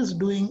practice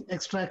doing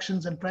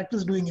extractions and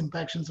practice doing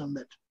impactions on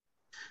that.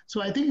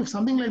 So I think if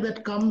something like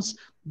that comes,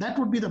 that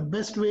would be the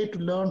best way to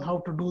learn how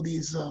to do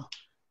these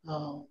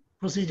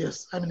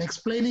procedures. I mean,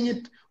 explaining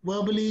it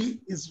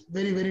verbally is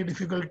very, very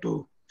difficult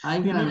to. I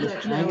can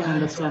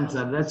understand,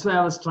 sir. That's why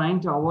I was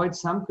trying to avoid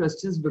some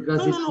questions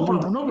because no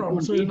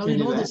problem. So now you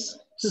know this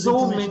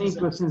so many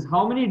questions.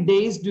 How many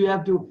days do you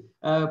have to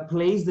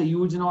place the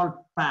eugenol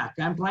pack?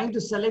 I'm trying to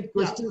select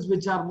questions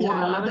which are more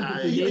relevant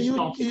to today's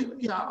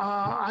topic.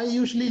 I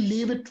usually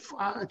leave it,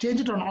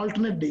 change it on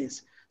alternate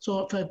days.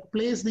 So if I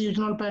place the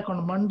eugenol pack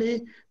on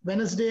Monday,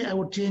 Wednesday, I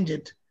would change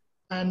it.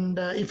 And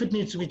if it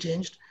needs to be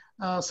changed,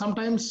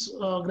 sometimes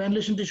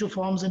granulation tissue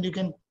forms and you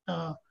can,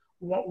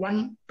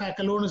 one pack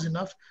alone is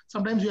enough.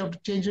 Sometimes you have to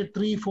change it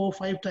 3, 4,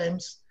 5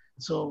 times.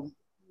 So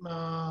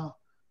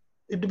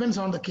it depends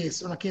on the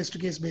case, on a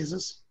case-to-case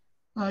basis.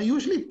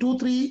 Usually 2,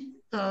 3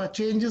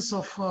 changes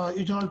of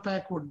eugenol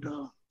pack would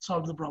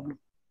solve the problem.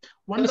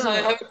 Yes, I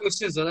have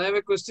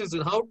a question,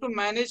 sir. How to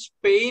manage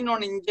pain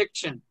on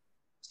injection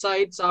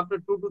sites after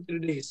 2 to 3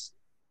 days?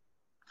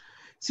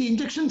 See,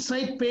 injection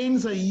site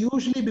pains are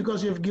usually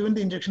because you have given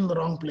the injection in the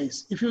wrong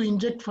place. If you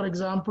inject, for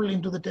example,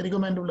 into the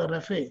pterygomandibular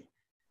raphe,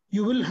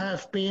 you will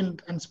have pain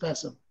and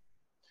spasm.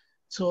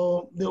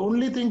 So the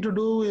only thing to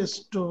do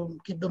is to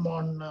keep them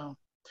on,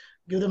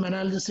 give them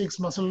analgesics,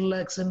 muscle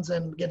relaxants,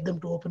 and get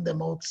them to open their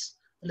mouths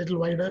a little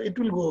wider. It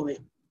will go away.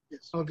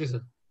 Yes. Okay,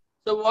 sir.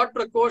 So what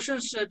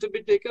precautions to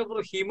be taken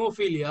for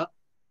hemophilia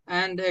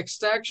and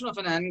extraction of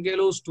an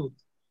ankylosed tooth?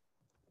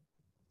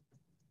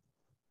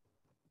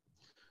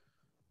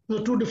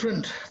 No, 2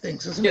 different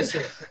things, isn't it?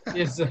 Sir.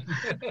 Yes, sir.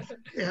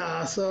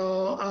 Yeah,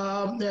 so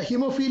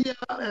hemophilia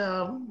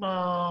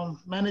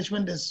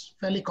management is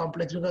fairly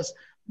complex because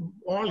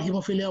all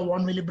hemophilia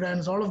 1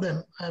 millibrands, all of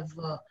them have,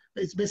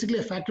 it's basically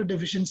a factor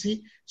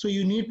deficiency. So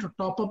you need to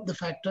top up the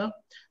factor.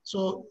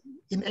 So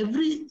in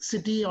every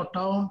city or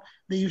town,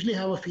 they usually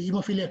have a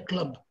hemophilia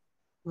club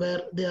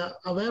where they are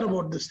aware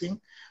about this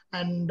thing.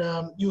 And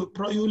you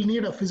will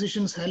need a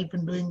physician's help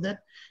in doing that.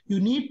 You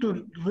need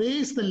to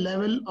raise the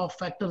level of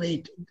factor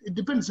VIII. It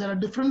depends. There are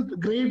different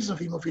grades of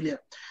hemophilia.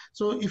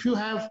 So if you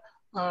have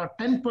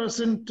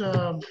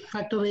 10%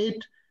 factor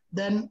VIII,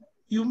 then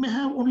you may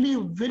have only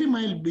very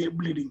mild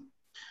bleeding.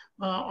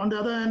 On the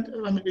other hand,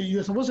 I mean,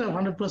 you're supposed to have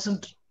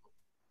 100%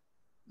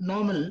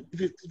 normal.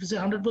 If you say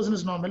 100%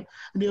 is normal,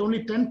 and you're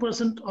only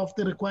 10% of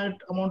the required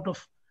amount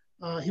of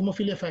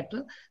hemophilia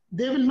factor,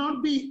 there will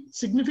not be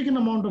significant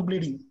amount of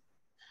bleeding.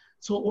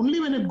 So only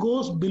when it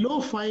goes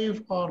below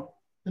 5 or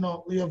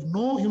you have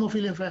no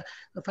hemophilia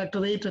factor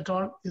VIII at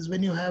all is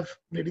when you have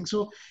bleeding.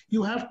 So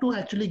you have to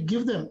actually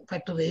give them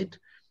factor VIII.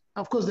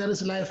 Of course, there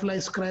is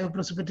lyophilized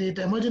cryoprecipitate.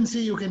 Emergency,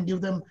 you can give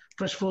them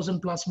fresh frozen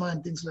plasma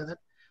and things like that.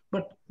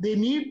 But they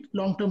need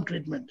long-term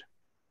treatment.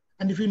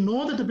 And if you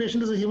know that the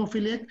patient is a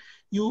hemophiliac,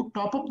 you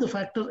top up the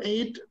factor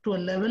VIII to a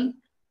level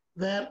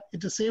where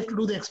it is safe to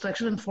do the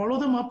extraction and follow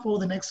them up over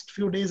the next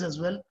few days as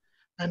well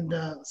and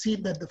see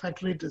that the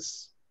factor VIII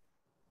is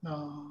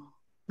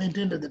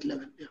maintained at that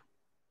level. Yeah.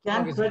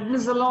 Can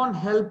prednisolone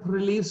help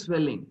relieve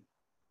swelling?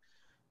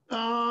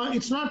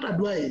 It's not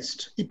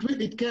advised.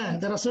 It can.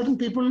 There are certain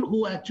people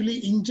who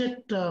actually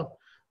inject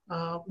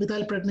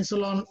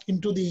methylprednisolone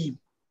into the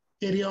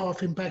area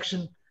of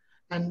impaction,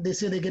 and they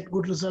say they get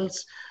good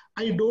results.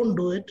 I don't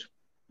do it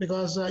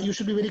because you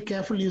should be very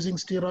careful using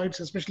steroids,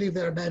 especially if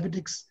there are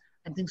diabetics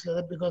and things like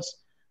that,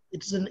 because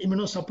it's an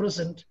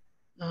immunosuppressant.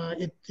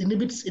 It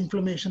inhibits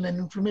inflammation, and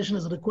inflammation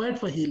is required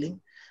for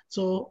healing.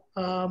 So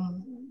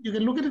you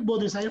can look at it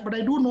both ways. But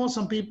I do know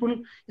some people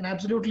in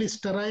absolutely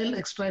sterile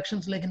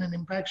extractions, like in an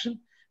impaction,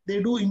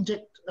 they do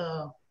inject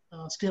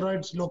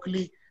steroids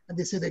locally, and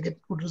they say they get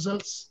good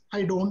results.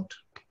 I don't.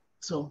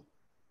 So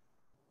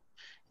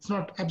it's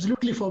not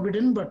absolutely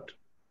forbidden, but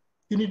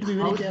you need to be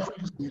very careful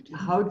using it.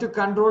 How to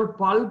control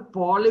pulp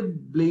polyp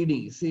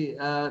bleeding? See,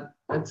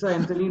 that's why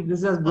I'm telling you,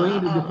 this is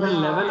going to a different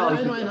level.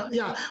 I know.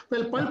 Yeah.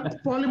 Well,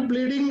 pulp polyp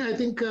bleeding, I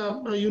think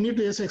you need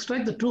to just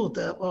extract the tooth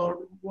or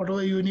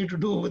whatever you need to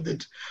do with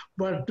it.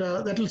 But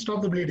that will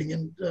stop the bleeding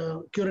and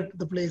cure it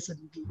the place and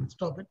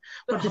stop it.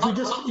 But if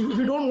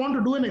you don't want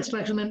to do an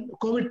extraction in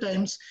COVID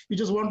times, you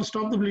just want to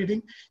stop the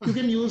bleeding, you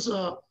can use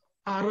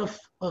RF,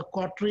 a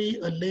cautery,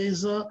 a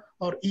laser,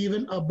 or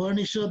even a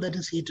burnisher that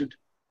is heated.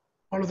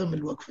 All of them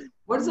will work fine.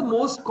 What is the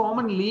most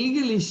common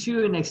legal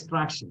issue in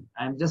extraction?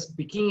 I'm just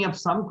picking up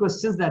some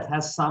questions that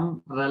has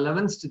some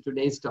relevance to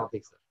today's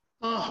topic, sir.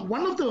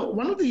 One of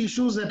the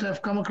issues that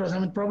I've come across, I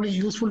mean, probably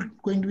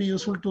going to be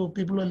useful to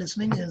people who are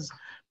listening, is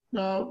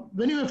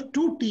when you have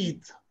 2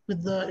 teeth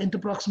with the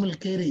interproximal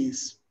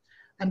caries,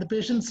 and the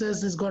patient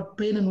says he's got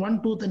pain in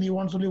 1 tooth and he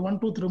wants only 1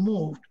 tooth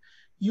removed,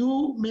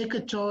 you make a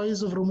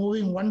choice of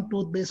removing 1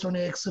 tooth based on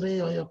your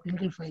X-ray or your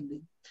clinical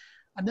finding,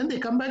 and then they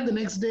come back the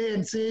next day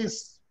and say,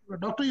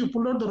 "Doctor, you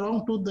pulled out the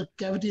wrong tooth, the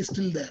cavity is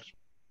still there."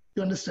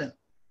 You understand?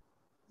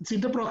 It's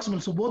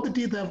interproximal, so both the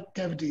teeth have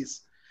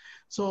cavities.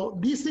 So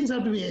these things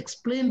have to be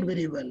explained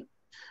very well.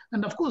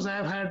 And of course, I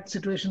have had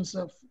situations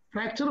of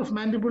fracture of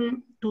mandible.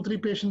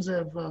 2-3 patients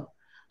have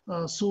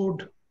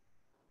sued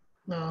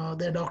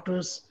their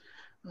doctors.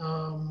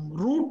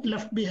 Root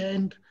left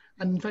behind.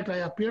 And in fact, I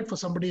appeared for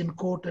somebody in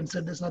court and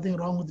said there's nothing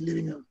wrong with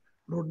leaving a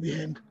root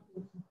behind.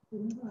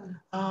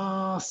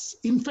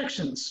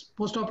 Infections,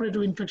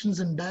 post-operative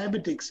infections in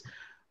diabetics,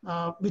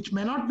 which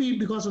may not be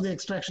because of the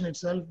extraction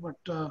itself,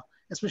 but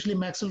especially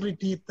maxillary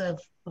teeth. I've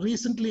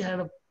recently had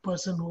a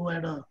person who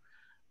had a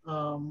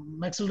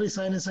maxillary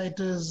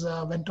sinusitis,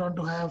 went on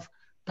to have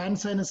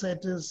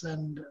pansinusitis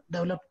and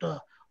developed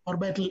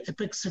orbital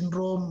apex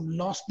syndrome,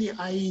 lost the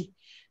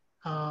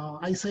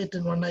eyesight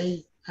in one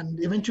eye,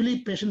 and eventually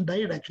patient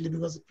died actually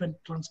because it went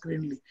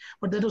transcranially.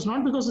 But that was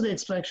not because of the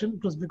extraction,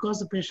 it was because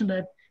the patient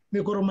had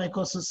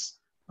mucormycosis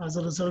as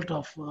a result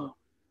of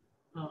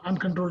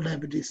uncontrolled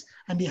diabetes,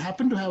 and he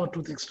happened to have a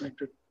tooth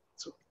extracted.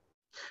 So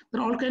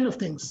there are all kinds of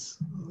things.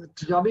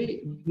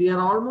 Joby, we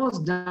are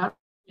almost done.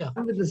 Yeah.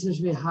 With the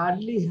session, we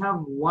hardly have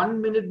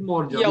 1 minute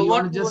more. Joby. Yeah, You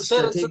want to just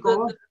take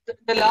over?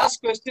 The last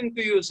question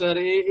to you, sir.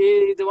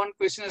 The one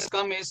question has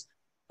come is,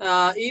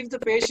 if the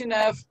patient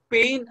have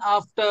pain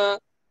after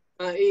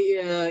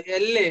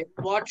LA,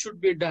 what should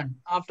be done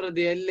after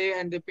the LA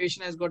and the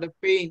patient has got a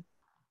pain,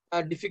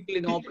 difficulty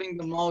in opening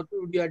the mouth?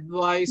 Would you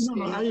advise?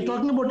 No, are you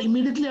talking about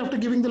immediately after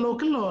giving the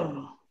local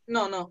or?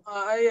 No.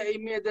 I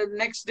mean the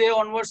next day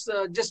onwards,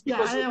 just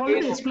because. Yeah, I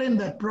already explained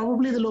that.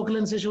 Probably the local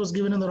anesthesia was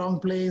given in the wrong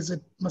place.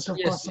 It must have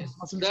caused some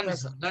muscle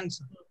spasm. Done,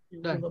 sir.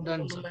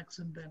 Done, sir.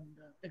 Accent and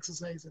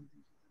exercise and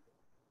things.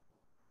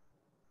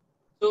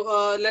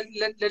 So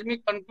let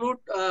me conclude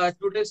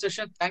today's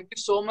session. Thank you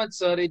so much,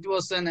 sir. It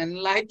was an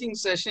enlightening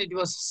session. It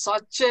was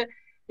such a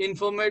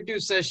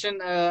informative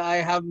session. I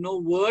have no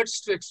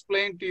words to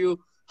explain to you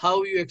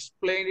how you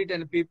explained it,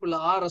 and people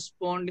are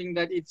responding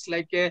that it's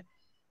like a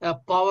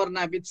power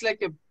nap. It's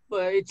like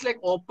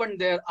open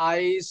their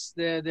eyes.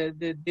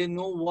 They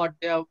know what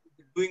they are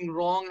doing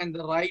wrong and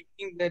the right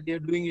thing that they're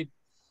doing it.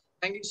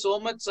 Thank you so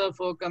much, sir,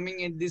 for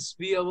coming in this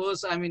 3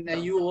 hours. I mean,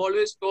 you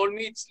always told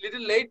me it's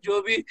little late,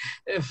 Joby,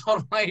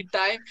 for my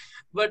time.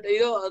 But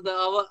you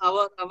know,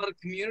 our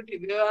community,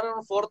 there are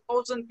around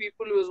 4,000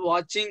 people who is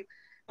watching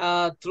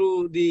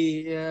through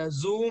the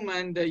Zoom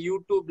and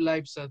YouTube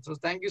live, sir. So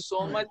thank you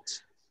so much.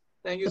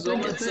 Thank you so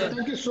much, sir.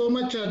 Thank you so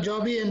much,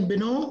 Joby and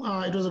Bino.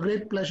 It was a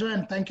great pleasure,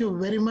 and thank you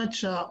very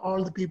much,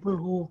 all the people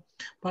who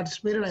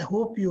participated. I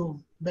hope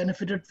you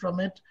benefited from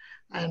it,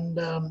 and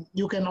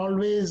you can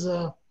always.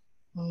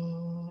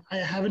 I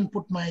haven't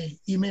put my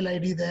email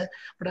ID there,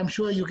 but I'm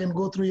sure you can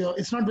go through your.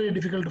 It's not very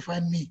difficult to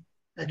find me,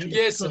 actually.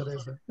 Yes, sir.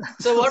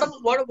 So what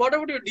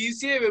about your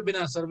DCA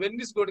webinar, sir? When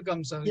is going to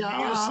come, sir? Yeah,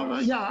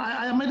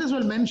 I might as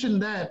well mention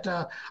that.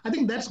 I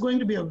think that's going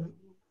to be a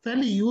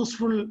fairly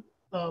useful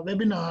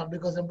webinar,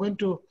 because I'm going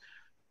to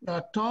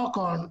talk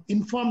on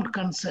informed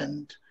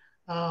consent,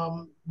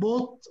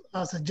 both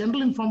as a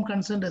general informed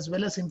consent as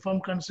well as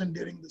informed consent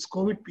during this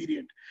COVID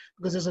period,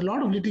 because there's a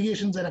lot of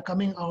litigations that are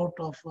coming out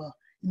of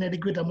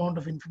inadequate amount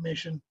of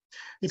information.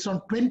 It's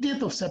on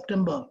 20th of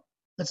September.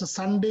 That's a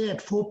Sunday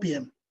at 4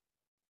 p.m.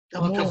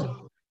 A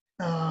more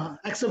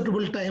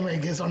acceptable time, I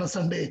guess, on a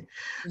Sunday.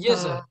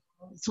 Yes, sir.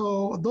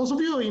 So those of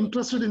you who are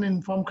interested in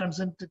informed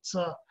consent, it's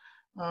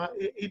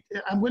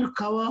I'm going to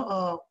cover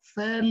a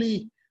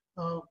fairly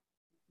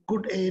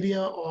good area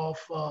of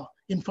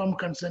informed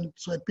consent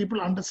so that people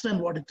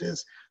understand what it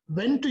is,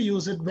 when to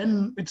use it,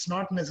 when it's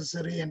not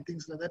necessary, and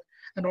things like that,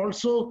 and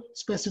also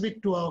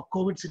specific to our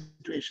COVID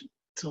situation.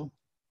 So.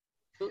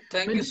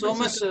 Thank you so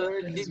much.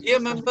 Dear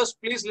members,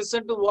 please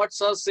listen to what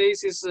sir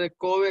says is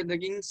COVID,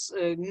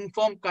 the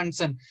informed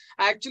consent.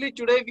 Actually,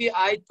 today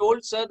I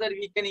told sir that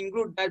we can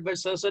include that, but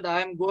sir said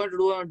I am going to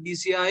do a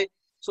DCI.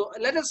 So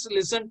let us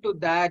listen to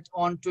that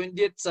on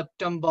 20th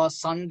September,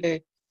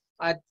 Sunday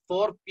at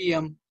 4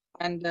 p.m.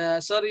 And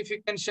sir, if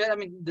you can share, I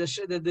mean,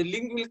 the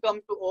link will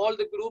come to all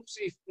the groups.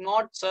 If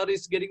not, sir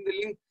is getting the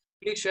link.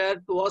 Please share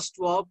to us,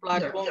 to our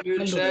platform. We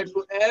will share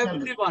to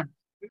everyone.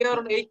 We are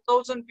on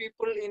 8,000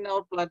 people in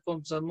our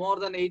platform, sir. More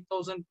than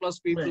 8,000 plus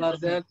people are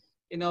there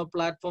in our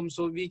platform.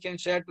 So we can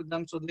share to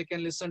them so they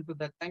can listen to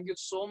that. Thank you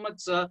so much,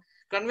 sir.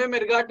 Convey my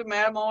regard to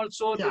ma'am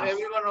also, to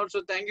everyone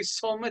also. Thank you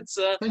so much,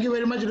 sir. Thank you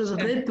very much. It was a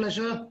great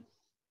pleasure.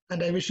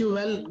 And I wish you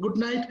well. Good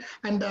night.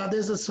 And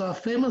there's this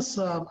famous,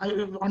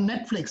 on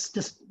Netflix,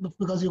 just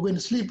because you're going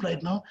to sleep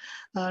right now,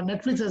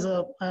 Netflix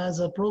has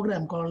a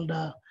program called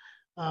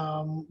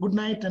Good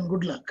Night and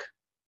Good Luck.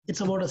 It's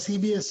about a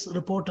CBS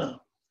reporter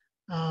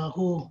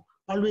who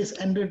always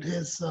ended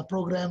his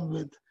program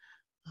with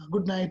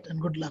good night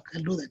and good luck.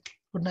 I'll do that.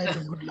 Good night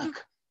and good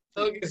luck.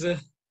 Okay, sir.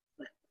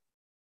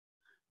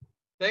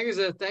 Thank you,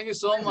 sir. Thank you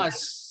so much.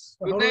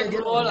 Good night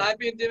to all.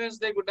 Happy Independence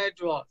Day. Good night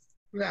to all.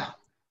 Yeah.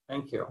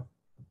 Thank you.